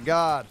 Oh, my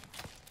God.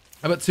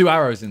 I put 2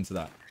 arrows into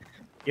that.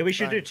 yeah, we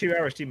should do Right. 2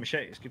 arrows, 2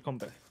 machetes. Good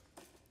combo.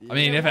 I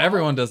mean, Yeah. if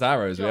everyone does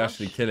arrows, we Josh,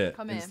 actually kill it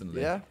come here.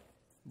 instantly. Yeah?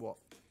 What?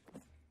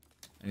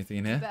 Anything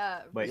in You here?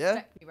 better Wait.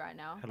 respect me right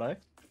now. Hello?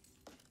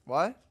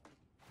 Why? What's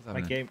My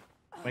happening? game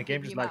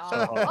Give just you like my so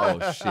arm.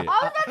 hard. Oh shit! I was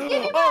about to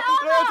give you my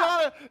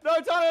Oh, no,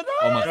 armor! Talia! No,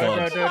 Oh my No, god!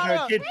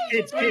 no, kids.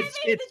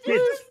 Give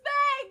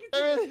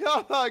me the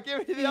armor!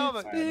 Give me the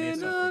armor!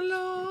 Been a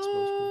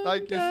long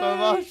Thank you so day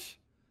much.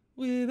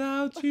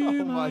 without you,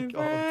 Oh my my God.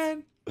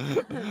 friend. I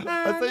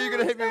thought you were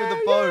gonna hit me with the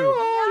I bow. know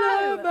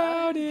all No.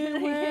 about it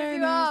Give when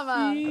you I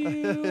armor.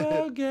 see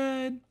you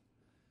again.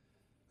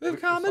 We've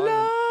come a Simon.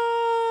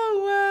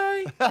 long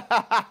way.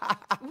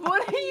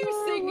 What are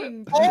you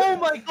singing? Oh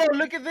my god,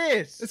 look at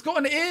this! It's got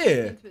an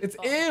ear. Into its Its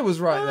bottom. ear was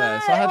right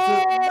there, so I had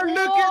Oh, to.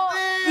 look at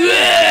this!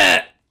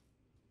 Yeah!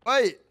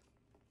 Wait,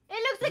 It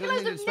looks like Is there loads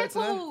anything of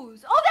inspecting there?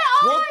 nipples. Oh,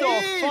 there are! what the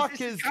Yes, fuck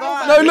this is is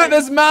that? No, look,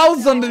 there's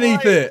mouths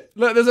underneath it.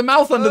 Look, there's a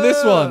mouth under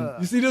this one.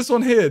 Ugh. You see this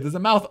one here? There's a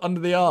mouth under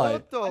the eye.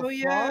 What the Oh fuck?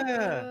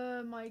 yeah!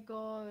 Oh my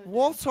god.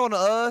 What on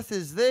earth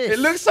is this? It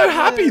looks so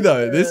happy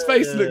though. This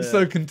face looks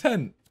so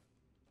content.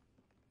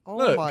 Oh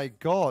look. my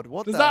god,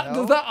 what Does the that hell?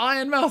 does that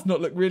iron mouth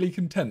not look really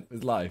content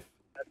with life?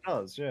 It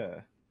does,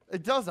 yeah.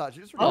 It does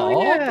actually. It's really Oh,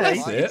 Oh, nice. yeah, bless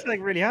he's, it. he's like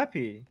really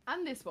happy.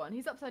 And this one.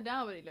 He's upside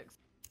down, but he looks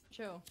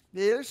chill.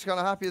 Yeah, he looks kind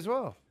of happy as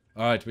well.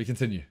 All right, we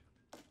continue.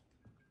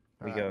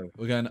 We Alright. go.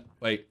 We're going.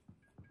 Wait.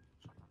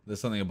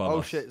 There's something above Oh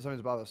us. shit, something's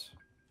above us.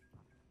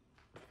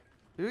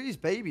 Look at these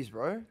babies,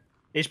 bro.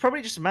 It's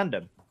probably just a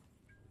mandem.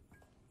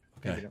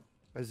 Okay.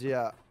 Where's he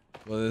at?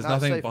 Well, there's No,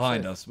 nothing safe,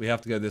 behind safe. us. We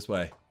have to go this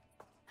way.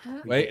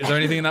 Wait, is there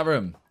anything in that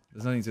room?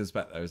 There's nothing to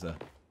inspect there, is there?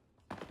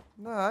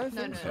 No, I don't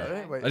No, think no, so.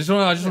 no. Wait, I just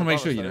want to nothing make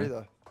above sure us you there know.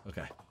 either.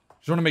 Okay.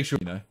 Just want to make sure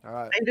you know. All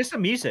right, Hey, there's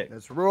some music.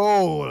 let's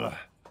roll. I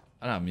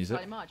don't have music.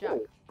 Slightly much, yeah.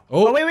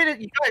 Oh, Oh, wait,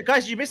 you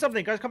guys, you missed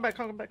something. Guys, come back.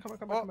 Oh, Come back.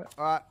 all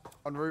right,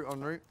 en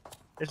route.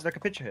 There's like a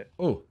picture here.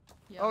 oh,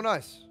 Yeah. Oh,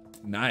 nice.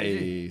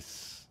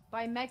 nice.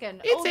 By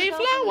Megan. It's Oh, the a girl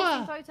from the flower.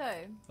 missing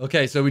Photo.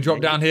 Okay, so we drop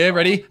down here.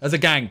 Ready? As a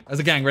gang.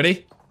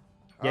 Ready?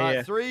 All Yeah, right,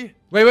 yeah. 3.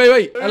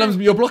 Wait.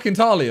 Ellum, you're blocking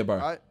Talia, bro.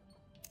 All right.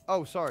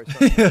 Oh, sorry.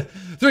 3,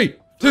 2,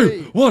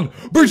 3, 1.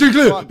 Breach and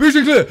clear. 1. Breach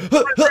and clear.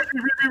 Oh,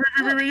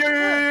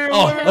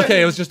 Oh,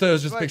 okay. It was just a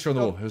Wait, picture on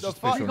the wall. It was the just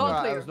a picture fuck- on the wall. Right,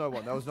 clear.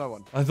 there was no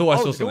one. I thought I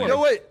saw Oh, something.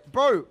 no, wait,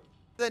 bro.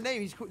 Their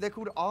name, they're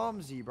called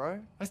Armsy, bro.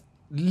 I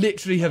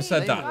literally have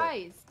said Hey, that.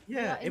 guys.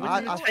 Yeah, in it the was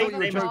middle I of thought you the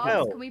were class,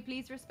 joking. Can we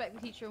please respect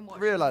the teacher and watch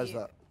Realise the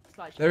that.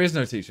 slideshow? There is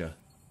no teacher.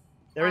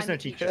 There is I'm no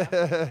the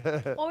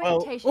teacher.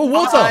 Orientation. Oh,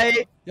 water.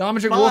 Bye. Yeah, I'm gonna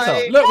drink Bye.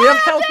 water. Look, we have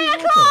healthy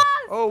water.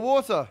 Oh,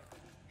 water.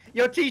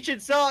 Your teaching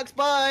sucks.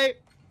 Bye.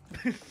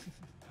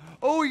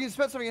 Oh, you can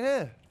spend something in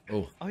here.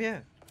 Oh. Oh yeah.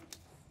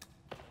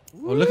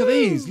 Oh, look at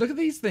these. Look at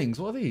these things.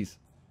 What are these?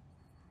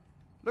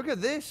 Look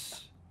at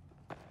this.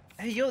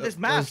 Hey yo, there's This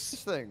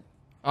maths. thing.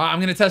 All right, I'm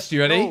gonna test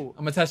you. Ready? No.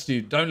 I'm gonna test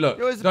you. Don't look.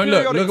 Yo, it's a Don't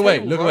look. periodic Look away.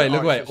 table, Look bro. away.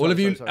 Look Oh, away. sorry, All of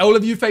you. sorry. All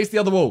of you face the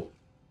other wall.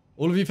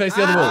 All of you face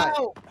the other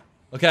wall. Ow!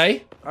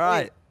 Okay. All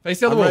right. Face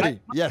the other I'm wall. ready.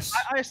 Yes.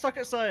 I suck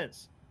at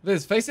science.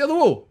 Liz, face the other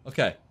wall.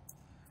 Okay.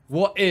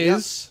 What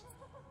is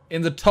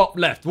in the top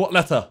left? What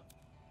letter?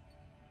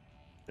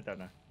 I don't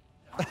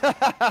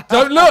know.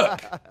 Don't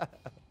look.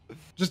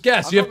 Just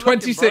guess. I'm You have not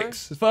looking,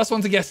 26. The first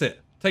one to guess it.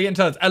 Take it in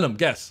turns. Ellum,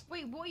 guess.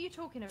 Wait, what are you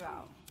talking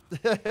about?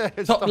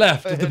 Top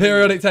left of the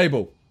periodic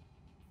table.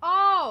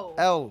 Oh.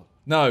 L.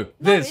 No.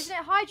 No, Liz. isn't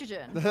it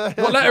hydrogen?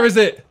 What letter is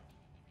it?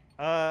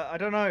 I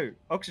don't know.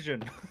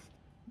 Oxygen.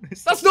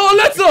 That's not a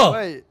letter.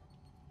 Wait.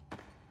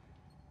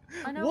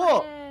 I know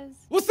What? what it is.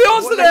 What's the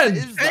answer What letter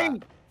then? is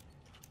that?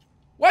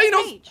 Why are you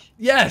not? H.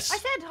 Yes. I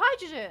said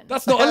hydrogen.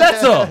 That's not a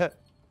letter.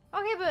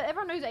 Okay, but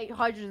everyone knows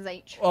hydrogen's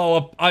H.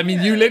 Oh, I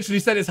mean, you literally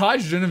said it's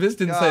hydrogen, and Viz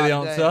didn't say the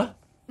God answer.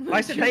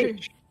 I said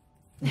H.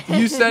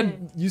 You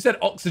said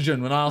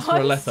oxygen when I asked for a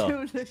I'm letter.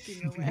 still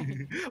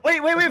looking away.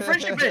 Wait,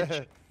 friendship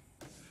bench.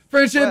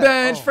 Friendship Where?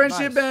 bench, Oh,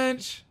 friendship nice.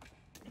 bench.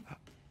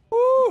 Woo.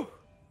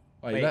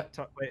 Oh, you Wait, let-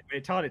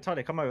 wait, Talia,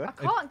 come over. I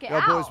can't get Yo,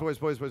 out. boys.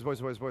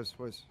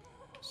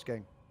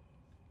 Skeng.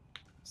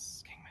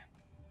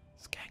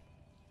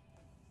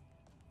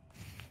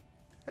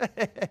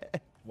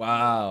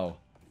 Wow.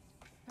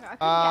 I couldn't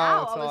get Oh,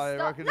 out. I Talia,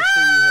 I was can stuck.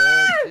 see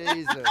you here.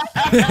 Jesus.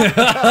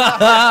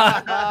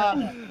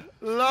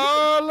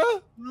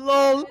 Lol.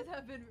 Lol. It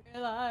have been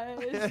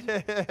realized.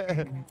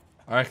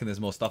 I reckon there's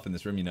more stuff in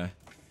this room, you know.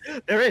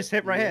 There is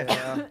hip right here.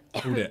 Yeah.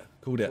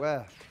 Called it.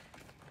 Where?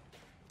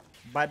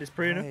 By this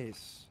pruner.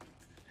 Nice.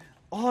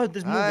 Oh,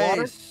 there's more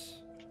water. Nice.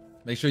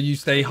 Make sure you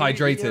stay Can we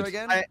get here hydrated.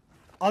 again?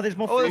 Oh, there's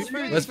more Oh, food.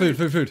 there's food.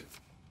 Where's food?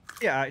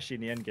 Yeah, actually,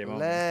 in the end game.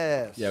 aren't we?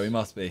 Less. Yeah, we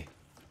must be.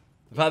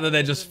 The fact that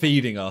they're just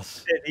feeding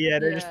us. Yeah,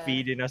 they're just Yeah.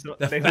 feeding us.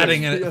 They're They-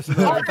 fatting it. Yes, They're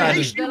yes.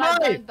 fatting. HDMI.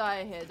 Don't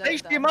die here. Don't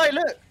HDMI,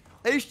 look.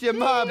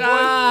 HDMI, boy.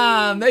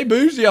 Damn, they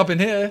bougie up in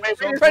here. Wait,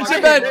 Friendship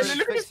wait, bench.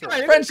 look at this guy, look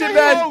at Friendship this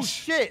guy. Oh, bench.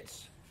 shit.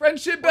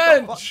 Friendship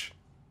What the bench.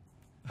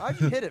 How'd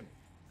you hit him?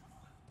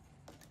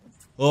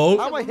 How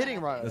Oh, am I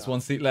hitting right there's now?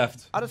 one seat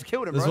left. I just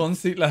killed him, There's bro. one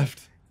seat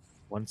left.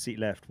 One seat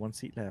left. One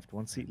seat left.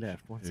 One seat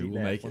left. One Who seat will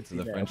left. make one it to seat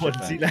the left, friendship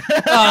one seat bench?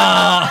 left.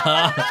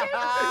 Ah!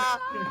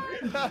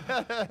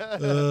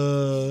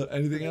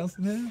 Anything else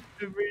in here?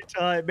 Every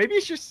time. Maybe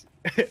it's just.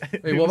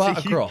 Wait, what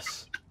about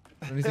across?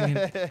 Anything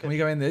in- Can we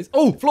go in this?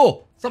 Oh,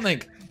 floor!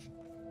 Something!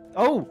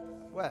 Oh,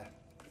 Where?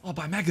 Oh,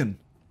 by Megan.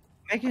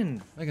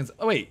 Megan. Megan's.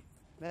 Oh, wait.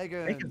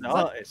 Megan. Megan's the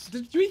artist.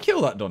 Did we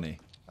kill that Donny?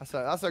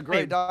 That's a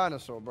great Wait.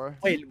 dinosaur, bro.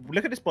 Wait,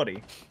 look at this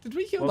body. Did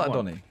we kill What that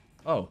one? Donny?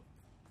 Oh.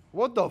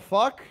 What the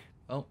fuck?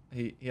 Oh,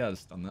 he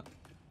has done that.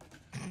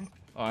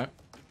 Alright.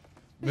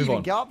 You Move even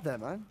on. get up there,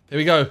 man. Here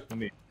we go. Let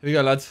me- Here we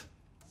go, lads.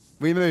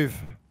 We move.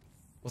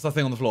 What's that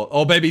thing on the floor?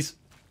 Oh, babies.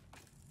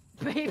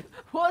 Babe,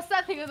 what's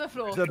that thing on the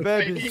floor? The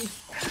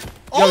babies.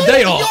 Yo,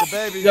 they are. The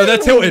babies. Yo, they're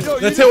tilted. Yo,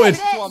 They're you tilted.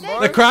 This one, bro.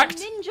 They're cracked.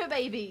 Ninja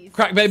babies.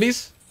 Crack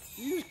babies.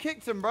 You just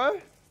kicked him, bro.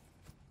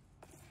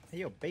 Hey,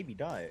 yo, baby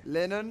died.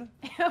 Linen.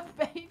 Your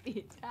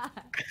baby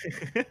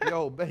dad.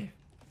 Yo, babe.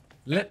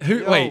 Who?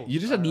 Yo. Wait, you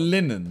just said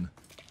linen.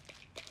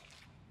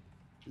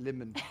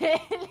 Lemon. Who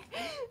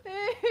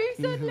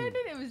said linen?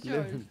 It was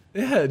George. Lemon.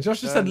 Yeah,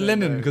 Josh just No, said no,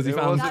 linen no. because he It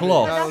found wasn't-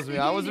 cloth. That That's was for me.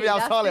 I was uni, me. I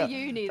was that's Talia. for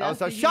uni, I was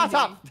that's like, for shut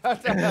uni.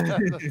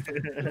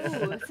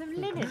 up. Ooh, some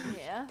linen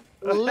here.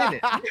 Linen.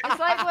 It's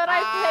like when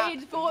I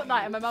played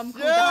Fortnite and my mum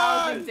called the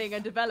housing thing a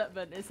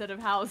development instead of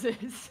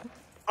houses.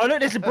 Oh, look,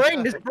 there's a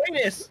brain. There's a brain.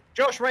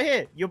 Josh, right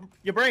here. Your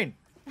brain.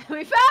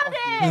 We found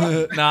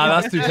it! Nah,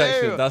 that's too Ew.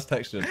 textured. That's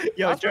textured.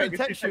 Yo, That's joke.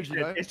 pretty It's too textured, you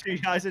know. textured.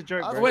 It's too. It's a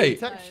joke, That's bro. Wait.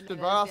 pretty textured, No,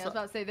 bro. yeah, I was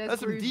about to say, There's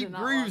some grooves deep in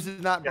that grooves one.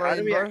 in that Yeah, how do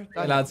brain, we bro.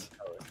 actually- Hey, lads.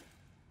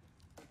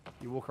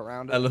 You walk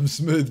around it. Ellum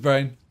smooth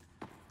brain.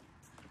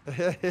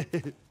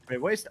 Wait,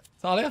 where's the...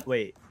 Talia?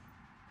 Wait,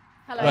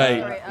 Hello, Wait.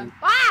 sorry.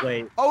 Ah!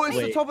 wait. Oh, it's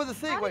the wait. top of the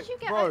thing. How Wait, did you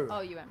get bro.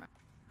 Oh, you went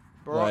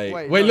right.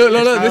 Bro, Wait, no, look,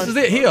 look, look. it's This is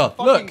it here.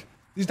 fucking- Look,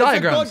 these It's a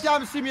diagrams.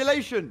 goddamn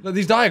simulation. Look,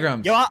 these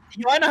diagrams. Yo,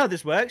 I know how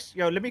this works.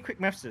 Yo, let me quick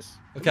maths this. Are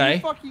you Okay.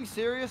 fucking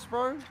serious,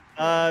 bro?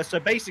 So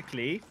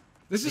basically,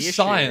 This the is issue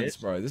science, is-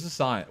 bro. This is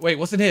science. Wait,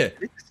 what's in here?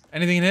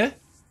 Anything in here?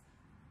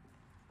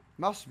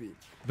 Must be.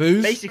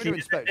 Booze? basically,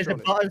 Freedom of there's a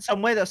surely. button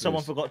somewhere that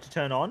someone Booze. forgot to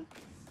turn on.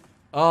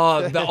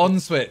 Oh, the on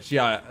switch.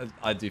 Yeah,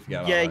 I do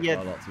forget about Yeah, that yeah.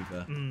 quite a lot, to be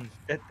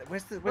fair.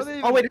 Where's the? What do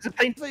they oh wait, even- it's a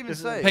paint. what do they even there's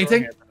a say?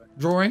 Painting?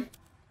 drawing here. Drawing?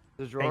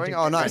 The drawing. Painting.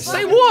 Oh, nice.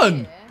 Say What's one.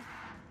 here?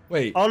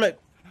 Wait. Oh look,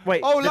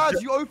 wait. Oh, the- lads,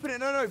 the- you open it.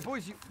 No,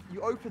 boys,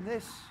 you open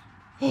this.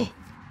 Oh,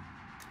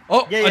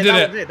 yeah, I did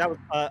that it. was it. That was.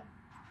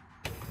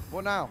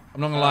 What now? I'm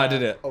not gonna lie, I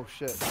did it. Oh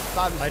shit.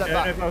 Simon, I step don't know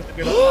back. if I was to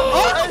be like.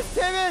 Oh, it's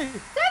Timmy!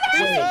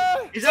 He's Wait,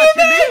 there! is that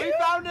Timmy? We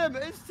found him!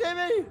 It's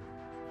Timmy!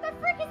 The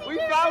frick is he We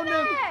doing found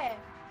him. there?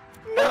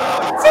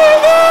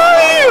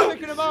 Timmy!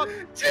 Picking him up!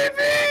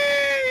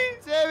 Timmy!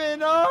 Timmy,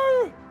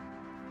 no!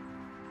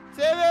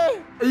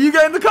 Timmy! Are you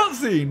getting the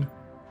cutscene?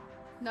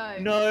 No.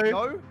 No.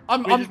 No?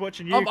 We're just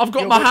watching you. I've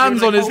got You're my watching-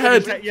 hands on his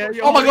head.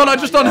 Oh my god, I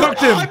just unhooked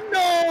him. Oh,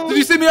 no. Did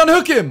you see me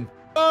unhook him?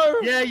 No!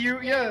 Yeah, Yeah,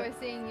 yeah. we're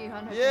seeing you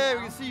unhook Yeah, him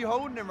we now. can see you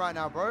holding him right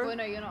now, bro. Oh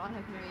no, you're not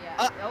unhooking him yet.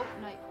 Oh,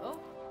 no. Oh.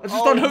 I just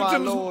Oh unhooked my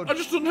him. lord. I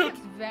just He unhooked.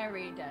 looks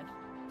very dead.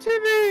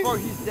 Timmy. Bro,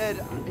 he's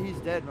dead. He's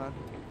dead, man.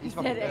 He's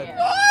fucking Dead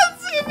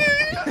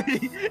dead.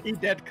 AF. He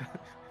dead.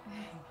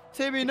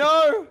 Timmy,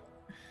 no!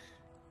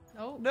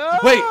 Oh. No!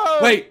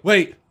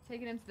 Wait.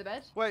 Taking him to the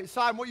bed. Wait,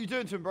 Simon, what are you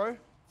doing to him, bro?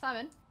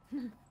 Simon.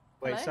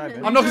 Wait, Hello?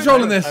 Simon. I'm not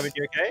controlling this. Simon,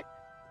 you okay?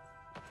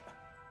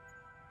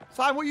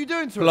 Simon, what are you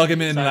doing to him? Plug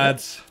him in, Simon?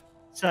 lads.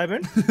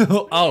 Simon.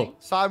 Oh.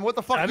 Simon, what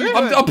the fuck are Simon? you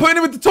doing? I'm putting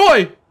him with the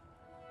toy.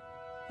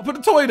 I put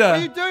the toy What are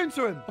you there. doing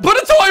to him? I put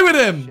a toy with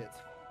him. Shit.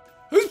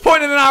 Who's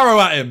pointing an arrow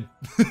at him?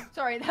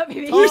 Sorry, that'd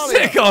be me. You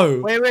Talia.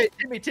 sicko.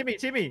 Wait,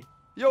 Timmy.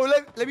 Yo,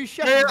 let me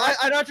chef Yeah, him. bro.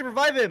 I know how to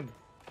revive him.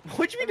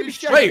 What do you mean to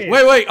be Wait, checking?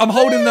 Wait. I'm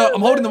holding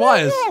the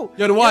wires.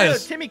 Yo, the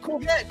wires. Timmy,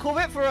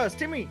 Corvette for us,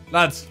 Timmy.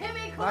 Lads.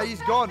 Timmy, Nah,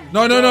 he's gone.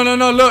 No.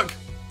 Look.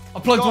 I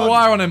plugged God. a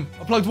wire on him.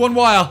 I plugged one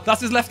wire.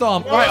 That's his left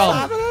arm. Right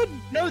arm.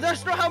 Simon! No,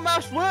 that's not how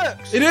mouse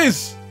works. It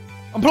is.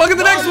 I'm plugging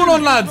the next one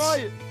on, lads.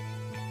 Right.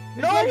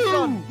 His No. leg's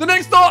done. The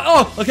next arm.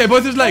 Oh, okay.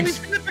 Both his legs.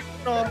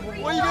 No, What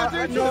are you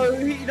gonna do to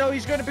him? no,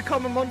 he's going to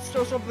become a monster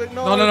or something.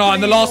 No, No.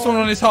 And the last one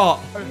on his heart.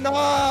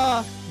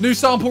 Nah. New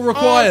sample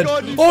required.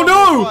 God, you Oh fucking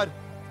no. required.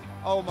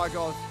 Oh my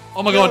god.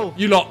 Oh my Yo, god.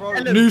 You lot. bro.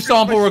 New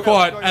sample Ellum,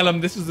 required. go. Ellum,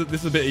 this is a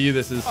bit of you.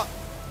 This is.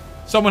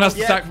 Someone has to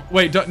Yeah. sac.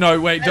 Wait.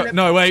 Wait. Ellum.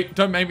 No. Wait.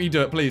 Don't make me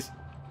do it, please.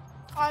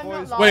 I'm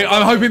Boys. not Wait.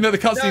 lying. I'm hoping that the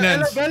cutscene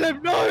ends.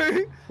 Ellum,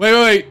 no.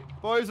 Wait.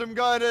 Boys, I'm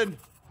going in.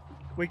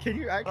 Wait, can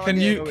you actually? Can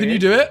yeah, you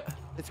do it?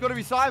 It's gotta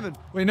be Simon.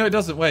 Wait. No, it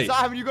doesn't. Wait.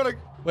 Simon, you gotta.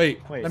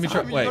 Wait. Wait, Let me try.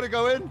 Simon, you gotta Wait.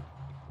 go in.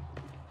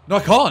 No, I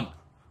can't.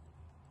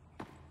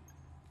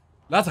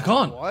 Lads, I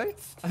can't. What?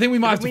 I think we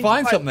might have to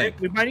find something.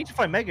 We might need to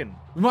find Megan.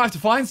 We might have to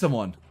find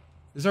someone.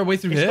 Is there a way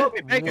through It's here?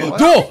 gotta be Megan. What?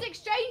 Door! Just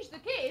exchange the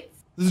kids.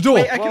 There's a door.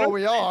 Wait, I can- Well,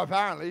 we are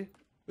apparently.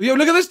 Yo,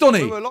 look at this,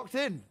 Donny. We were locked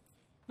in.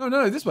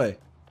 No, this way.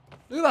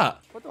 Look at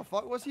that. What the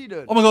fuck? What's he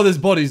doing? Oh my god, there's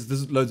bodies.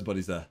 There's loads of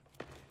bodies there.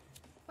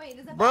 Wait,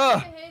 there's a Bruh.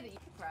 button over here that you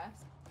can press.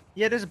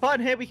 Yeah, there's a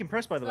button here we can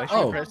press, by the way. Should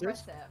Oh. we I press can't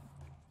this? press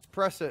it.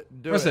 Press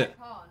it. Do Press it.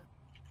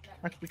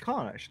 I can't. We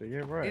can't actually. Yeah,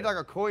 You right. need like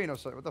a coin or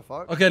something. What the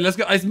fuck? Okay, let's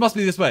go. It must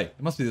be this way.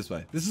 It must be this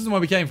way. This isn't where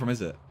we came from,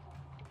 is it?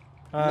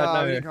 No,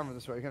 no. we didn't come from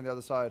this way. We came the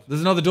other side.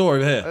 There's another door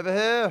over here. Over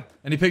here.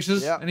 Any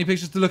pictures? Yeah. Any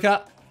pictures to look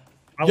at?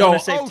 I Yo, want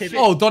to save oh, Timmy.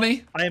 Oh,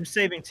 Donny. I am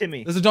saving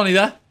Timmy. There's a Donny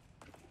there.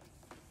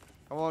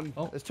 Come on.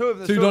 Oh. There's two of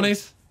them. Two There's of them.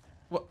 Donnies.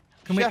 What?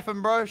 Can we? Chef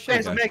him, bro. Chef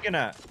Where's him. Megan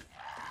at?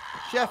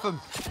 Chef him.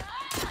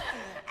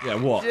 Yeah,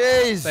 what?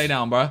 Jeez. Stay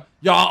down, bro.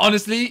 Yo,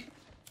 honestly,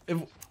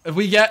 if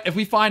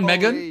we find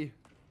Megan, Holy.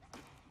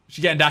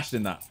 she's getting dashed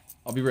in that.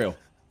 I'll be real.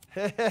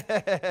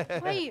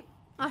 Wait,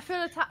 I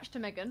feel attached to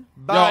Megan.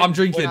 Yo, I'm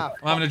drinking. Nah,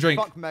 I'm having a drink.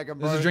 Fuck Megan,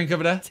 bro. There's a drink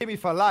over there. Timmy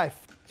for life.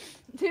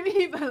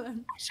 Timmy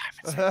Bellum.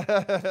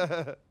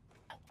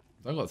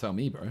 Don't gotta tell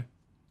me, bro.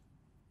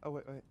 Oh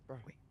wait, bro.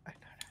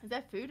 Is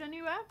there food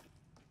anywhere?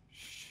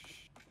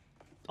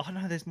 Oh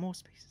no, there's more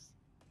spaces.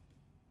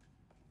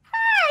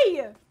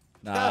 Hey!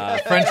 Nah,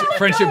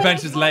 friendship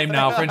bench is lame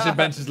now. Friendship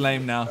bench is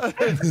lame now.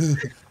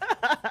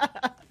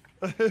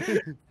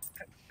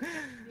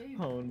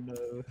 Oh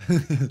no.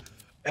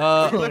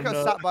 Look at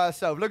her sat by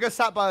herself. Look at her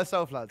sat by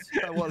herself, lads.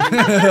 What a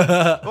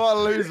loser. What a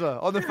loser.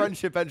 On the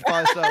friendship bench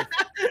by herself.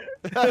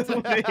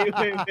 wait.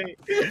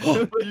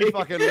 You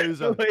fucking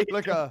loser. Wait.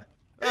 Look at her.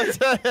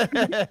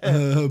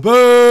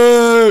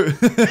 Boo!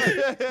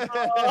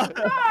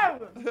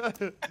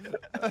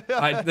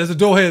 Right, there's a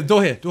door here.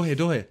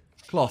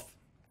 Cloth.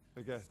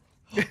 Okay.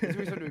 It's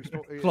always something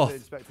to Cloth.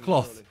 inspect them,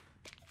 Cloth. surely.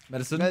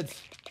 Medicine. Meds.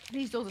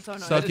 These doors are so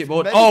annoying. Circuit Medicine.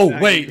 board. Medicine. Oh,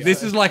 Medicine. wait. Yeah.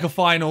 This is like a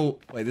final.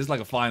 Wait, this is like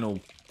a final.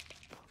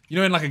 You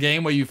know, in like a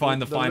game where you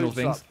find the The final loops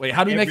things. up. Wait,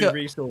 how do we make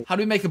Every a? resource. How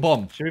do we make a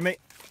bomb? Should we make?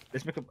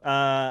 Let's make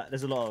a.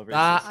 There's a lot of resources.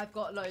 Ah. I've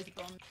got loads of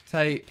bombs.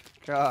 Tape.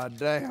 God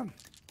damn.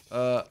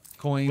 What's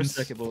Coins.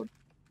 circuit board?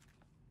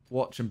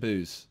 Watch and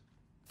booze.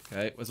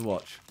 Okay, where's the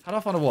watch? How do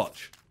I find a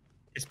watch?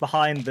 It's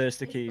behind the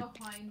sticky. It's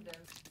behind them.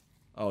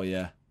 Oh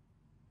yeah,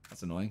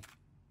 that's annoying.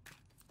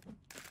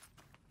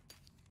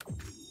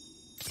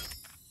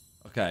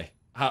 Okay,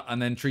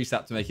 and then tree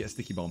sap to make it a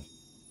sticky bomb.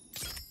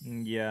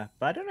 Yeah,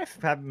 but I don't know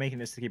if making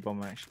a sticky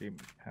bomb actually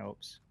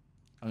helps.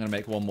 I'm gonna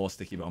make one more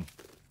sticky bomb.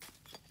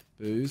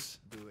 Booze,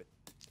 Do it.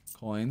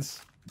 coins.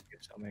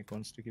 Guess I'll make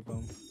one sticky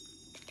bomb.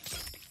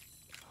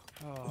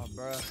 Oh,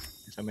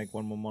 bruh. Guess I'll make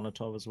one more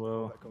Molotov as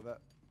well. Corvette.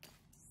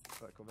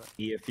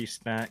 Eat a few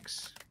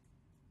snacks.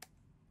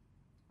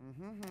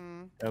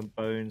 Mm-hmm.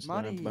 Bones.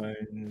 Money.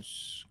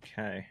 Bones.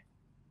 Okay.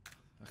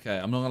 Okay,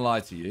 I'm not gonna lie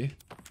to you.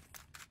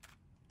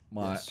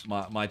 Yes.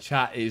 My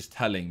chat is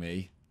telling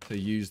me to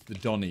use the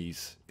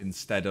Donnies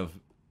instead of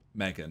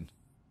Megan.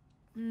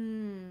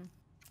 Hmm.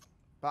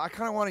 But I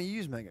kind of want to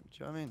use Megan. Do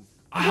you know what I mean?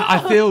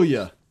 I feel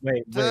you.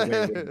 Wait.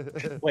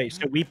 Wait,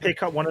 so we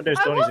pick up one of those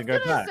donnies and go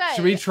back?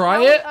 Should we try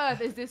how it? on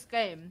earth is this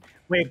game?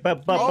 Wait,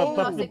 but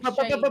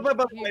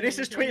Wait, this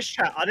is Twitch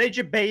chat. Are they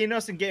debating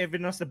us and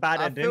giving us the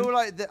bad ending?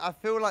 I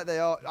feel like they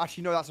are.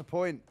 Actually, no, that's a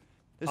point.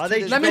 Are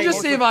they Let me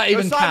just see if I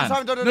even can.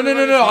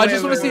 No. I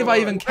just want to see if I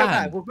even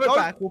can. We'll go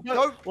back.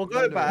 We'll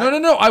go back.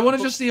 No. I want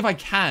to just see if I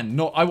can.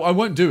 No, I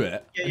won't do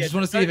it. I just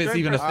want to see if it's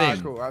even a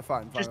thing. Cool. Alright,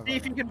 fine. Just see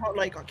if you can,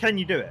 like, can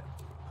you do it?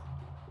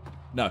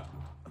 No.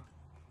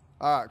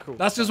 Alright, cool.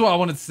 That's just what I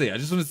wanted to see. I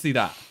just wanted to see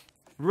that.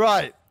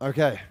 Right.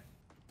 Okay.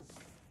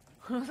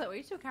 I was like, were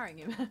you still carrying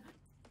him?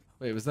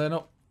 Wait, was there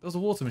not? There was a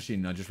water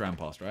machine I just ran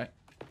past, right?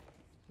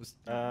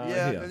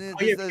 Yeah,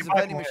 here. there's a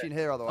vending machine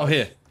here otherwise. Oh,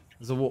 here.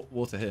 There's a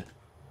water here.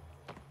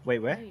 Wait,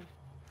 where?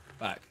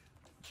 Back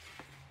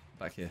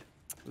here.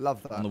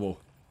 Love that. On the wall.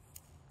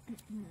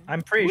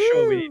 I'm pretty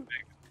sure we need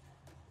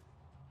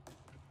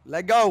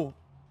Let go.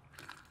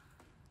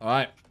 All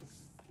right.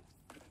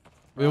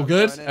 We all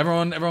good?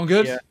 Everyone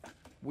good? Yeah.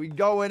 We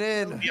going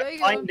in. We are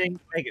finding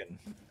Megan.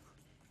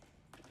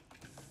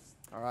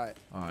 All right.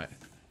 All right.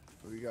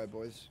 Here we go,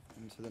 boys.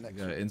 Into the next.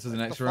 Go into the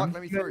next fuck? room.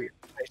 Let me through.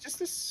 It's just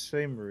the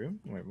same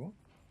room. Wait, what?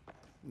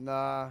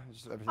 Nah.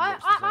 Just everything I'm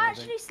looks the same, I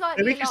actually think.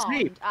 slightly we can alarmed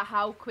sleep. at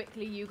how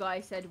quickly you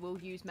guys said we'll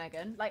use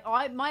Megan. Like,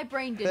 my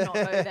brain did not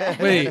go there.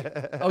 Wait.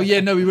 Oh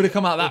yeah, no, we would have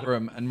come out that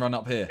room and run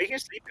up here. We can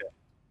sleep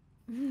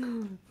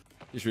here.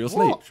 Should we all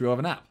sleep? Should we all have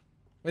a nap?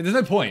 Wait, there's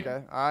no point.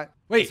 Okay. All right.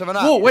 Wait. Let's have a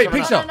nap. Whoa, wait,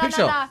 Let's have a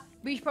picture. nap. No.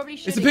 We probably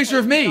should. It's a picture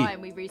of me.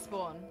 And we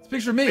respawn. It's a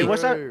picture of me. Wait,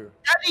 what's that? Ooh.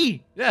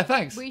 Daddy! Yeah,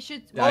 thanks. We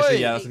should. Yeah, actually, Oi.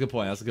 yeah, that's a good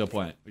point. That's a good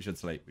point. We should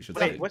sleep. We should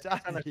Wait, sleep. what's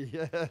that?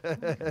 Yeah.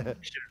 I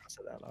should have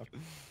said that loud.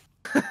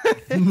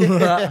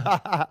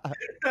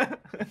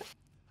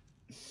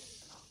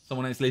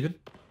 Someone ain't sleeping?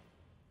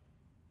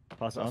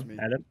 Pass it That's on. me.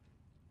 Ellum.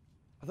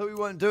 I thought we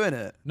weren't doing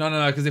it. No,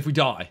 because if we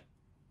die.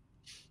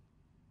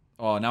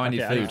 Oh, now I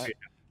need Okay, food.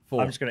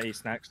 4. I'm just gonna eat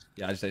snacks.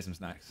 Yeah, I just ate some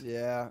snacks.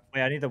 Yeah.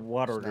 Wait, I need the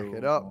water. Snack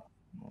it up.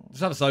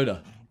 Just have a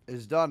soda.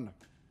 It's done.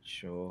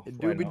 Sure. It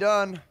why do be not?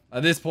 done.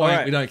 At this point,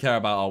 Alright. we don't care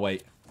about our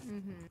weight.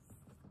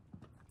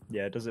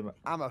 Yeah, it doesn't matter.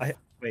 I'm a.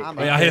 Wait, I'm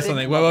Wait, a I hear big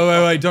something.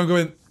 Wait, don't go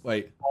in.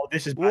 Wait. Oh,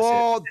 this is massive.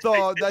 What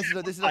the? This is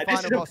the This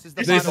final is boss. this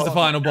This is the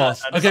final boss.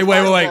 this Okay, is the wait.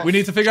 final We boss.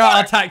 need to figure out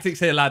our tactics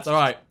here, lads. All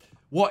right.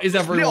 What is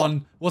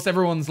everyone? What's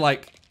everyone's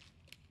like?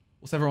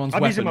 What's everyone's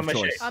I'm using weapon of my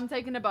choice? machete. I'm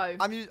taking a bow.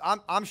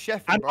 I'm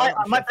chefing, I bro. might,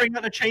 I might bring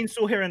out the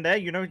chainsaw here and there,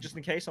 you know, just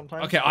in case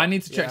sometimes. Okay, I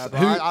need to check. Yeah,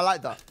 Who? bro, I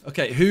like that.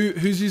 Okay,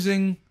 who's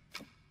using?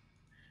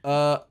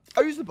 I'll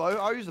use the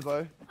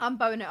bow. I'm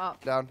bowing it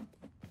up. Down.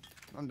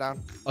 I'm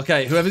down.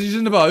 Okay, whoever's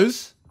using the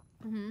bows.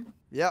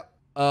 Yep.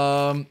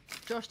 Josh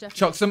definitely.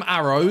 Chuck some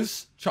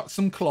arrows, chuck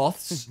some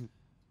cloths,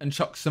 and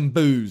chuck some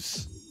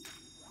booze.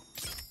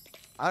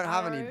 I don't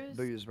have any Arrows.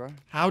 booze, bro.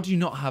 How do you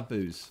not have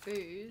booze?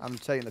 Booze. I'm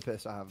taking the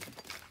piss. I have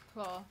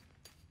Claw.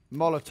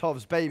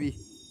 Molotovs, baby.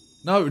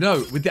 No,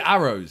 with the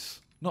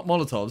arrows, not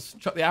Molotovs.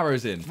 Chuck the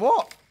arrows in,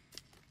 What?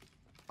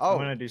 I'm Oh,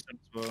 gonna do something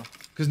as well.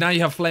 because now you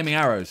have flaming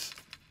arrows.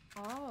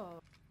 Oh.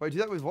 wait. Do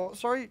that with what?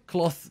 Sorry.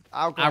 Cloth,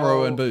 Alcohol,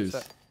 arrow, and booze.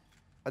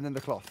 And then the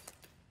cloth.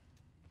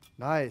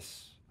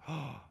 Nice.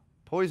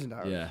 Poisoned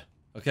arrows. Yeah.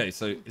 Okay,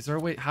 so is there a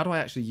way? How do I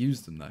actually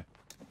use them though?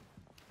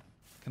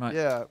 Can I?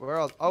 Yeah. Where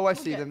else? Oh, I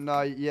see Okay. them.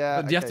 No. Yeah.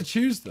 But do you have to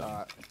choose them?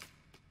 Alright.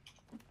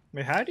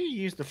 Wait, how do you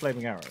use the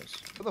flaming arrows?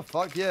 What the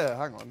fuck? Yeah.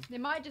 Hang on. They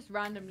might just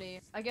randomly.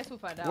 I guess we'll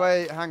find out.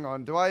 Wait. Hang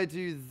on. Do I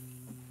do?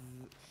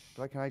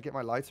 Can I get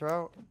my lighter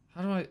out?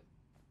 How do I?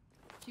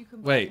 You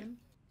combine Wait. them.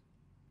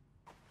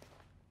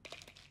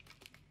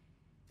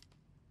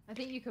 I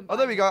think you can. Oh,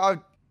 there we go.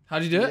 How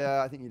do you do it?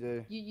 Yeah, I think you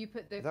do. You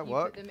put the. Does that you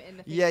work? Put them in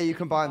the thing Yeah, so you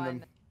combine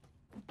them.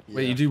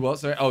 Wait, Yeah. you do what?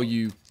 Sorry. Oh,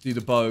 you do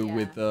the bow Yeah.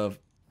 with the.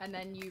 And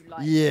then you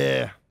like.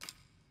 Yeah.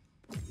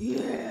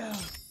 Yeah.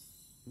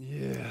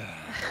 Yeah.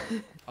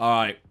 All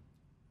right.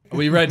 Are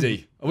we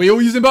ready? Are we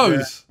all using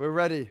bows? We're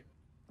ready.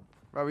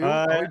 Right, are we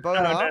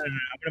bowing no, up? I'm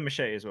gonna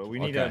machete as well. We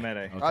need a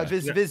melee. Okay. Alright,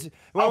 Viz.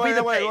 I'll be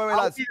the Wait, bait. I'll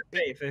lads. be the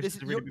bait if This this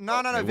is is really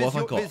no, Wait, Viz, what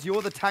have I got? Viz,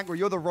 you're the tank, or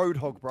you're the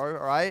roadhog, bro.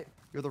 All right,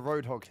 you're the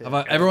roadhog here.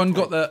 Have everyone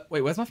got the?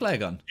 Wait, where's my flare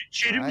gun?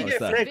 Shouldn't we Nice.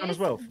 get What's flare that? gun as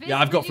well? Viz Yeah,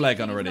 I've got really flare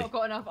gun has already. Not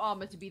got enough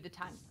armor to be the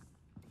tank.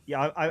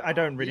 Yeah, I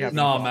don't really have.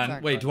 No, Tank, man.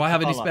 tank, Wait, right. do I have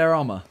any Hold on. spare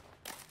armor?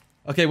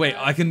 Okay, wait.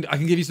 I can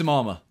give you some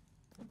armor.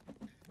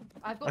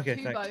 I've got Okay,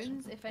 2 thanks.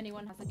 bones. If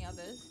anyone has any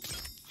others.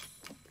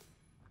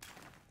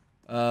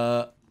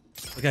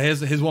 Okay.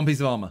 Here's one piece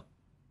of armor.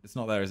 It's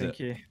not there, is Thank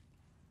it?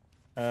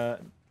 you.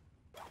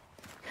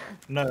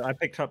 No, I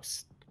picked up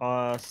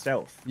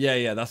stealth.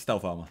 Yeah. That's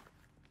stealth armor.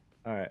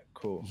 All right,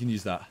 cool. You can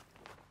use that.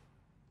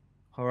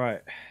 All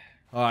right.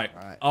 All right.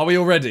 Alright. Are we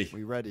all ready?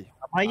 We ready?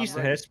 I used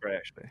the ready. hairspray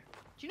actually.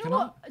 Do you know Can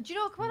what? Do you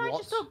know? Can I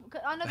What? just talk?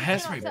 I know The this may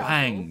not hairspray sound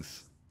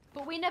bangs.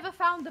 cool, but we never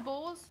found the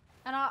balls,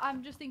 and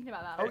I'm just thinking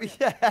about that. Oh Like,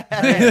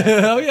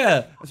 yeah. Oh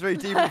yeah. It's very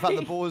deep. In fact,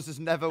 the balls just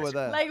never were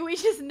there. Like we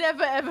just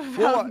never ever found.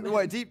 What, them.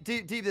 wait, deep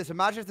this.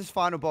 Imagine if this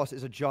final boss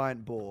is a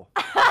giant boar.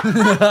 Been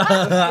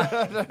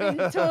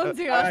taunting us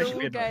all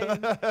Actually, game.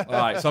 All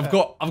right. So I've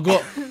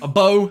got a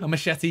bow, a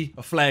machete,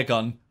 a flare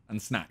gun,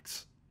 and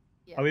snacks.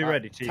 Are we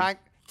ready, team?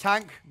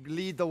 Tank,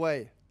 lead the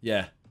way.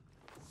 Yeah.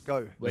 Go.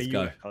 Where Let's you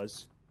go. at,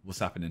 cuz? What's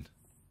happening?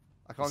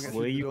 I can't get Where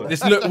through the you door. at?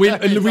 This look.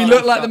 We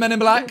look like the Men in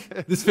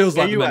Black. This feels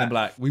Where like the you Men at? in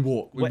Black. We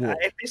walk. We Wait, walk.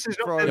 if this is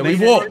not Bro, the we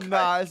main walk. entrance,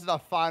 Nah, this is our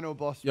final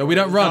boss. Yo, bro. we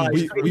don't run.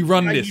 guys, We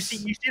run you this.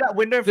 see that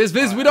window?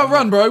 We don't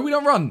run, bro. We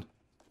don't run.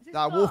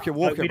 Nah, walk it,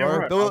 we don't bro.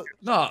 run. Build-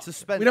 Nah,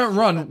 Suspense, we don't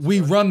run. suspense, We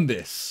bro. run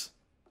this.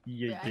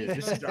 Yeah, I need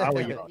this to is go our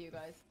with yard. you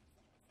guys.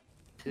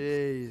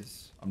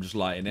 Jeez. I'm just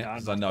lighting it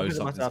because I know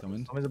something's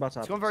coming. Something's about to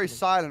It's happen. gone very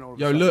silent all of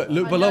a Yo, sudden.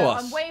 look I below know,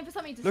 us. I'm waiting for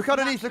something to Look smash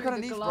underneath, look through the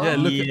underneath, glass. Yeah,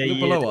 look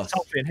below there's us.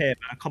 something here,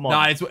 man. Come on.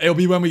 Nah, it'll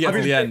be when we get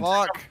to the end.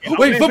 Fuck. I'm Wait,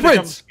 waiting for the jump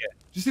footprints. scare. Do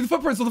you see the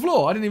footprints on the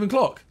floor? I didn't even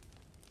clock.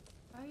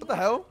 Oh, What the yeah.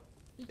 hell?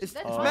 It's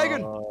There's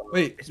Megan.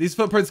 Wait, these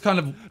footprints kind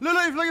of.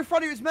 Look in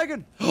front of you. It's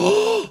Megan.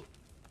 Oh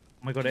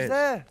my god, She's it is.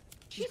 there.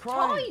 She's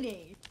crying.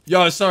 tiny.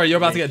 Yo, sorry, you're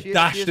about to Yeah, get she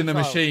dashed is in a a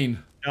child.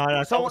 machine.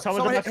 No, Someone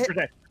someone's about to hit-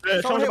 protect.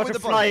 someone Someone's hit about with to the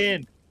fly bow.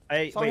 in.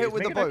 Hey, Someone wait, hit is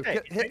with the Megan bow. okay?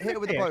 Is Hit Megan it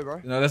with the okay? bow,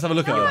 bro. No, let's have a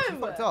look at her. She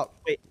fucked up.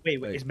 Wait,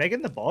 is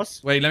Megan the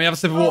boss? Wait, let me have a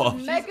sip of Oh, water.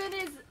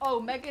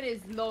 Megan is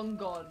long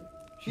gone.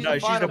 She's No, the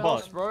she's final the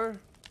boss. bro.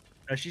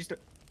 No, she's the...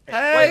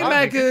 Hey, I'm-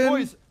 Megan.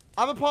 Boys,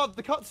 I'm a part of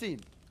the cutscene.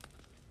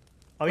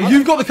 Oh,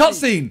 You've got the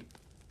cutscene.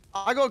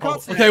 I got a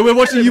cutscene. Okay, we're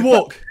watching you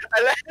walk.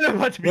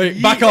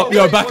 Wait, back up,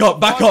 yo, back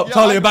up, Yeah,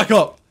 Talia, back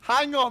up.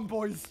 Hang on,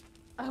 boys.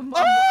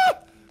 Ah!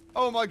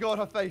 Oh my god,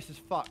 her face is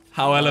fucked.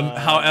 How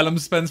Ellum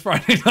spends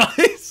Friday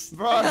nights.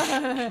 Bro.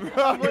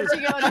 I'm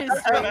watching it on his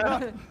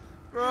stream.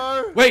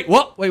 Bro. Wait,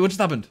 what? Wait, what just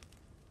happened?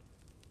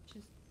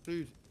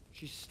 Dude,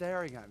 she's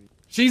staring at me.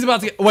 She's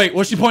about to get. Wait,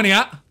 what's she pointing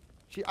at?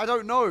 I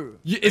don't know.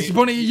 Is she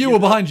pointing at you or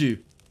behind you?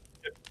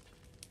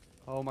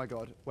 Oh my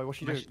god. Wait, what's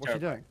she doing? What's she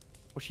doing?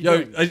 What's she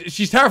Yo, doing?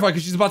 she's terrified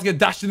because she's about to get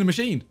dashed in the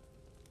machine.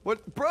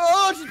 What? Bro,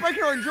 she's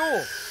breaking her own jaw.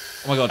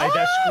 Oh my god. Hey,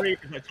 that's screaming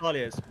like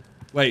Talia's.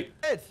 Wait,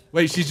 Ed.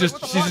 wait, she's Wait,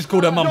 what the just fuck?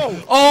 called her mum.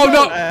 No. Oh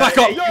no! No. Back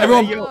up, Yo,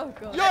 everyone. yo. Oh,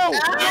 God.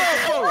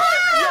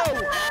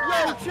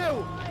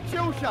 Yo,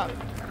 chill, chap.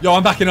 Yo,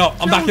 I'm backing up.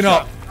 I'm backing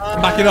up.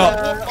 I'm backing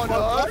up. What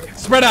on earth?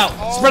 Spread out.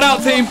 Spread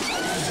out, team.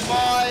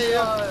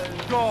 My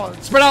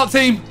god, Spread out,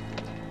 team.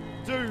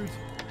 dude.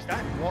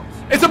 What?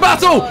 It's a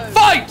battle.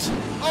 Fight!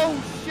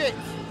 Oh shit.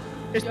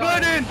 It's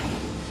burning!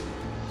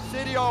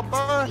 City on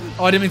burn.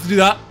 Oh, I didn't mean to do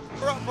that. Fuck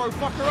her up, bro.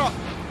 Fuck her up.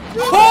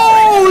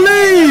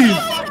 Holy!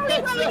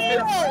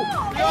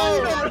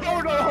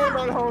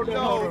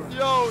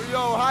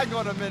 Yo, hang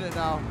on a minute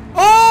now. I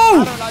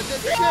Oh! don't like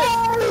this shit.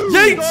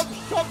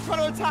 Yeet! Stop trying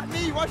to attack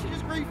me. Why is she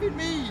just griefing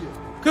me?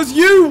 Because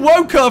you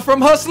woke her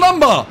from her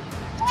slumber.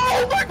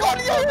 Oh my god,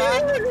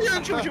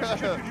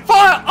 yeah.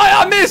 Fire!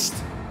 I missed.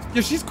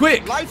 Yo, she's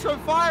quick. Lights on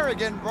fire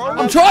again, bro.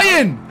 I'm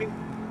trying.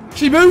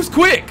 She moves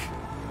quick.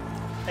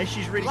 Hey,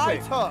 she's really Light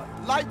quick. her.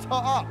 Light her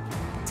up.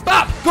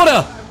 Stop! Got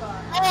her.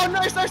 Oh,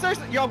 nice.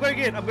 Yo, I'm going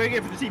in. I'm going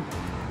in for the team.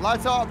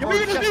 Light her up, bro.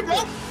 You're moving bro.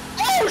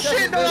 Oh,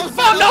 shit. No, that was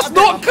Fam, that's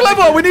not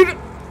clever. We need.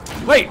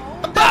 Wait.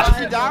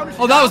 She down.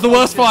 Oh, that was the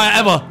worst fire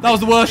ever. That was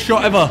the worst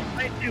shot ever.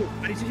 I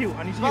need to heal.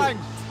 Bang.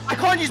 I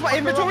can't use my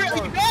inventory.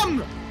 I'm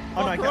dumb.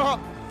 Oh, no, I Fuck her can't. up.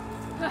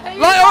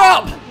 Light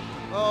her up.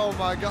 Oh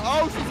my god.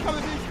 Oh, she's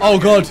coming. She's Oh coming.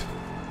 god.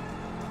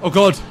 Oh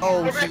god.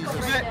 Oh, Corvette.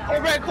 Jesus.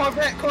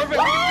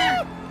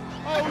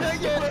 Oh,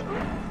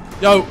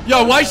 nigga.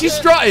 Yo, why is she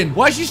strutting?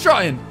 Why is she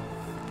strutting?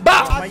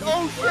 Bap!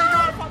 Oh, shit.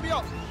 No, fuck me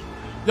up.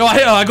 Yo, I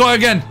hit her. I got her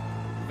again.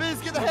 Viz,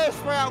 get the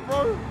hairspray out,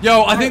 bro.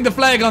 Yo, I think the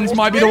flare guns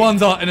might be the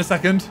ones in a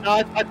second. No,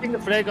 I think the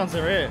flare guns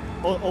are it.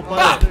 Or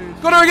Bap! burn.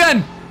 Got her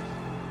again.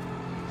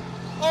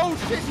 Oh,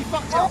 shit. She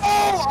fucked me up.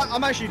 Oh,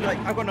 I'm actually like,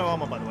 I've got no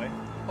armor, by the way.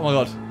 Oh my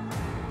god.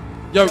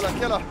 Yo,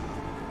 Kill her.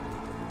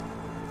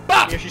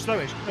 bap! Yeah, she's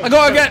slowing. I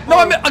got her again. No,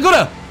 I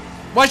got her.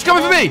 Why is she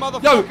coming for me?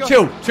 Yo, Motherfucker.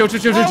 chill. Oh,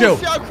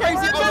 shit, I'm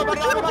crazy.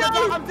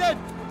 I'm dead.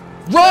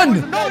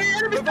 Run! No, the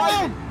enemy's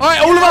down.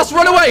 Alright, all of us,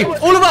 run away!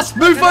 All of us,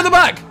 move further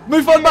back!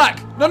 Move further back!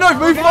 No,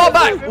 move far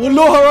back! We'll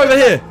lure her over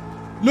here!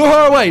 Lure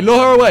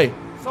her away!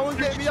 Someone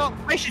get me up.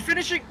 Wait, she's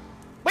finishing.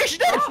 Wait, she's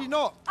dead. Is she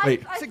not?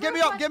 Wait. So get me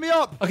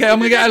up. Okay, I'm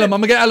gonna get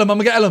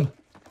Ellum.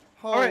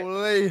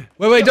 Holy.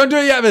 Wait, don't do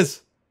it yet,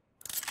 Viz.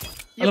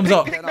 Ellum's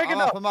up. pick-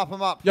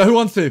 I'm up. Yo, who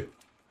wants to?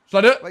 Should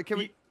I do it? Wait, can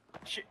we?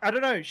 I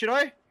don't know. Should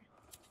I? I'm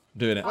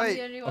doing it. I'm Wait,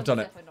 the only one I've done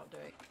who's it. definitely not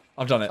doing it.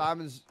 I've done it.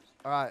 Simon's.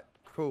 Alright,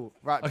 cool.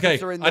 Right. Okay,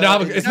 puts her in I don't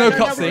have the- a- it's no we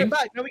cutscene. go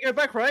back. No, we go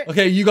back, right?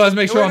 Okay, you guys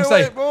make sure I'm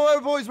safe.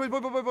 Wait, boys. Go to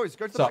the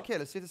What's up? back here.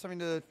 Let's see if there's something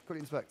to quickly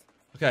inspect.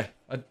 Okay,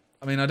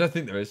 I mean, I don't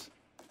think there is.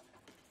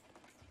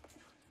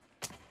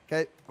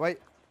 Okay, wait.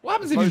 What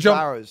happens if you Close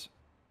jump? arrows.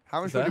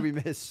 How much Is there? did we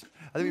miss?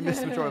 I think we missed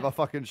the majority of our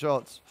fucking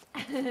shots.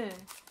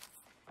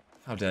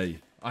 How dare you?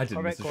 I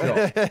didn't miss a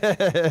Alright,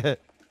 shot.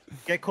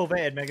 Get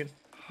Corvetted, Megan.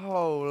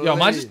 Holy. Yo,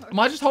 am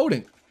I just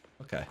holding?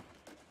 Okay.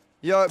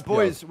 Yo,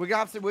 boys, we're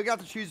gonna have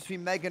to choose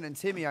between Megan and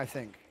Timmy, I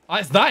think.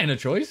 Is that in a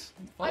choice?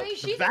 I mean,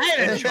 she's That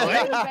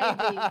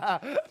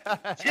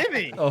a baby.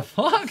 Timmy. Oh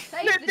fuck!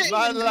 Save the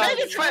Like, team. like,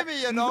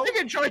 Timmy, you know.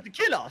 Megan tried to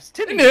kill us.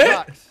 Timmy. Isn't it?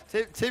 Facts.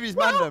 Timmy's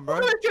man then, bro.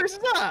 What choice is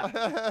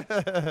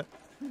that?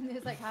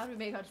 It's like, how do we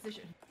make our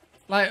decision?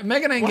 Like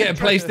Megan ain't getting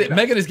placed in.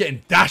 Megan is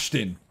getting dashed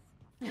in.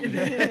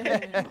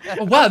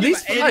 Oh, wow,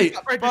 these wait,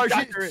 Bro,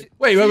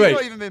 wait. She's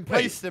not even been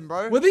placed in,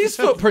 bro. Were these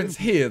footprints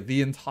here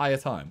the entire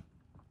time?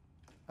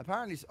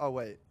 Apparently. Oh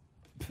wait.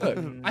 Look,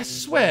 I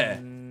swear.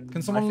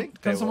 Can someone?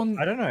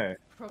 I don't know.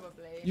 Probably.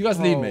 You guys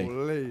lead me.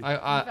 Holy. In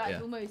fact, Yeah.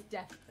 almost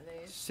definitely.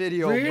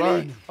 City or Really?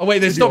 run. Oh wait,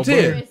 they stopped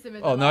here. Chris him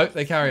in the Oh no, last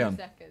they carry 2 on.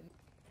 seconds.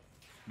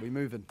 We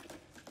moving.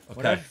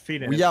 What I have Okay. a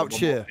feeling We is out one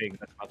here. more thing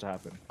that's about to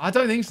happen. I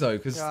don't think so,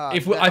 because Yeah,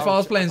 if yeah, I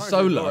was playing I can't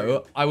even solo, do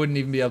it. I wouldn't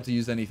even be able to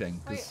use anything.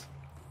 'Cause Wait.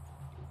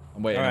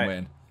 I'm waiting. I'm Alright.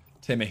 waiting.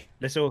 Timmy.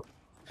 Let's all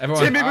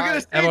Everyone. Timmy, we're gonna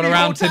Alright. stay Everyone the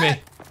around whole time.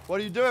 Timmy. What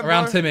are you doing,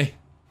 Around bro? Timmy.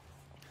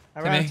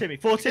 Around Timmy.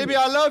 For Timmy. Timmy,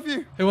 I love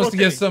you. Who wants to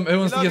Timmy. give some? Who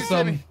wants to Love give you,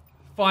 some Timmy.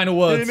 final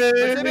words?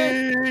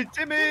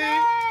 Timmy.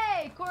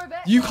 Hey,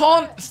 Corvette. You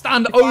can't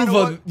stand Final over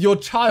one. your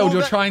child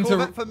you're Corvette- trying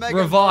Corvette for to Megan,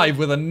 revive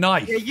with a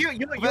knife. Yeah, you're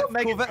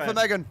Megan. Corvette for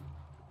Megan.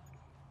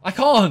 I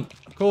can't.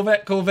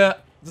 Corvette.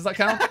 Does that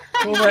count?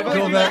 Corvette.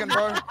 For Megan,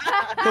 bro.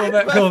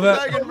 Corvette. Megan, bro.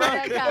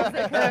 That counts,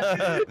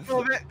 that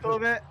counts.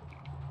 Corvette.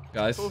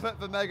 Guys, Corvette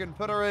for Megan.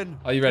 Put her in.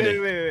 are you ready?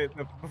 Wait.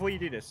 Before you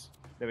do this,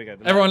 there we go.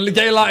 Everyone,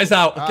 get your lighters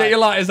out. Get your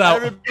lighters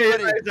out. Get your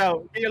lighters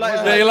out. Get your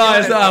lighters Get your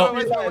lighters out.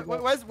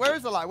 Where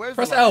is the light? Where's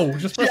Press the light? L.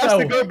 Just She press has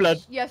to L. go, blood.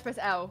 Yes, press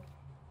L.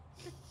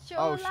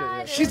 Oh, shit,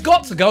 yeah. She's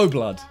got to go,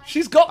 blood.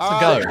 She's got to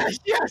Alright. go.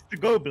 She has to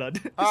go, blood.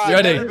 Alright, You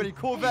ready? Everybody,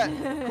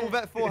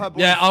 Corvette for her. Boys.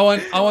 Yeah, I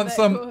want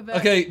some. Corvette.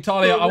 Okay,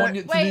 Talia, I want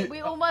you to Wait, do. we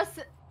all must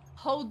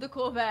hold the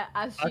Corvette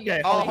as she Okay,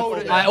 gets I'll placed hold in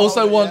it. it. I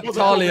also want Yeah.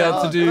 Talia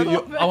to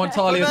do. I want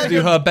Talia to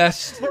do her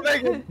best.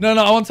 No,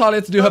 I want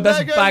Talia to do her best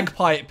Megan.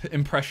 bagpipe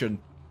impression.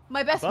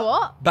 My best What?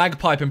 what?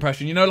 Bagpipe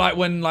impression. You know, like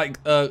when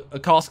a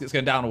casket's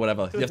going down or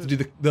whatever. You have to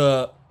do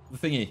the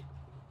thingy.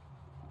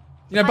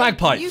 You know,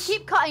 bagpipes. You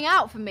keep cutting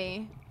out for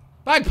me.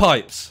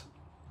 Bagpipes.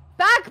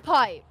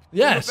 Bagpipe.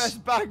 Yes. The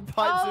best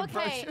bagpipes Oh,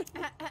 okay.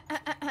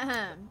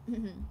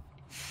 impression.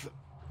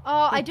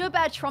 Oh, I do a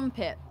better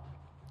trumpet.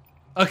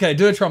 Okay,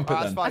 do a trumpet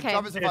That's then. fine. Okay.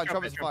 Trumpets are fine.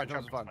 Trumpets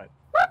are fine.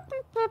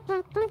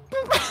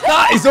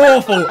 That is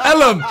awful.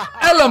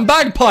 Ellum,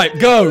 bagpipe,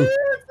 go.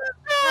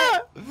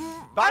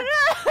 Bag-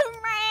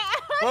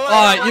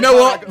 Alright, you know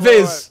what?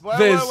 Viz. Wait,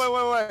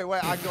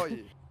 I got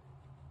you.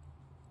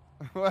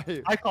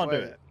 Wait. I can't do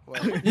wait, it.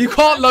 wait. You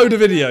can't load a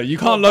video. You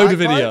can't load a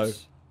video.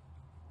 Bagpipes?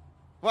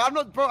 Well, I'm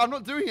not, bro. I'm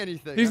not doing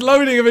anything. He's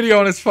loading a video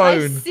on his I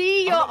phone.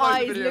 see your I'm not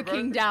watching eyes video, bro.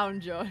 looking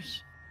down,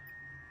 Josh.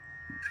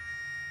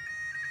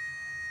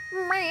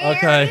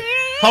 Okay.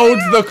 Hold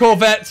the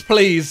Corvette,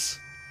 please.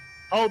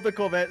 Hold the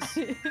Corvettes.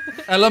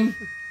 Ellum.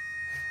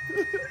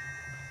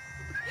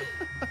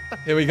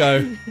 Here we go.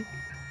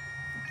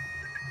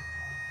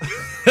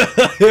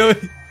 Here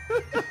we...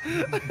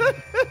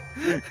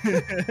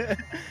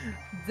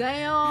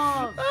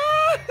 Damn.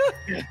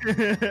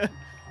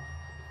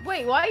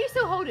 Wait, why are you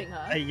still holding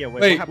her? Hey, yeah,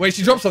 what Wait, happened?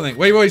 she dropped something.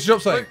 Wait, she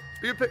dropped something.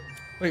 You pick.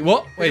 Wait,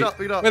 what? Pick Wait, it up,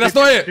 pick it up. wait, that's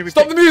not Did it. we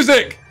Stop pick- the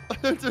music.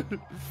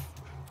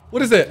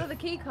 What is it? For the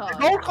key card.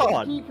 Gold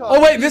card.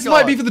 Oh wait, this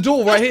might be for the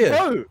door right here.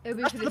 Bro, It'll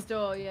be for this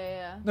door,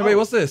 yeah. No, wait,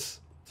 what's this?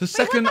 It's a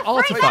second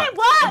what the frick? artifact.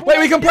 What? Wait,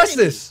 we can press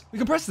this. We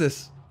can press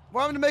this.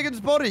 What happened to Megan's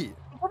body,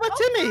 what about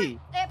Timmy?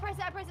 Yeah, press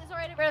it.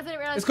 Sorry, I didn't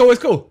realize. It's cool.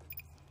 It's cool.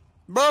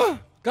 bro?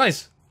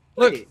 Guys,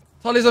 look. Wait.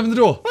 Talia's opened the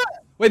door.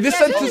 Wait, this Yeah,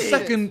 said to Timmy.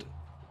 second.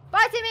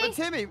 Bye, Timmy. But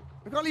Timmy,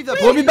 we can't leave that.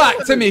 We'll body be back,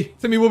 alone. Timmy.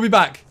 Timmy, we'll be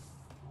back.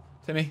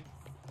 Timmy,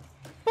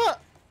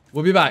 What?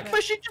 we'll be back.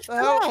 But she just The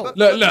hell? fell out.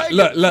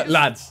 But- Look,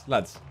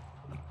 lads.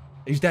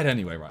 He's dead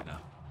anyway right now.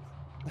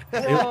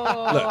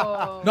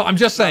 Whoa. No, I'm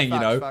just saying, you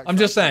know. Facts, I'm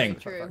just facts, saying.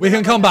 facts, facts. We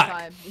can come back.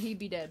 Time. He'd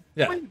be dead.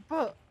 Yeah. Wait,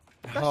 but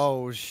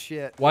Oh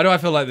shit. Why do I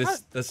feel like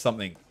there's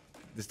something?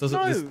 This doesn't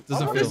No, this I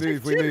doesn't wanna feel. see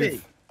We Timmy.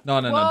 move.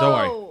 No, don't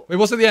worry. Whoa. Wait,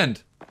 what's at the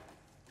end?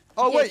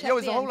 Oh Yeah, wait, check yo,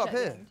 there's the a end, hole up check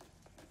the here. end.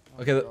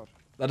 Okay,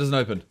 that doesn't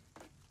open.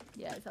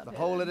 Yeah, it's up The here.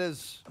 hole it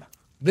is.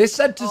 This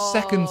said to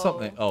second Oh.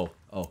 something. Oh.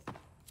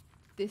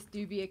 This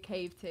do be a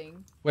cave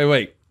thing.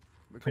 Wait.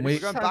 Can we- we?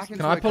 Going back Can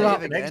into I the pull cave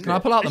out? again? Can I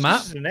pull out the This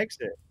map? is an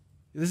exit.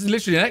 This is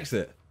literally an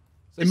exit.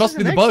 So it This must is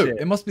be the an boat.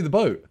 exit. It must be the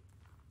boat.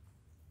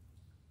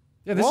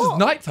 Yeah, this is What?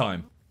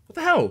 nighttime. What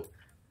the hell?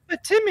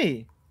 But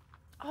Timmy.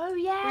 Oh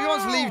yeah. We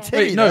want to leave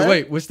Timmy. Wait, no, there.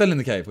 wait. We're still in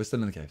the cave.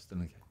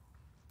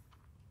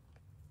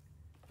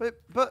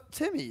 But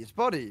Timmy's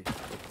body.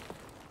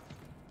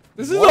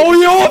 This is all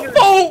your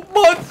fault,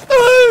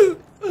 monster!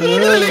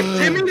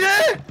 Timmy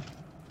there?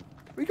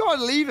 We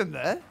can't leave him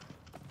there.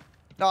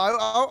 No, I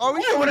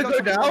I wanna go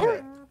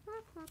down.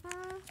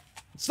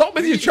 Stop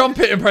with your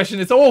trumpet impression.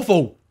 It's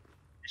awful.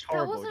 It's That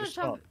horrible. wasn't Just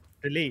a stop.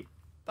 Delete.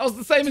 That was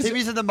the same as.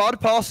 Timmy's in the mud.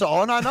 Pass it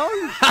on. I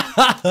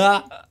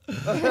know.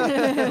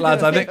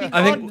 Lads, I think.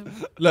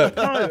 Look.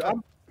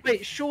 No,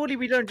 wait. Surely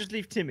we don't just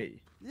leave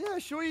Timmy. Yeah,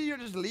 sure you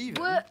just leave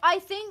him. Well, I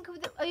think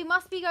you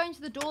must be going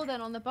to the door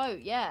then on the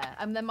boat. Yeah,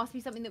 and there must be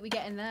something that we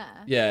get in there.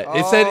 Yeah,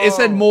 it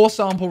said Oh. more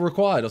sample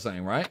required or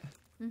something, right?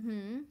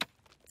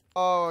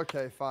 Oh,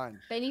 okay, fine.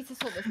 They need to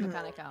sort this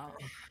mechanic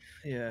out.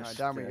 Yeah. Alright,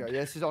 down we go. Yeah,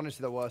 this is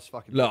honestly the worst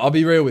fucking. Look, I'll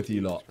be real with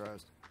you lot. Jesus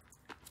Christ.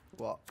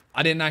 What?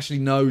 I didn't actually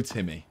know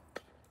Timmy.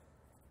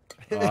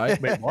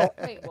 Alright? Wait, what?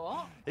 Wait,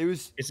 what? It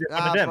was. Is it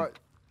one of them? bro.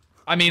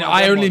 I mean, Well,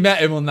 I them only ones.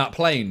 met him on that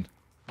plane.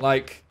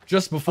 Like,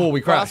 just before we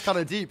Bro, crashed. that's kind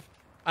of deep.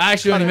 I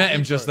actually only kinda met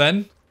him deep, just bro.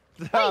 then.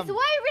 Wait, so why are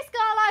you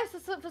risking our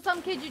lives for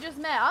some kid you just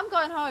met? I'm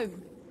going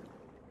home.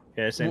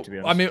 Yeah, same to be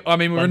honest. I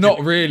mean, we're not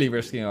really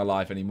risking our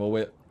life anymore.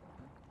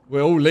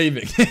 We're all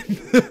leaving.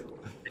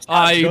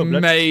 I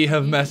may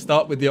have messed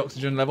up with the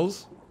oxygen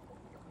levels.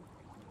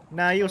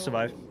 Nah, you'll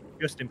survive.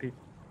 You're Stimpy.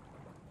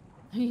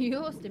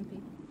 You're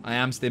Stimpy. I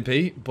am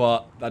Stimpy,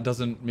 but that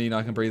doesn't mean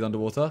I can breathe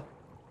underwater.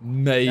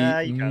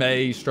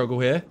 May struggle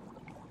here.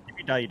 If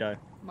you die, you die.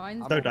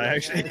 Mine's Don't die,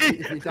 actually.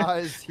 If he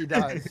dies, he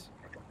dies.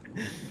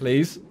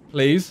 Please,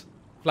 please,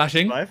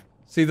 flashing. Survive.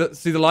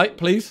 See the light,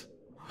 please.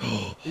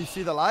 You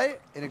see the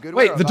light in a good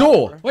way. Wait, the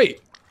door.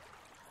 Wait,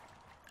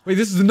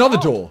 this is another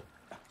door.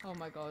 Oh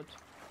my god.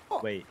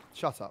 Wait.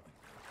 Shut up.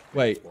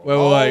 Wait. my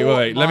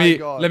Let me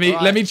God. let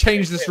Alright. me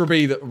change this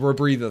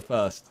rebreather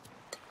first.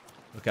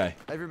 Okay.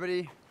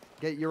 Everybody,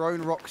 get your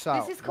own rocks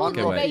out. This is called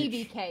Okay, the wait.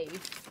 baby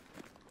cave.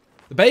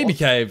 The baby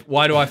cave.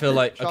 Why do I feel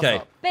like Shut okay?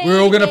 up. We're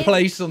all gonna Baby,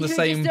 place on the you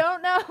same. Just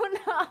don't know.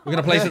 No. We're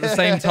gonna place at the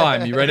same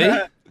time. You ready?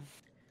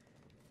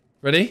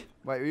 Ready?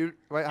 Wait,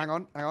 hang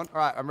on. All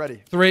right, I'm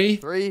ready. 3,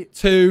 3,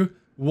 2,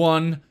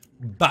 1,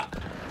 bat.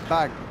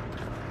 bang.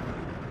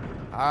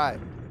 All right.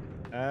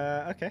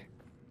 Okay.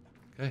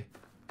 Okay.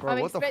 Bro, I'm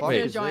what the fuck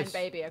expecting a is giant this?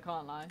 baby, I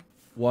can't lie.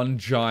 One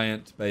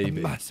giant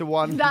baby. Massive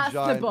one That's the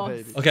giant boss.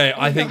 baby. Okay,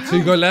 I think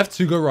 2 go left,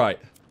 2 go right.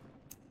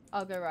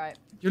 I'll go right.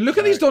 You look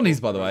at these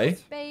Donnies, by the way.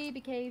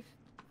 Baby cave.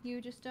 You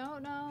just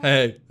don't know.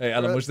 Hey,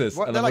 Ellum, watch this.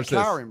 What- Ellum, they're like watch this.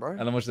 cowering, bro.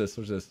 Ellum, watch this.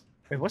 Watch this.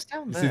 Wait, what's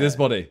down You there? see this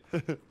body?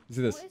 You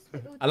see this? What is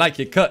with all I like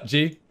your cut,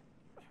 G.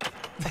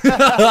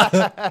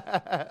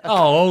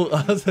 Oh,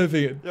 I was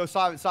hoping. Yo,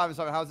 Simon,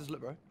 how's this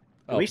look, bro?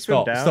 Oh, we swim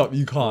stop, down? stop.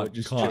 You can't. Or You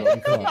just can't. chill?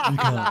 You can't. You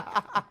can't.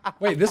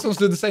 Wait, this one's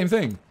doing the same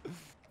thing.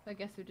 I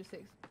guess we're just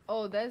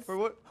Oh, there's. Bro,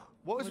 what was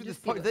We'll with this?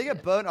 just see Did what's they get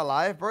good. burnt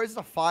alive, bro? Is this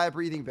a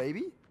fire-breathing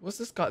baby? What's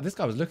this guy? This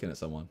guy was looking at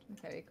someone.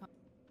 Okay, we can't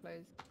close.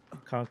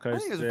 Can't I close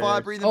think there's a this.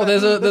 fire-breathing. Oh,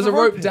 there's a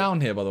rope here. down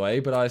here, by the way,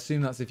 but I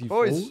assume that's if you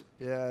fall. Boys,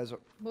 yeah, there's a...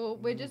 Well,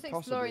 we're just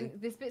exploring.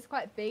 Possibly. This bit's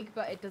quite big,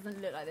 but it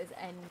doesn't look like there's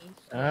any.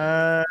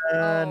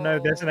 No,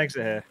 there's an Oh.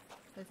 exit here.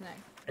 There's an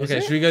exit. Okay,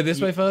 Is should it? we go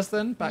this way first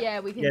then? Back. Yeah,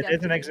 we can. Yeah,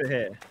 there's an definitely- exit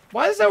here.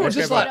 Why is there Let's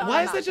just go like? back.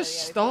 Why is On there the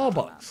just map, though, yeah, we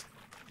can Starbucks?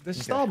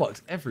 There's Okay.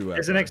 Starbucks everywhere.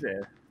 There's an bro. exit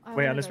here. I Wait,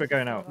 wanna unless go we're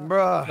going to out. Starbucks.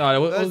 Bruh.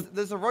 No, we'll-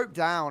 there's a rope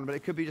down, but it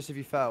could be just if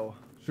you fell.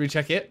 Should we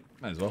check it?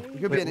 Might as well. It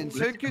could be Wait,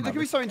 there could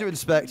be something to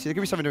inspect. There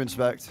could be something to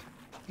inspect.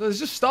 There's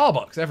just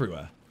Starbucks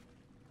everywhere.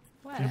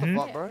 Where? Mhm.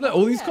 What, bro? Look,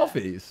 all these Yeah.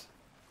 coffees.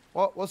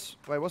 What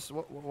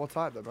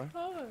type though, bro?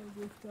 Oh,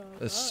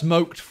 A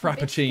smoked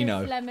hibiscus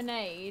frappuccino.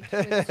 lemonade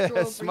with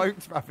strawberry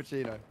Smoked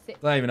frappuccino. sip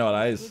I don't even know what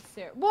that is. with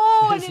syrup. Whoa!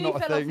 I It's nearly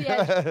not a fell off thing. the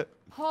edge.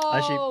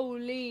 Actually-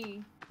 Holy!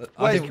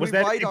 I Wait, think, can was we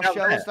there ride anything our down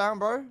shells there? down,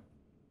 bro?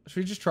 should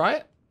we just try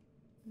it?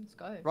 Let's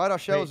go. Ride our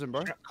shells Wait, in,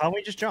 bro. Can't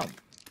we just jump?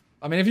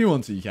 I mean, if you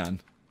want to, you can.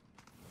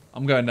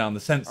 I'm going down the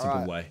sensible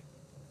Alright. way.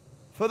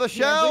 For the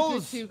Yeah, we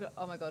could shells! too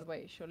oh my god!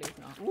 Wait, surely it's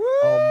not. Woo!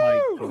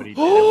 Oh my god, he did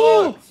it.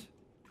 Oh!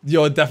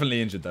 You're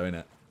definitely injured though,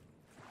 innit?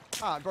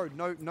 Ah, bro,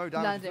 no damage.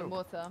 Land at in all.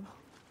 water.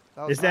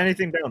 That was Is there bad.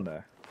 anything down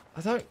there?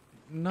 I don't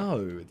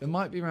know. There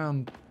might be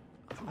around.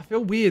 I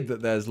feel weird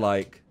that there's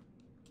like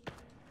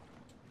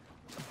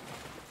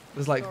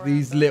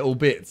these Forever. little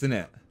bits in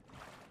it.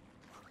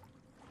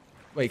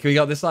 Wait, can we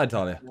go up this side,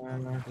 Talia?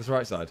 This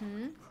right side. Hmm?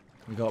 Can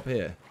we go up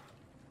here?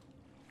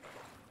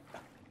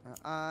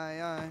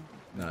 Aye.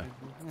 No.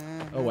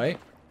 Oh wait.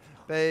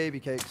 Baby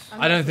cakes.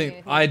 I'm I not don't seeing think.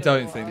 anything I at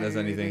don't all. think there's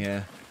anything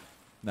here.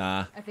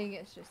 Nah. I think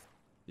it's just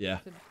Yeah.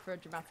 for a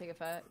dramatic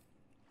effect.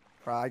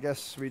 Right, I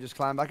guess we just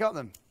climb back up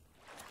then.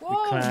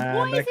 Whoa! climb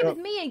What is back it up.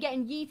 with me and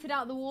getting yeeted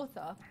out the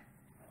water?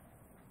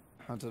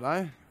 I don't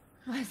know.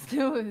 I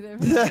still think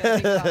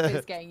about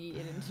this getting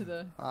yeeted into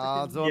the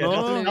I freaking don't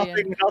Yeah,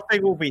 know.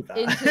 nothing will beat that.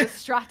 into the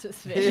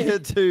stratosphere. Yeah,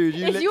 dude,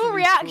 you It's your literally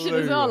reaction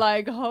as well, flew.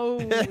 like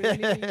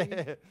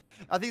holy.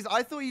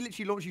 I thought he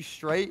literally launched you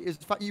straight. It's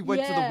the fact you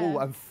went to the wall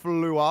Yeah. and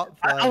flew up.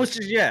 I like, was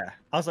just,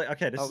 I was like,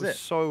 okay, this that is was it.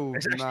 so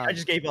mad. I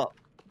just gave up.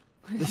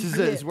 This is it.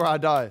 This is where I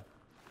die.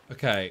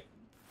 Okay.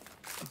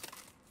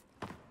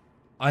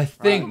 I But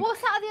think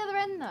what's out at the other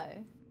end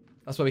though?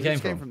 that's where we We came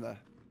just came from. from there.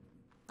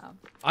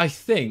 I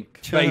think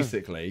Sure.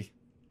 basically.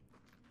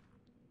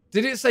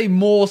 Did it say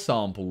more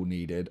sample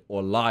needed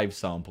or live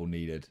sample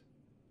needed?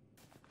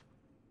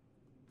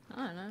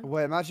 I don't know.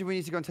 Wait, imagine we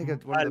need to go and take one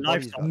of the live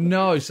bodies sample. out.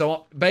 No.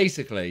 So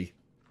basically,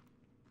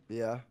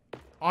 Yeah.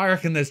 I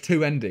reckon there's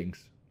 2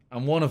 endings,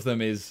 and one of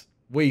them is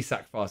we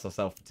sacrifice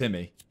ourselves for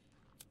Timmy.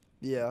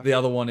 Yeah. The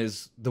other one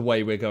is the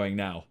way we're going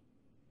now.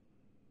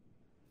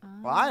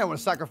 Well, I don't want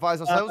to sacrifice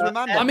ourselves with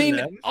man. I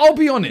mean, I'll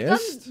be We've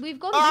honest. gone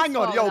Oh, this hang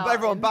on, far yo, without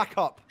everyone, him. back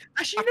up.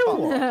 Actually, you know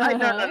what?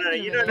 No,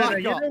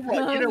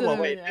 you know what?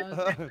 Wait, Yeah. you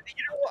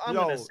know what I'm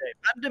Yo. gonna say?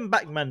 Mandem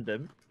back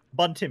Mandem,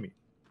 bun Timmy.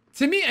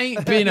 Timmy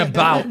ain't been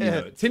about, you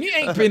know. Timmy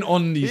ain't been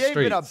on He these ain't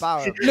been streets.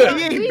 about it. Look,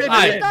 He ain't We've been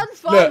Aye. done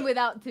fine Look,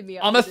 without Timmy.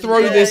 I'm gonna up to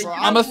throw this. this. bro,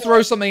 I'm gonna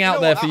throw something out You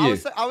know there what,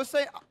 for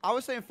you. I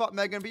was saying fuck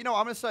Megan, but you know what?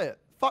 I'm gonna say it.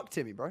 Fuck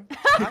Timmy, bro.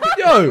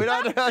 Yo, We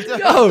don't-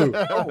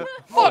 yo,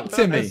 fuck Hey,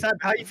 Timmy. Sam,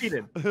 how you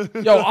feeling?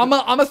 Yo, I'm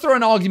gonna throw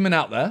an argument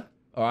out there.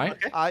 All right.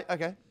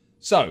 Okay.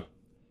 So,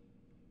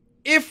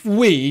 if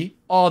we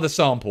are the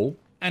sample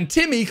and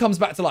Timmy comes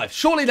back to life,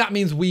 surely that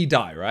means we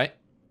die, right?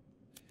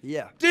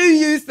 Yeah. Do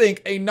you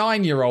think a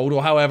 9-year-old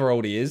or however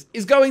old he is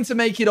going to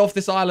make it off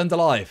this island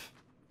alive?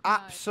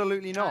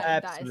 Absolutely not.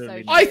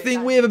 Absolutely I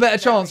think we have a better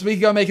chance. We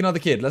can go make another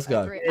kid. Let's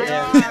go.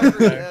 Yeah, I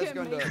agree. Let's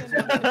go and do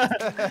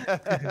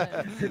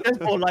it. There's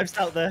more lives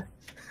out there.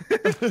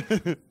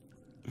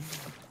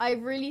 I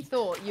really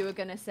thought you were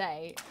gonna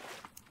say,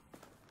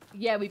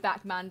 yeah, we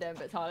backed Mando,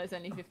 but Talia's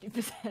only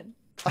 50%.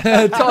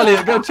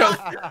 Talia, go chuck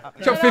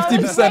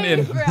 50% in.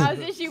 I was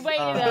literally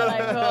waiting there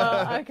like,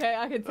 oh, okay,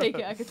 I can take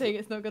it. I can take it.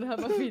 It's not gonna hurt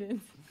my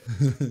feelings.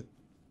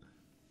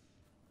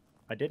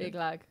 I did. Big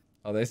lag.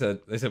 Oh, they said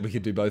we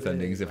could do both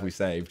endings if we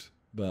saved,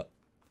 but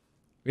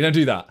we don't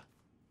do that.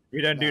 We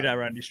don't do that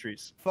around these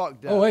streets. Fuck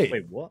that. Oh wait,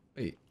 Wait, what?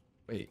 wait,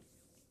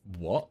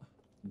 what?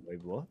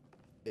 Wait, what?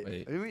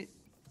 Wait.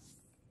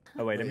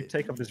 Oh wait, let me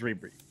take off this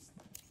rebreathe.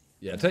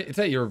 Yeah, take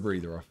your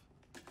breather off.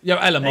 Yo,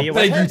 Ellum, Hey, I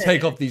beg you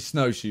take off these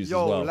snowshoes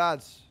Yo, as well.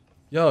 lads.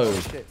 Yo,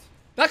 Shit.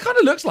 that kind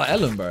of looks like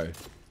Ellum, bro.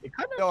 It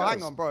kind of Yo, does.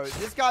 hang on, bro.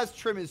 This guy's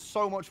trim is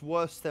so much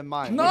worse than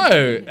mine. No,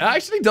 it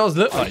actually does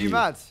look Are like you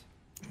mad?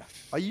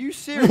 Are you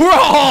serious?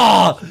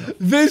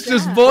 This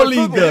just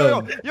volleyed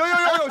them. Yo,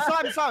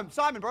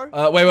 Simon, bro.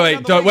 Wait,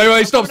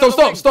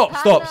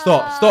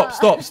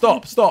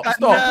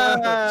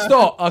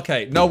 stop.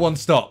 Okay, no one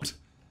stopped.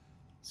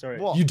 Sorry.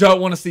 What? You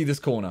don't want to see this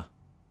corner.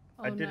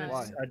 Oh, I didn't. no.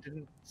 I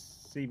didn't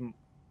see.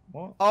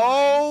 What?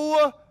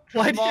 Oh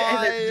Why did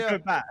my it go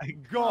back?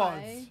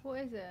 God. Why? What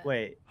is it?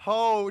 Wait.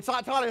 Oh,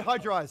 Talia,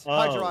 hide your eyes.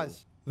 Hide your Oh.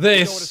 eyes. You don't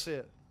want to This, see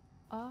it.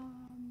 Why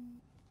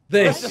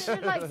this. does it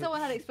look like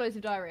someone had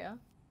explosive diarrhea?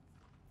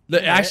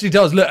 Look, it actually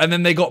does. Look, and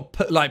then they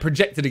got like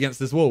projected against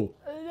this wall.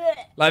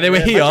 Like they were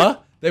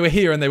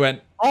here, and they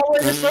went. Oh,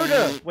 wait, the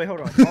soda. Wait,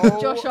 hold on.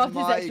 Oh Josh after his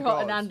my extra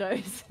hot God.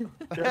 Nando's.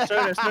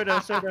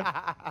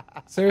 Soda.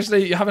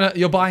 Seriously,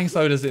 you're buying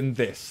sodas in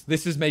this.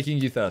 This is making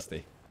you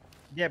thirsty.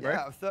 Yeah,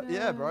 bro.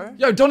 Yeah, bro.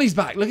 Yo, Donnie's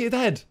back. Look at his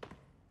head.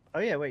 Oh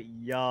yeah, wait.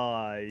 Yeah.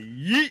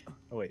 Yeet.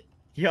 Oh wait.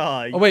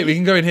 Yeah. Oh wait, we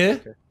can go in here.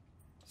 Okay.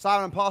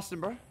 Simon, I'm past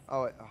him, bro.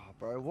 Oh wait,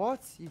 bro,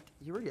 what? You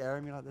really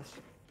airing me like this?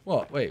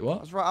 What? Wait, I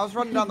what? was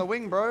running down the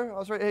wing, bro. I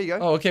was right. Here you go.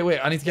 Oh, okay. Wait,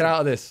 I need to get out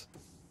of this.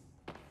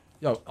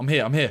 Yo, I'm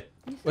here.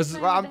 Where's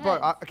Right,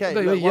 okay,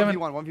 Wait, look, you haven't-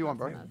 1v1,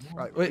 bro. Right,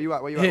 Wait, where you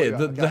at? Where you here, at?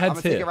 Where you at? the head's I'm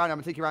gonna take here. it around you. I'm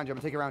gonna take it around you. I'm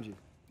gonna take it around you.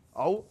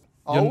 Oh,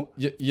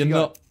 You're You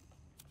not.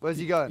 where's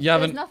he going? You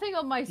There's haven't. nothing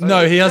on my screen.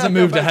 No, he hasn't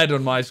moved ahead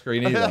on my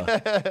screen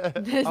either.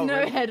 There's Oh, no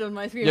really? head on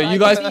my screen. Yeah, I you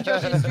can guys- see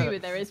Josh's screen,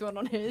 but there is one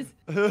on his.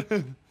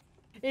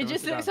 It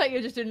just looks like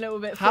you're just doing a little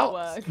bit of How?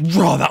 footwork.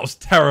 Bro, that was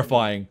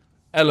terrifying.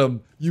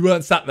 Ellum, you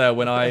weren't sat there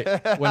when I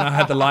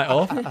had the light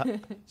off.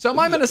 So am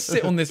I meant to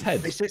sit on this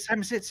head? Wait, sit,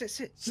 Simon, sit.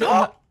 Sit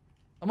on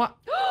that-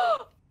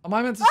 Am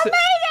I meant to sit?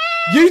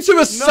 You two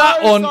are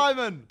sat on.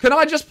 Simon. Can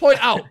I just point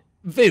out,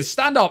 Viz,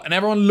 stand up and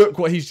everyone look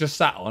what he's just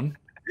sat on.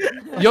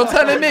 You're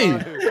telling me?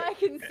 I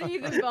can see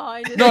them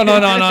behind us.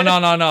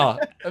 No.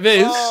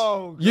 Viz,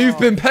 Oh, you've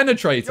God. been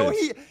penetrated. Yo,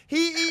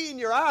 he eating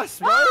your ass,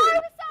 bro.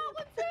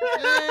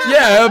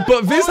 Yeah,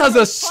 but Viz has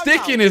a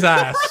stick in his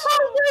ass.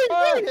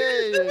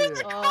 Hey.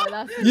 Oh,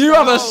 that's You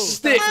have a No.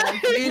 stick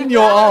in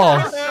your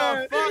ass.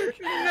 What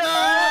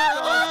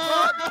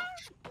the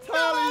fuck?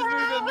 Talia's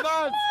moving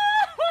mad.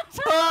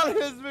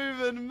 Talia's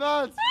moving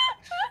mad.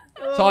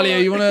 Talia,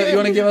 you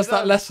wanna give us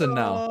that lesson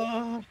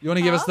now? You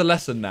wanna give us the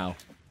lesson now?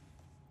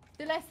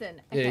 the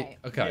lesson. Yeah, Okay.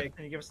 okay. Yeah,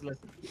 can you give us a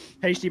lesson?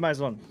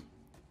 HDMI's on.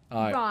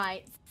 All right.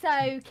 Right.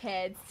 So,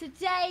 kids,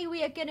 today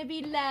we are going to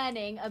be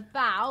learning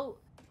about.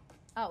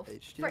 Oh,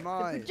 frick, the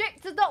HDMI.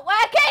 projector's not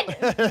working!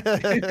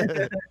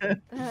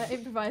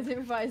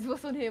 Improvise.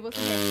 What's on here? We're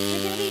going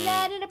to be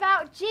learning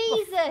about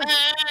Jesus!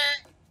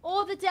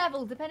 Or the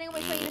devil, depending on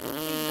which way you look at the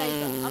piece of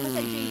paper. I'm going to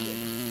say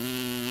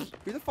Jesus.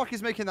 Who the fuck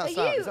is making that Are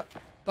sound? you- Is that...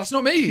 That's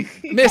not me,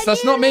 Miss.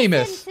 That's not me,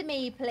 Miss. Listen to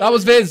me, please. That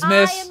was Viz,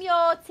 Miss. I am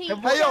your teacher.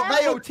 Hey,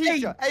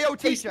 teacher. Hey,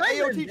 teacher.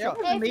 If you-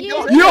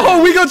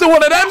 Yo, we go to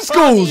one of them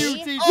schools. You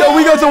teacher. Yo,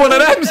 we go to one of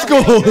them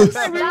schools.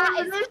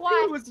 That is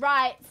quite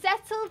right.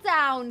 Settle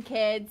down,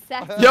 kids.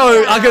 Settle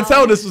Yo, down. I could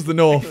tell this was the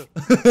north.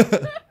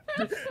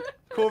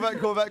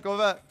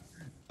 Corvette.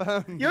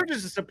 You're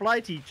just a supply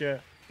teacher.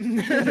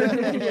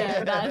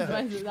 Yeah,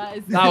 that is.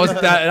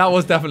 That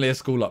was definitely a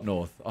school up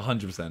north,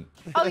 100%.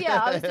 Oh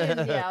yeah,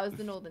 I was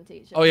the northern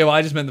teacher. Oh yeah, well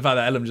I just meant the fact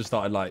that Ellum just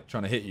started like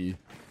trying to hit you.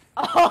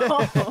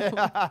 Oh.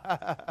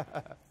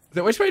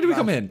 So which way do we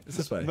come in? It's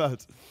this way.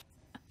 Mad.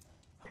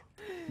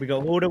 We go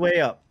all the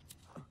way up.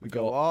 We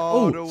got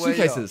all the way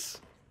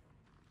suitcases.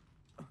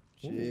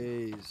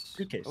 Jeez.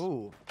 Suitcase.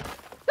 Ooh.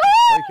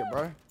 Break it,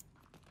 bro.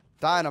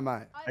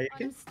 Dynamite. Are you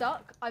okay?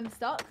 I'm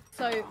stuck.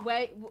 So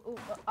wait.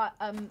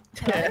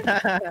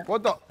 Hello.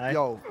 What the? Hi.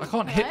 Yo. I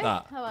can't hit Hello?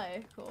 that. Hello.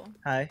 Cool.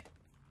 Hi.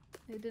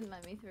 It didn't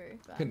let me through.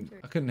 But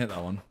I couldn't hit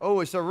that one. Oh,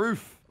 it's a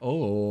roof.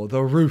 Oh,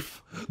 the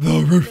roof.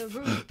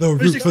 The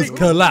roof has Stop.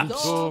 collapsed.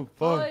 Oh,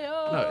 fuck. Fire.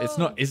 No, it's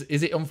not. Is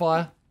it on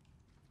fire?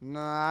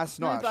 Nah, it's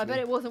No, not but I bet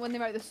actually. it wasn't when they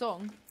wrote the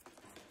song.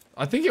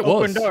 I think it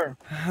Open was. door.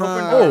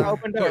 Oh,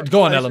 Open door.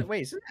 go on, Ellum.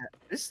 Wait,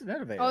 this is an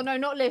elevator. Oh no,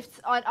 not lifts.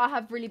 I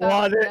have really bad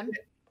luck with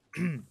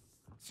them.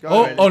 Let's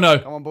go, Oh no.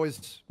 Come on,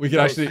 boys. We can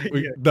actually.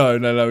 No,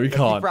 we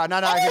can't. Keep right.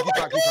 No,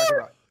 keep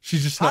right. She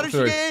just How snuck did she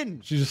through. get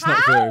in? She just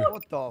snuck through.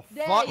 What the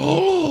There fuck? you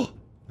Oh,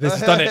 this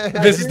has done it.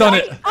 This has done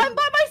it. I'm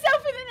by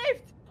myself in the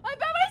lift. I'm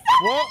by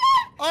myself What?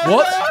 in the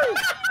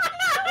lift.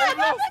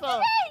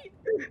 Oh,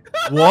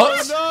 What? No! We've lost her.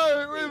 What?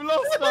 Oh no, we've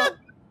lost her.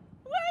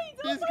 Wait,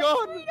 She's on my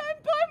gone. screen, I'm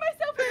by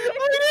myself in the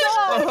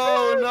lift.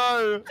 Oh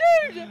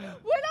no. Dude,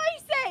 when I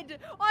said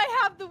I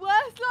have the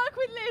worst luck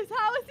with lifts,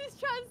 how is this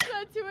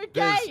transferred to a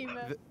game?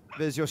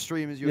 There's your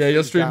stream.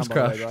 Your stream's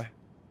crashed.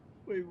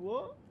 Wait,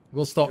 what?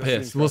 We'll stop Your here.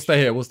 stream's We'll stay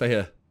here. We'll stay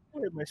here.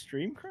 Wait, my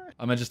stream crashed?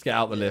 I'm gonna just get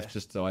out the lift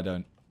just so I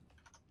don't.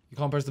 You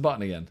can't press the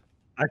button again.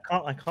 I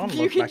can't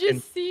You log can back in.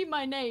 just see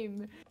my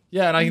name.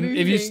 Yeah, and I can.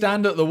 If you Moving.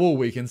 stand at the wall,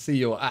 we can see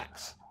your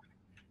axe.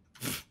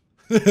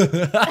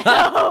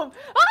 Oh,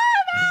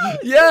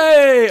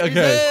 Yay!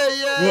 Okay.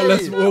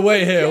 Yeah, We'll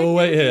wait here. We'll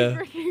wait here.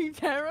 freaking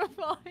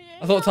terrifying.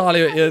 I thought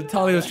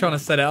Talia was trying to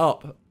set it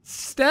up.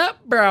 Step,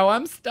 bro.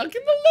 I'm stuck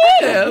in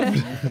the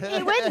lift.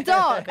 It went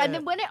dark, and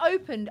then when it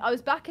opened, I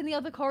was back in the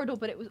other corridor,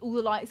 but it was all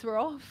the lights were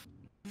off.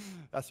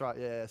 That's right.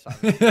 Yeah.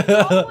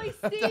 Oh,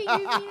 I see. You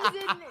mean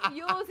as in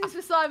yours is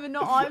for Simon,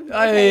 not I'm.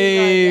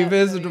 Hey, Okay,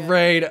 Viz there we go.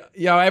 Raid.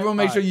 Yo, everyone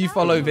make sure you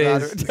follow Alright.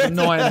 Viz. It's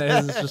annoying that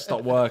his has just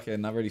stopped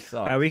working. That really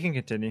sucks. We can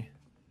continue.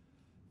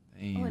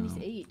 Oh, I need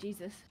to eat.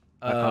 Jesus.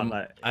 I can't,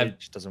 like, I've it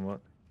just doesn't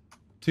work.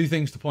 two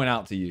things to point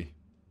out to you.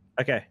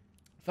 Okay.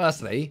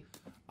 Firstly,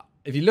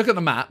 if you look at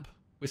the map,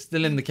 we're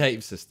still in the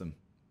cave system.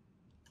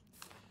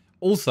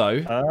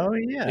 Also, Oh,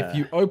 yeah. if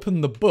you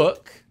open the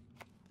book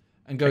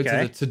and go to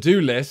Okay. the to-do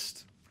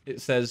list,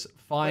 it says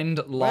find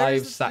where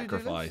live is the to-do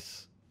list?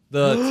 sacrifice.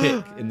 The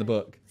tick in the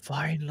book.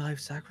 Find live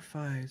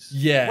sacrifice.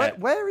 Yeah.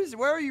 Where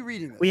are you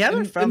reading this? We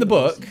haven't found in the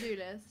book. To-do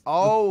list.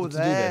 Oh, the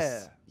to-do there.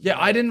 list. Yeah,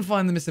 I didn't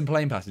find the missing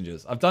plane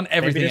passengers. I've done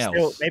everything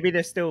else. Maybe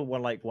there's still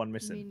one Me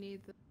missing.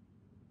 neither.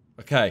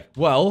 Okay,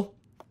 well,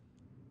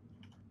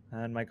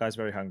 And my guy's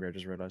very hungry, I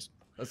just realized.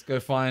 let's go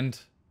find.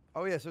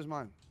 Oh yeah, so's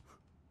mine.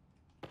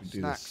 We do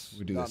Snacks. this.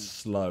 We do Done. this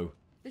slow.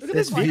 This Look is at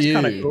this quite view.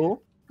 kind of cute.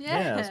 cool.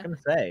 Yeah. I was gonna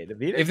say the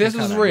video. If this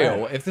was kinda real,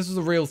 nice. if this was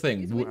a real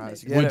thing, It's would, windy.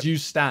 Let's get would it. you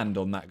stand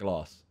on that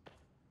glass?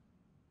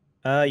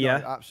 Yeah.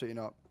 No, absolutely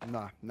not.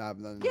 No.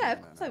 Yeah,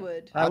 of course I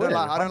would. I don't would,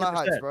 like 100%.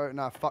 heights, bro.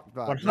 Nah, fuck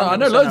that. No, I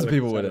know 100% loads I of would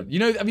people stand wouldn't. on. You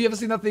know, have you ever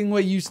seen that thing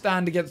where you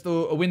stand against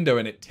a window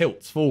and it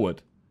tilts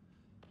forward,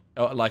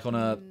 like on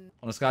a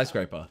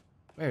skyscraper?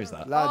 Where is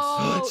that? Lads,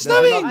 Oh, It's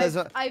snowing!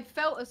 I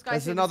felt a sky.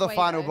 There's another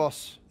final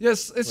boss.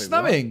 Yes, it's Wait,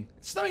 snowing.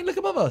 It's snowing. Look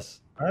above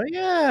us. Oh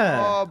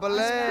yeah. Oh,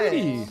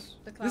 pretty.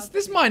 Blaze.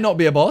 This might not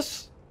be a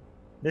boss.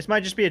 This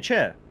might just be a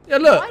chair. Yeah,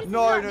 look.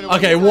 No.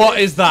 Okay, what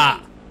is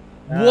that?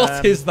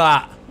 What is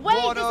that? Wait,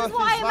 What this on is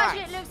what I earth is imagine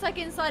that? it looks like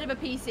inside of a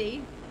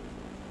PC.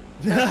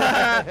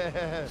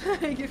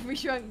 Like if we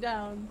shrunk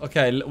down.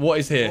 Okay, what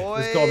is here?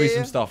 There's got to be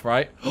some Boy. stuff,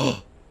 right?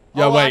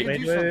 Yeah, Oh, wait. I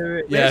can do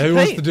something. Yeah, who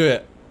wants to do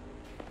it?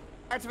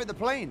 Activate the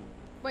plane.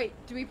 Wait,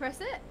 do we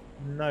press it?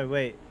 No,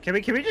 wait. Can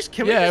we just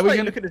Yeah, we like,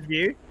 can- look at this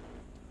view?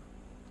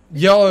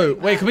 Yo,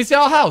 wait, can we see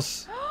our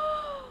house?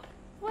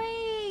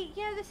 Wait,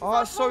 yeah, this is Oh, our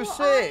that's so whole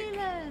sick.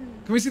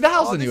 island. Can we see the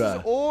house Oh, this anywhere?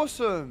 is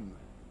awesome.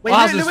 Wait,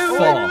 Ours wait, is wait, wait,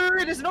 far. wait, wait,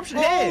 wait, there's an option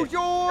here. Hold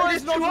yours.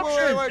 There's two options.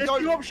 There's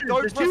Don't, two options.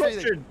 don't There's press two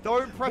anything. options.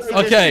 Don't press There's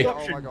anything. Okay. two Oh my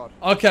options. god.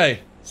 Okay,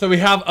 so we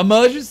have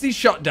emergency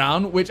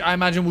shutdown, which I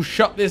imagine will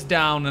shut this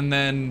down, and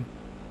then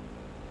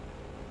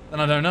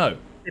I don't know.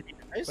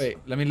 Wait,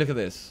 let me look at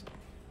this.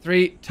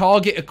 3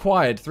 target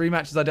acquired. 3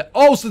 matches I did.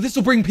 Oh, so this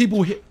will bring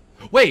people here.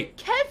 Wait.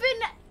 Kevin,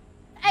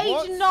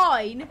 What? age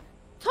 9.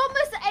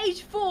 Thomas,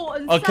 age 4,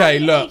 and Okay, Sammy,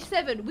 look. age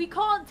 7. We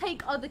can't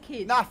take other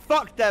kids. Nah,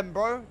 fuck them,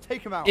 bro.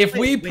 Take them out. If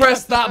we Wait,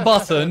 press that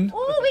button,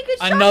 Or we could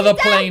shut Another it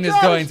down, plane is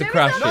Josh. going to There is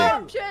crash another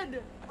it. option.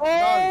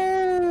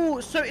 Oh,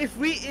 so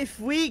if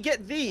we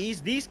get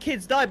these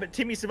kids die, but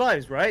Timmy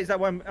survives, right? Is that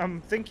what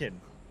I'm thinking?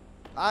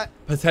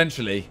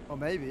 potentially, Or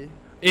maybe.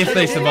 if they We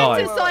went to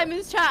survive.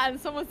 Simon's chat and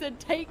someone said,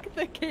 take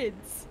the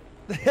kids.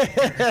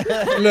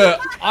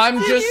 Look, I'm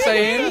just You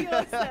saying. hate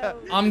yourself.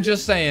 I'm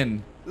just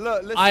saying.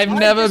 Look, listen. I've I'm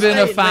never just been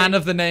a saying, fan mate.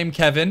 of the name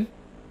Kevin.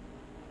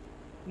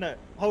 No,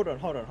 hold on,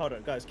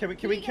 guys. Can we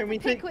You get to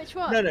think? pick which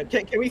one. No,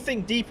 can we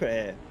think deeper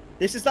here?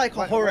 This is like a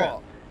Like horror.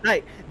 what?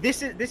 Like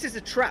this is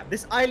a trap.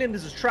 This island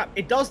is a trap.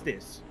 It does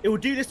this. It will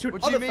do this to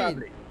What do you another mean?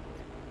 family.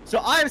 So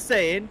I'm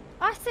saying,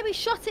 I said we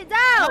shut it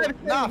down.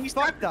 Nah, we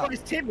fuck that.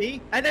 sacrifice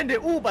Timmy and end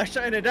it all by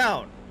shutting it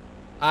down.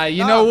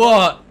 You Nah, know bro.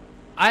 what?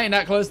 I ain't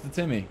that close to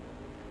Timmy.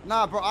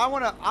 Nah, bro. I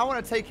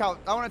wanna take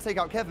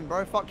out Kevin,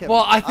 bro. Fuck Kevin.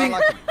 Well, I don't think-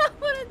 like him.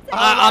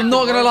 I'm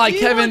not gonna lie, You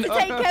Kevin. want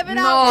to take Kevin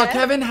no, out there?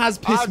 Kevin has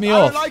pissed me I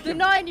don't off. like The him.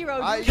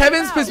 9-year-old. I-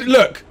 Kevin's pissed me.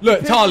 Look,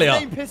 His Talia,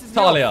 name pisses me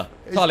Talia,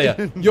 off.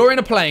 Talia. You're in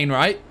a plane,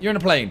 right? You're in a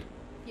plane.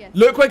 Yes.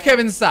 Look where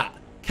Kevin's sat.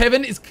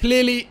 Kevin is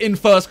clearly in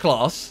first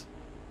class.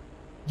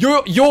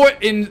 You're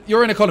in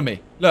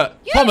economy. Look,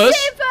 You Thomas.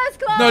 sit in first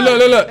class. No,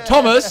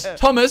 look.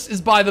 Thomas is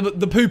by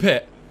the poo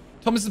pit.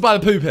 Thomas is by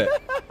the poo pit.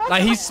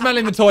 Like he's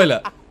smelling the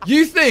toilet.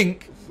 You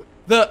think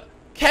that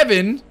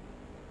Kevin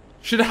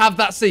should have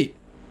that seat.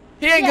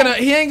 He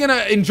ain't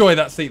gonna enjoy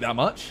that seat that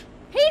much.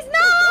 He's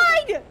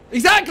 9!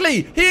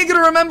 Exactly. He ain't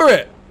gonna remember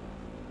it.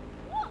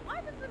 What? I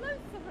remember loads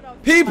of stuff when I was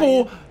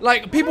People,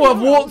 like, people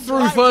have walked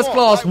through first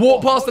class,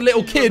 walked past a What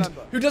little do you kid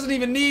remember? who doesn't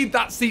even need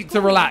that seat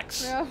to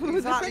relax. Yeah, the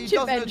Exactly, friendship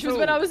doesn't bench at was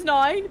when all. I was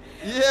 9.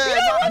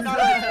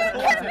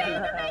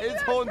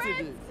 It's haunted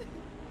you.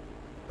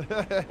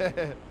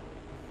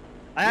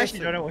 I actually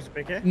don't know what to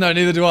pick here. No,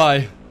 neither do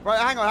I. Right,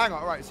 hang on.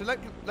 Right, so let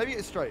me get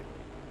it straight.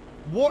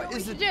 What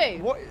is we it? should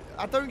do? What?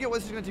 I don't get what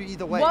this is going to do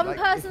either way. One like,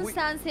 person if we-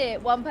 stands here,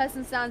 one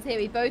person stands here.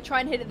 We both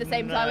try and hit at the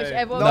same time, No. which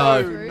everyone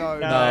No. goes through. No. I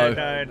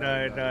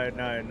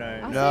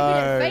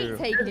No. say we let fate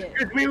take it.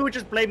 Because we will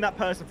just blame that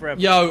person forever.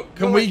 Yo,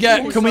 can No, we wait,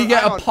 get also- a hang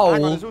on,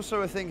 poll? There's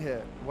also a thing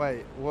here.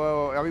 Wait,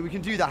 well, I mean, we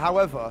can do that.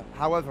 However,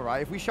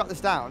 right, if we shut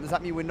this down, does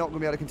that mean we're not going to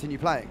be able to continue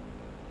playing?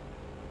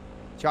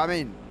 Do you know what I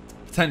mean?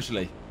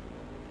 Potentially.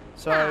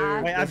 So,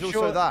 Wait, there's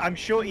also that. I'm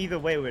sure either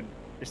way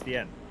it's the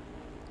end.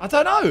 I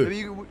don't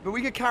know. But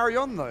we could carry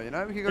on though, you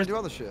know? We could go do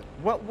other shit.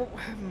 What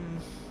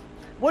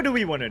do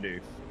we want to do?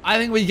 I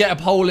think we get a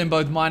poll in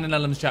both mine and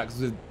Ellum's chat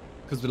because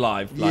we're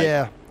live. Like,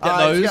 yeah. Get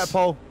Alright, let's those. get a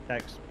poll.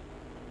 Thanks.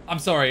 I'm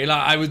sorry.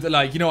 Like, I was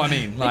like, you know what I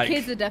mean? Like, The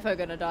kids are defo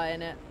gonna die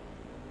in it.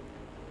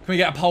 can we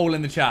get a poll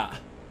in the chat?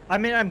 I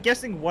mean, I'm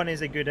guessing one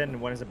is a good ending,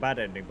 one is a bad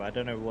ending, but I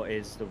don't know what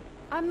is the.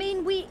 I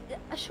mean, we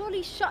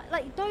surely shut.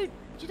 Like, don't.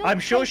 You don't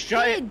I'm sure take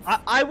shutting. kids.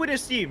 I would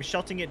assume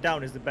shutting it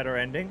down is the better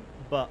ending,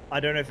 but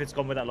I don't know if it's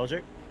gone with that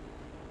logic.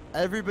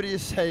 Everybody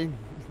is saying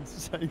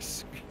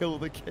kill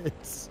the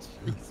kids.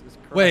 Jesus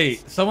Christ.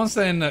 Wait, someone's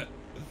saying that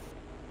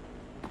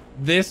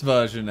this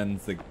version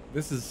ends the.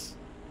 This is.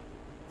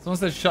 Someone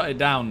says shut it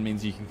down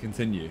means you can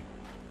continue.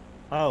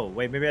 Oh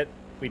wait, maybe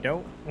we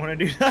don't want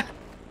to do that.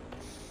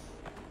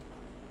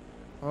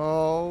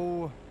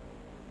 Oh.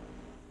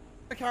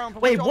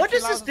 Wait, what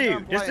does this do?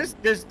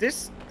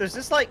 Does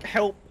this like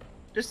help?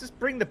 Does this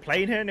bring the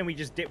plane here and then we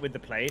just dip with the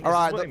plane? Is All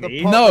right, this what it the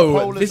means? poll- No,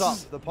 poll this up.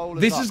 is The poll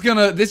this up. is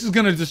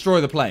gonna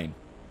destroy the plane.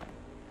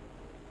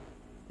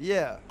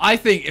 Yeah. I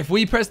think if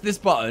we press this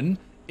button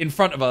in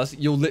front of us,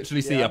 you'll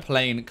literally see Yeah. a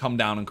plane come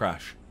down and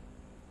crash.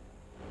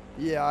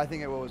 Yeah, I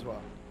think it will as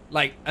well.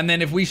 Like, and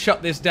then if we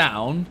shut this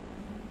down,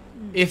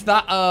 if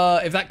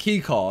that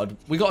key card,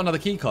 we got another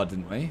key card,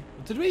 didn't we?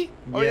 Did we?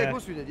 Oh yeah, of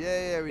course we did.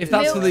 Yeah, we If did.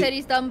 that's Milk for the- said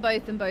he's done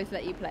both and both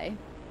let you play.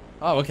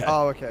 Oh, okay.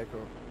 Oh, okay,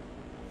 cool.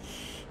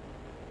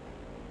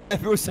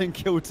 Everyone's saying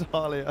kill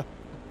Talia.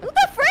 What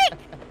the frick?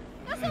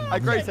 That's not A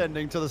great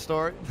ending to the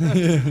story.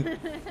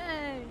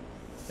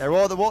 Yeah,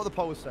 what are the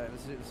polls saying?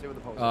 Let's see what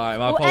the polls All right,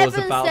 my Well, poll is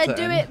Evan about said to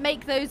do end. it,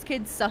 make those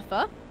kids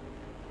suffer.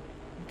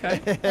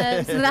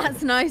 Okay. So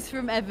that's nice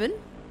from Evan.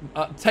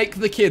 Take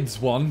the kids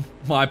one.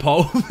 My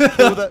poll.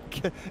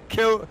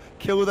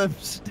 kill them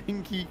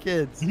stinky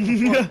kids.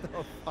 What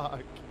the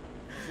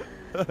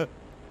fuck?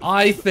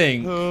 I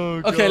think.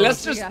 Oh, Okay, God.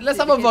 let's We have have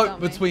to a do vote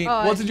something. between.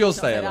 Oh, What did yours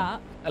don't say, say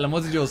Ellum? Ellum,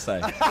 what did yours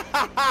say?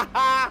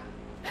 Oh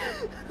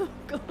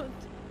god.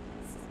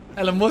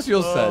 Ellum, what's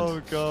yours Oh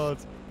said? God.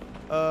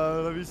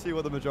 Let me see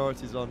what the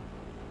majority's on.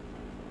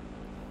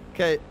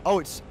 Okay. Oh,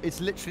 it's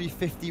literally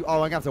 50. Oh, I'm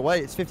gonna have to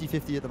wait. It's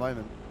 50-50 at the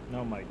moment.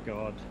 Oh my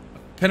god.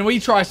 Can we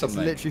try It's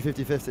something? literally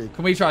 50-50.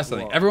 Can we try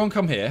something? What? Everyone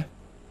come here.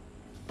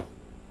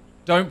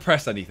 Don't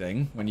press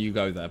anything when you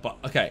go there. But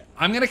okay,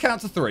 I'm gonna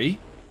count to 3.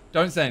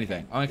 Don't say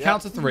anything. I'm gonna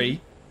count to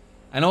 3,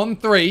 and on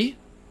 3,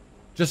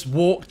 just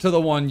walk to the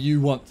one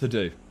you want to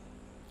do.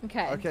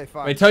 Okay. Okay,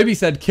 fine. Wait, Toby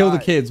said, "Kill the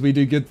Right. kids. We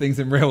do good things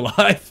in real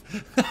life."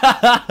 All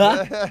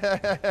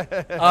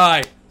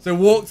right, so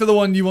walk to the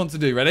one you want to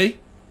do. Ready?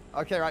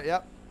 Okay, right.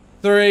 Yep.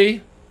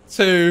 3,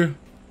 2,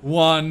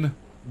 1,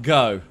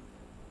 go.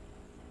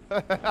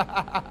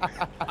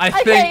 I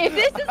Okay, think. if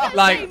this doesn't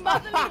like- say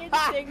motherly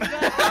instinct,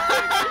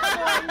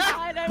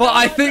 But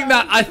I think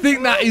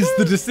that is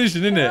the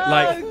decision, isn't it?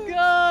 Like, Oh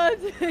god.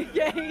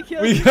 Okay,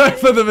 kill we the go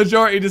kids. for the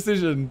majority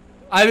decision.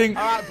 I think.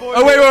 All right, boys.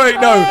 Oh wait,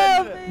 no,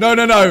 Oh,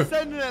 no.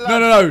 Send it,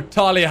 No.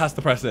 Talia has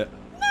to press it.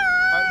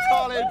 Alright,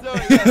 Talia, do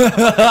it.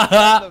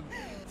 Yeah.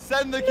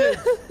 Send the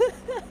kids.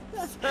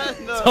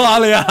 Send them.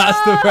 Talia has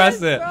to Ah,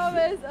 press I it.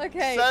 promise.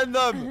 Okay. Send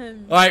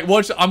them. All right,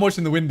 watch. I'm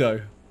watching the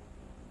window.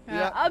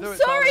 Yeah, I'm do it,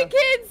 sorry, Talia.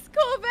 kids.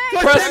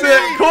 Corvette. Press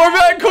it,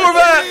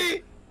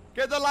 Corvette.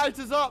 Get the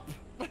lighters up.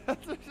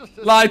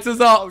 Lighters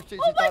Oh, up. shit, she's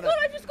Oh my done god,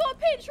 it. I just got a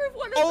picture of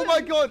one of Oh them.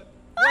 my god.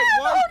 Wait,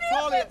 I'm why holding a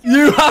Talia? picture.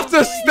 You have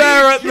to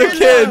stare at the You're a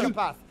kid.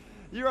 psychopath.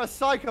 You're a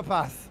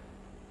psychopath.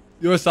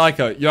 You're a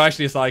psycho. You're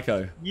actually a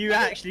psycho. You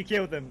actually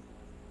killed them.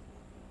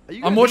 Are you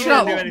I'm gonna watching do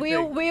out. it? We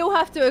all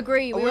have to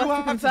agree. Oh, We we all all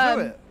have to have to confirm.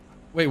 do it.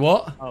 Wait,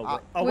 what? Oh,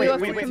 we have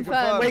wait, to wait,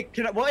 confirm. wait.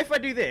 What if I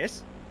do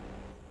this?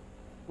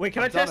 Wait,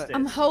 can I I've done test it. it?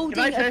 I'm holding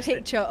Can I a test it?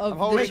 picture of I'm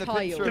holding the a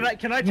picture. child.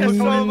 Can I test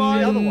one in the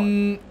other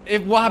one?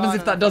 What happens No,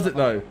 if no, that no, does no, it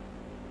no. though?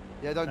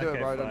 Yeah, don't do Okay,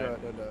 it, bro. Don't do fine.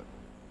 it. Don't do it.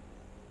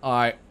 All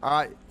right, All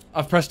right.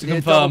 I've pressed to Yeah,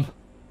 confirm. double-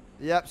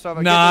 Yep. So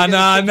Nah. I'm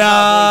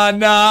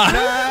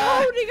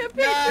holding a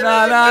picture.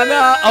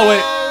 Nah. Oh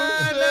wait.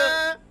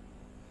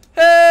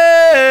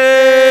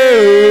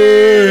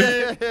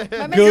 Hey.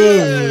 My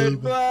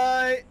Good.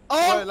 Wait,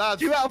 Oh,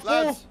 lads, 2 out of 4.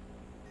 lads.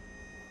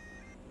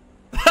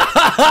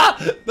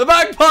 The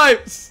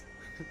bagpipes.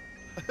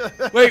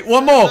 Wait,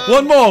 one more.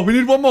 One more. We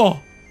need one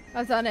more.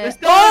 I've done it. It's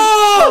done.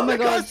 Oh my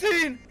god.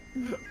 Cutscene.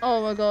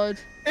 Oh my god.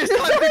 It's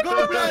time to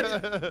go,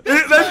 blood.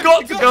 They've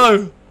got to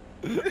go.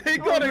 They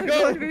Oh gotta my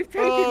go. god, we've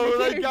taken Oh,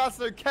 the they game. got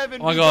so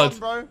Kevin. Oh my be God. gone,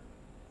 bro.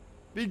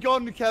 Be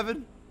gone,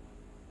 Kevin.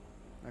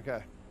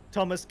 Okay.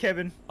 Thomas,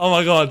 Kevin, Oh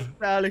my god.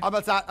 Sally. I'm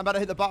about to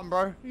hit the button,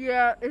 bro.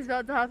 Yeah, it's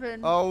about to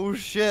happen. Oh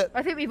shit.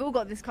 I think we've all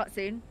got this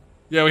cutscene.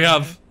 Yeah, we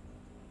have.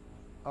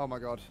 Oh my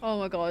god. Oh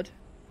my god.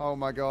 Oh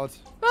my god.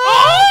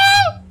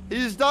 Ah!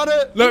 He's done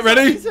it. Look,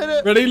 ready? He's hit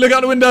it. Ready? Look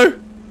out the window.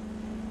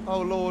 Oh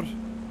lord.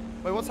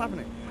 Wait, what's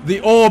happening? The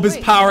orb is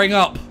Wait. powering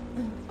up.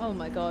 Oh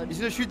my god. He's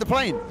gonna shoot the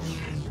plane.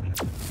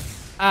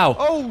 Ow.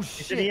 Oh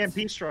It's shit. an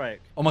EMP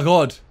strike. Oh my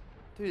god.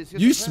 Dude, it's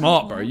gonna You be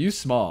smart, bro. You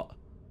smart.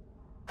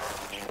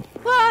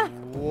 Ah!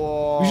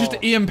 Whoa. You just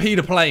EMP'd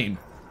a plane.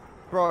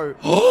 Bro.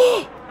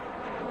 Oh,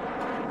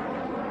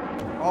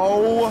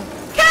 Oh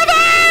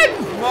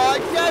Kevin! my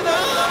Kevin!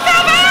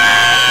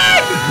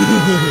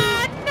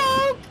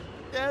 No!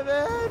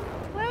 Kevin!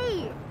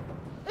 Wait,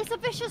 it's a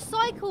vicious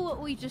cycle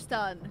what we just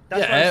done.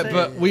 That's what Yeah, I'm saying.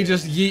 but we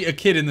just yeet a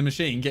kid in the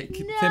machine, get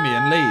Timmy,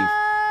 and leave.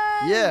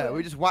 Yeah,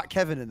 we just whack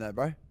Kevin in there,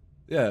 bro.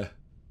 Yeah.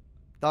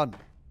 Done.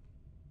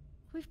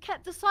 We've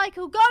kept the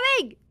cycle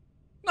going.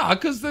 No,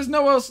 because there's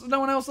no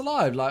one else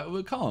alive. Like,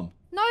 we're calm.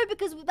 No,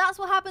 because that's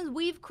what happens.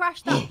 We've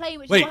crashed that plane,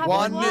 which Wait, is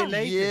what happened One to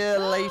us. year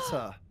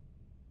later.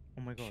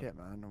 Oh my god. Shit,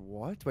 man.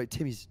 What? Wait,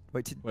 Timmy's.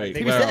 Wait, Wait,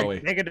 Timmy's where dead. are we?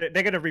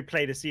 They're gonna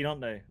replay the scene,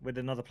 aren't they? With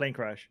another plane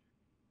crash.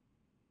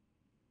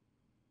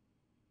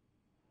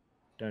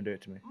 Don't do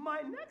it to me. My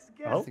next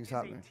guest Oh. is a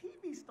happening.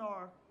 TV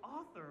star,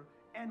 author,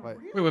 and Wait.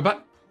 real Wait, we're back?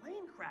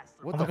 plane crash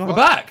What Oh the my God. We're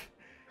fuck? back.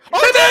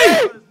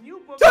 Timmy!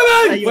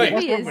 Timmy! Hey, Wait,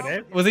 what's He wrong is. with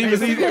him? was he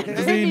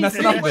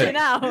messing up a bit?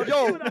 Out.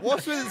 Yo,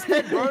 what's with his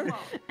head, bro?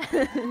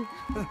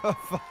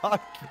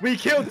 Fuck. We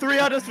killed 3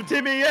 others for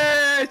Timmy.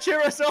 Yeah,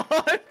 cheer us on.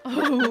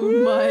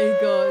 Oh my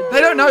god. They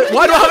don't know.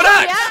 Why do I have an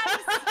axe?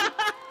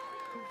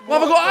 Why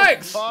have I got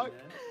axe? Fuck?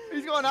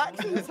 He's got an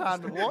axe in his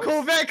hand. What?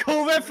 Corvette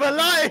for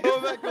life.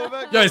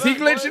 Corvette, Yo, is he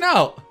Corvette, glitching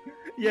out?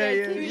 Yeah,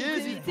 yeah. He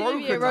is, he's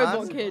Timmy, broken, a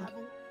robot man. kid.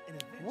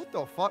 What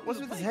the fuck? What's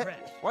with his head?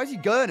 Why is he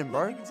gurning,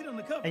 bro?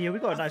 Hey, yeah, we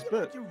got a nice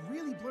book. You're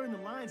really blurring the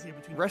lines here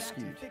between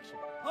Rescued. fact and fiction.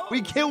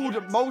 We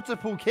killed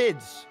multiple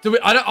kids. Do we?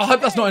 I hope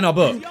that's not in our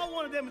book. Y'all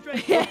want to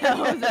demonstrate? Yeah,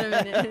 hold on a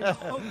minute.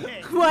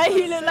 Okay. Why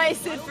he look like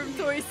Sid from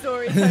Toy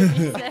Story?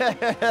 Toby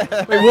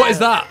said. Wait, what is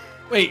that?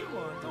 Wait, Come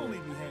on, don't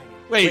leave me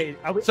hanging. wait.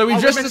 Are we- So we are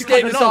we just meant to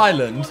escaped cut this the log?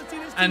 island,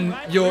 and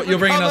you're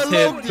bringing Come us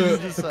here along, did you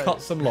just to say?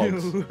 cut some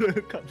logs.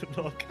 Cut the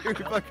log.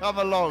 Come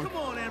along. Come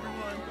on, everyone.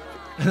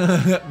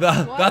 That-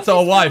 Why that's does our this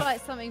feel wife.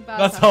 like something bad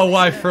That's our happening?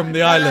 wife from the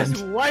That's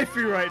island.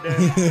 wifey right there.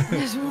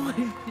 His wife.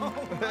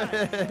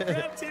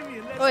 Grab Timmy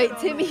and let's Wait, get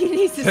on Timmy with it.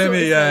 needs to Timmy,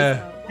 sort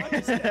yeah.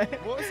 his face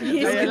out. What is He's he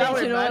Hey, doing? allow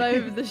it, glitching all man.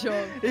 over the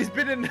shop. He's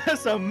been in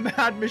some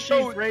mad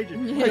machine Oh, for ages.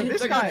 yeah. Wait, this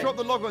They're gonna guy. drop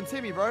the log on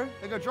Timmy, bro.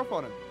 They're gonna drop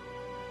on him.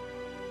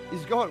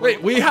 He's gone.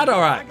 Wait, we had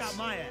our I got axe.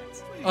 my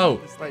axe. Oh.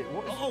 Wait,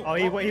 what is, Oh,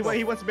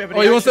 he wants a bit of an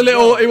Oh, he wants a action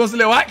little. as He well. wants a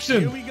little Here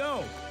action. we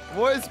go.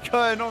 what is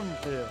going on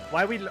here?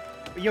 Why we?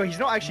 Yo, he's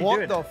not actually What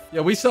doing the? it.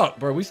 Yeah, we suck,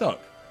 bro. We suck.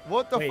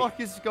 What the Wait. fuck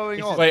is going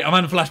This on? is- Wait, I'm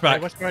having a Hey, flashback.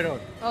 what's going on?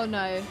 Oh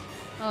no.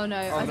 Oh no.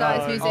 I no. like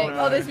this music. Oh, no.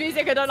 Oh, this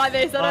music. I don't like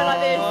this. I don't like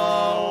this.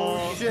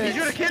 Oh shit! He's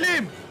gonna kill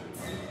him.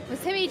 Was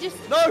Timmy just?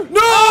 No! No!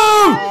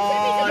 Oh,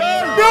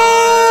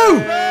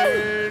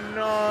 No!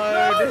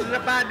 no! This is a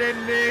bad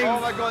ending. Oh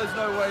my god! There's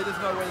no way! There's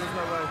no way! There's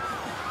no way!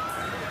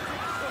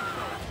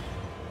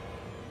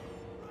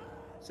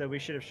 So we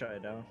should have shut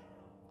it down.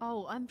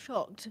 Oh, I'm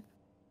shocked.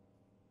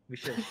 We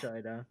should have shut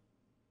it down.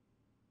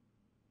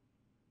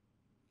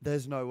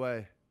 There's no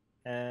way.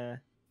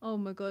 Oh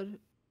my god.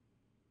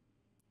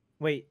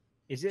 Wait,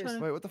 is this?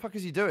 Wait, what the fuck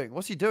is he doing?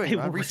 What's he doing, Hey,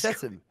 man? what's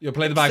Reset him. You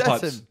play the Set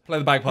bagpipes. him. Play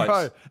the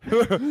bagpipes.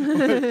 Bro.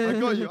 I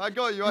got you. I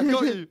got you. I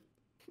got you.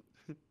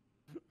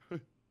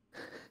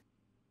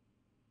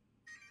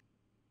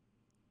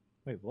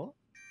 Wait, what?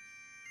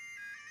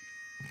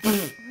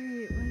 Wait,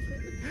 where's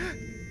it?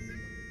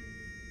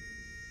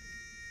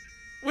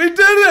 We did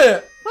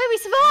it! Wait, we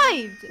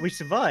survived. We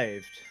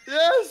survived.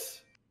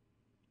 Yes.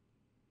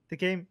 The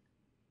game.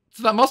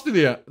 So that must be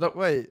the.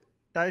 Wait.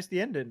 That is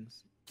the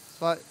endings.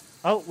 Like.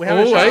 Oh, we have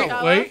a Oh wait,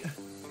 shout. wait.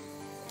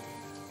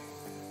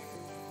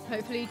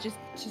 Hopefully, just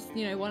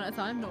one at a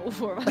time, not all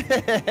four of us.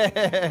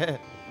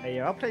 Hey,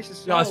 yeah, our place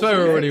is. Yeah, I swear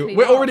we're already. Quickly,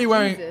 We're oh, already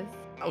wearing. Jesus.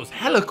 That was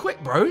hella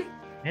quick, bro.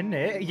 Isn't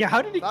it? Yeah,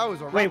 how did he? That was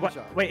a Wait, rapid what?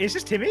 shot. Wait, is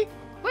this Timmy?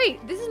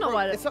 Wait, this is not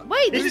why. it's a-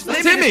 Wait, This this is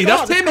That's Timmy. Timmy, the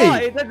that's scar,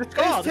 Timmy. The scar, the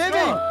scar, It's the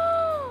Timmy.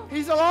 scar.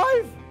 He's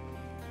alive.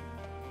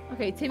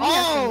 Okay, Timmy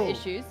has some Oh!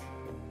 issues.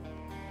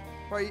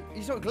 Right,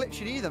 he's not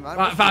glitching either, man.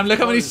 Right, What's fam, the look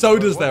how many code,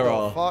 sodas bro? there What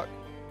are. the fuck?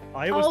 Oh,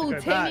 he wants Oh, to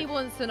go Timmy back.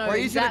 wants to know Well,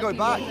 he's gonna exactly go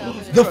back. what's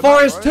happening. The Go back,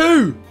 Forest bro.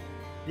 2!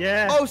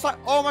 Yeah. Oh, it's like,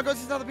 oh my god,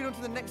 this is now been on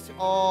to the next.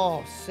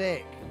 Oh,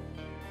 sick.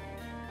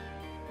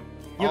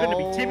 You're gonna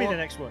be Timmy Oh. the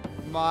next one.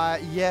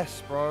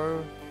 Yes,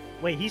 bro.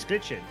 Wait, he's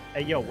glitching.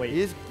 Hey, yo, wait.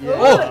 He is.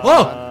 Oh,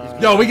 oh!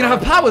 Yo, are we gonna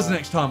have powers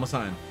next time or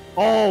something?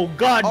 Oh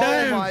god Oh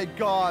damn. my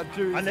god,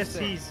 dude. Unless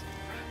sick. he's.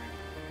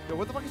 Yo,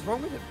 what the fuck is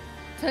wrong with him?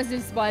 Turns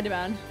into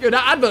Spider-Man. Yo,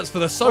 that advert's for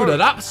the soda. Bro.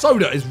 That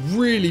soda is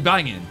really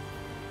banging.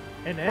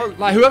 In Bro, it.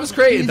 Like whoever's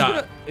created He's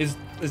that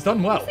is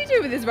done well. What's he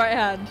doing with his right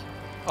hand?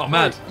 Oh,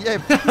 mad. Yeah.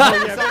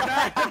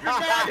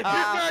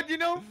 Mad, you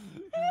know.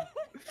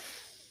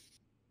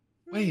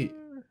 Wait.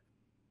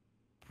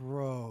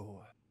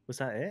 Bro. Was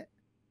that it?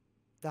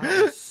 That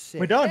was sick.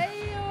 We're done.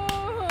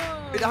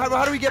 Wait,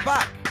 how do we get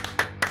back?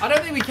 I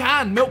don't think we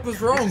can. Milk was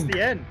This is wrong.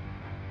 the end.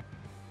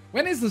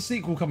 When is the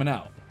sequel coming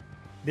out?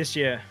 This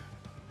year.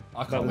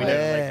 I But can't we wait. don't-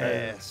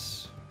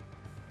 Yes.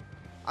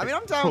 I mean,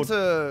 I'm down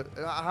to.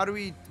 How do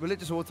we? Will it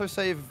just auto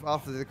save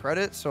after the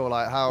credits, or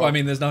like how? Well, I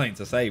mean, there's nothing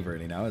to save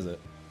really now, is it?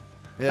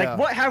 yeah. Like,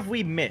 what have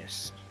we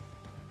missed?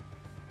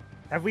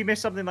 Have we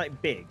missed something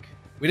like big?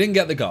 We didn't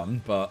get the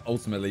gun, but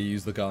ultimately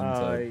use the gun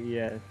to...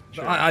 Yeah.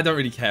 Sure. I don't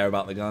really care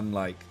about the gun.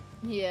 Like,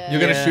 Yeah. you're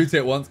going to Yeah. shoot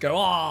it once, go,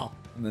 oh,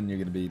 and then you're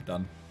going to be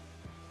done.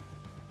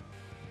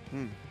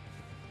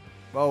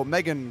 Well,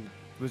 Megan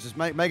was just.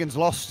 Megan's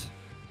lost.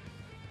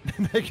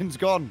 Megan's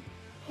gone.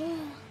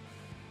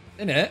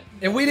 Innit?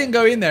 If we didn't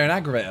go in there and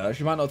aggravate her,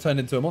 she might not turn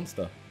into a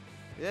monster.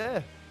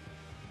 Yeah.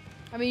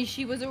 I mean,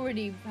 she was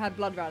already had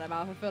blood around her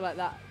mouth. I feel like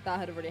that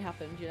had already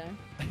happened, you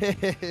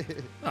know?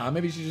 Nah,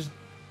 maybe she just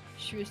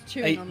She was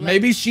chewing ate... on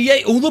Maybe she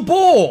ate all the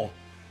boar!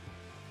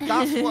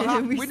 That's what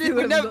happened. We we still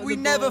haven't got we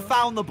the never ball.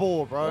 found the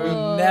ball, bro. We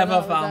Oh, never that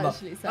was found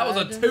actually that. That was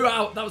a sad. 2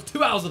 hour... That was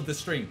 2 hours of the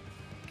stream.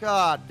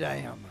 God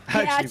damn. It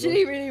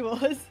actually really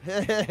was.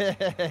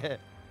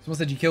 Someone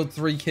said you killed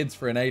 3 kids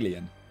for an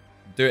alien.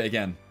 Do it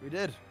again. We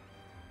did.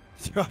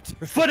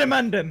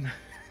 Foodamandum.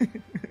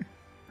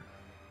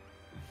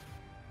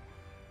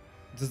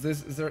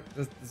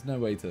 There's no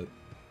way to...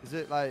 Is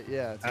it like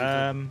yeah? It's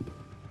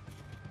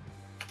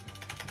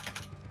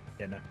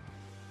Yeah, no.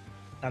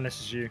 Unless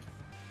it's you.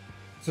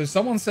 So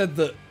someone said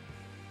that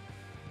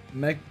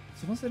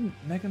someone said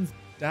Megan's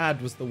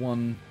dad was the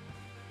one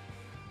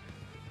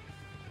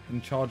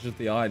in charge of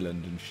the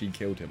island and she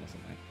killed him or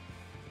something.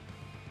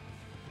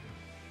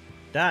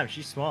 Damn,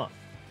 she's smart.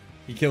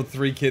 He killed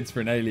 3 kids for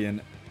an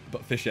alien,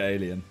 but Fisher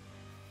alien.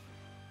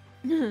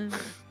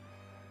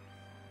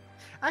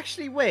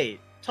 Actually, wait.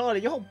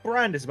 Talia, your whole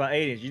brand is about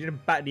aliens. You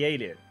didn't back the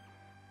alien.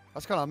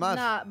 That's kind of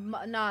mad.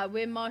 Nah,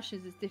 we're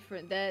Martians. It's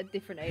different. They're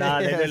different Nah,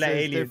 aliens. they don't it's like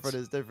aliens. different.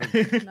 It's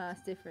different. Nah,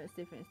 it's different.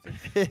 It's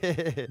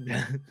different.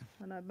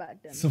 I know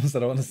back then. Someone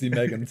said I want to see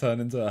Megan turn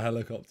into a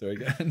helicopter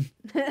again.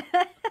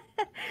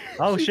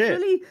 Oh,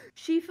 shit.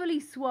 She fully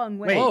swung.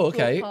 When Wait. it Oh,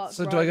 got okay. parked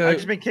So do right I go- I've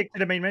just been kicked to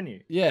the main menu.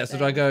 Yeah, so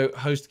do I go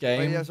host game?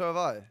 Wait, yeah, so have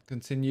I.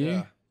 Continue?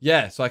 Yeah.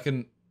 Yeah, so I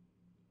can...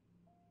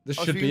 This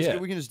Oh, should so be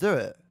it. we can just do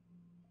it.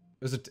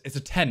 It's a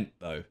tent,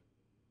 though.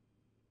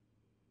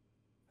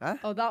 Huh?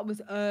 Oh, that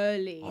was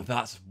early. Oh,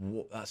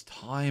 that's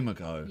time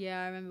ago.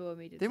 Yeah, I remember when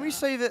we did. Didn't we that.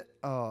 save it?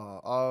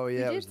 Oh yeah. We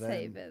it did was then.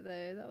 save it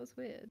though. That was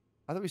weird.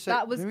 I thought we saved.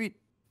 That was-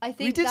 I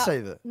think did that,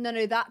 save it.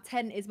 No, that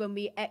tent is when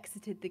we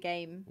exited the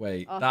game.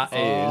 Wait, After that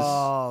saving. is...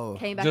 Oh.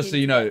 Came back. Just so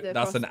in you to know, get the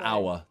that's an crossbow.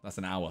 hour. That's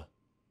an hour.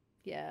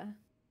 Yeah.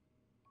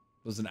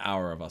 It was an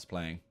hour of us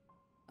playing.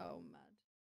 Oh man.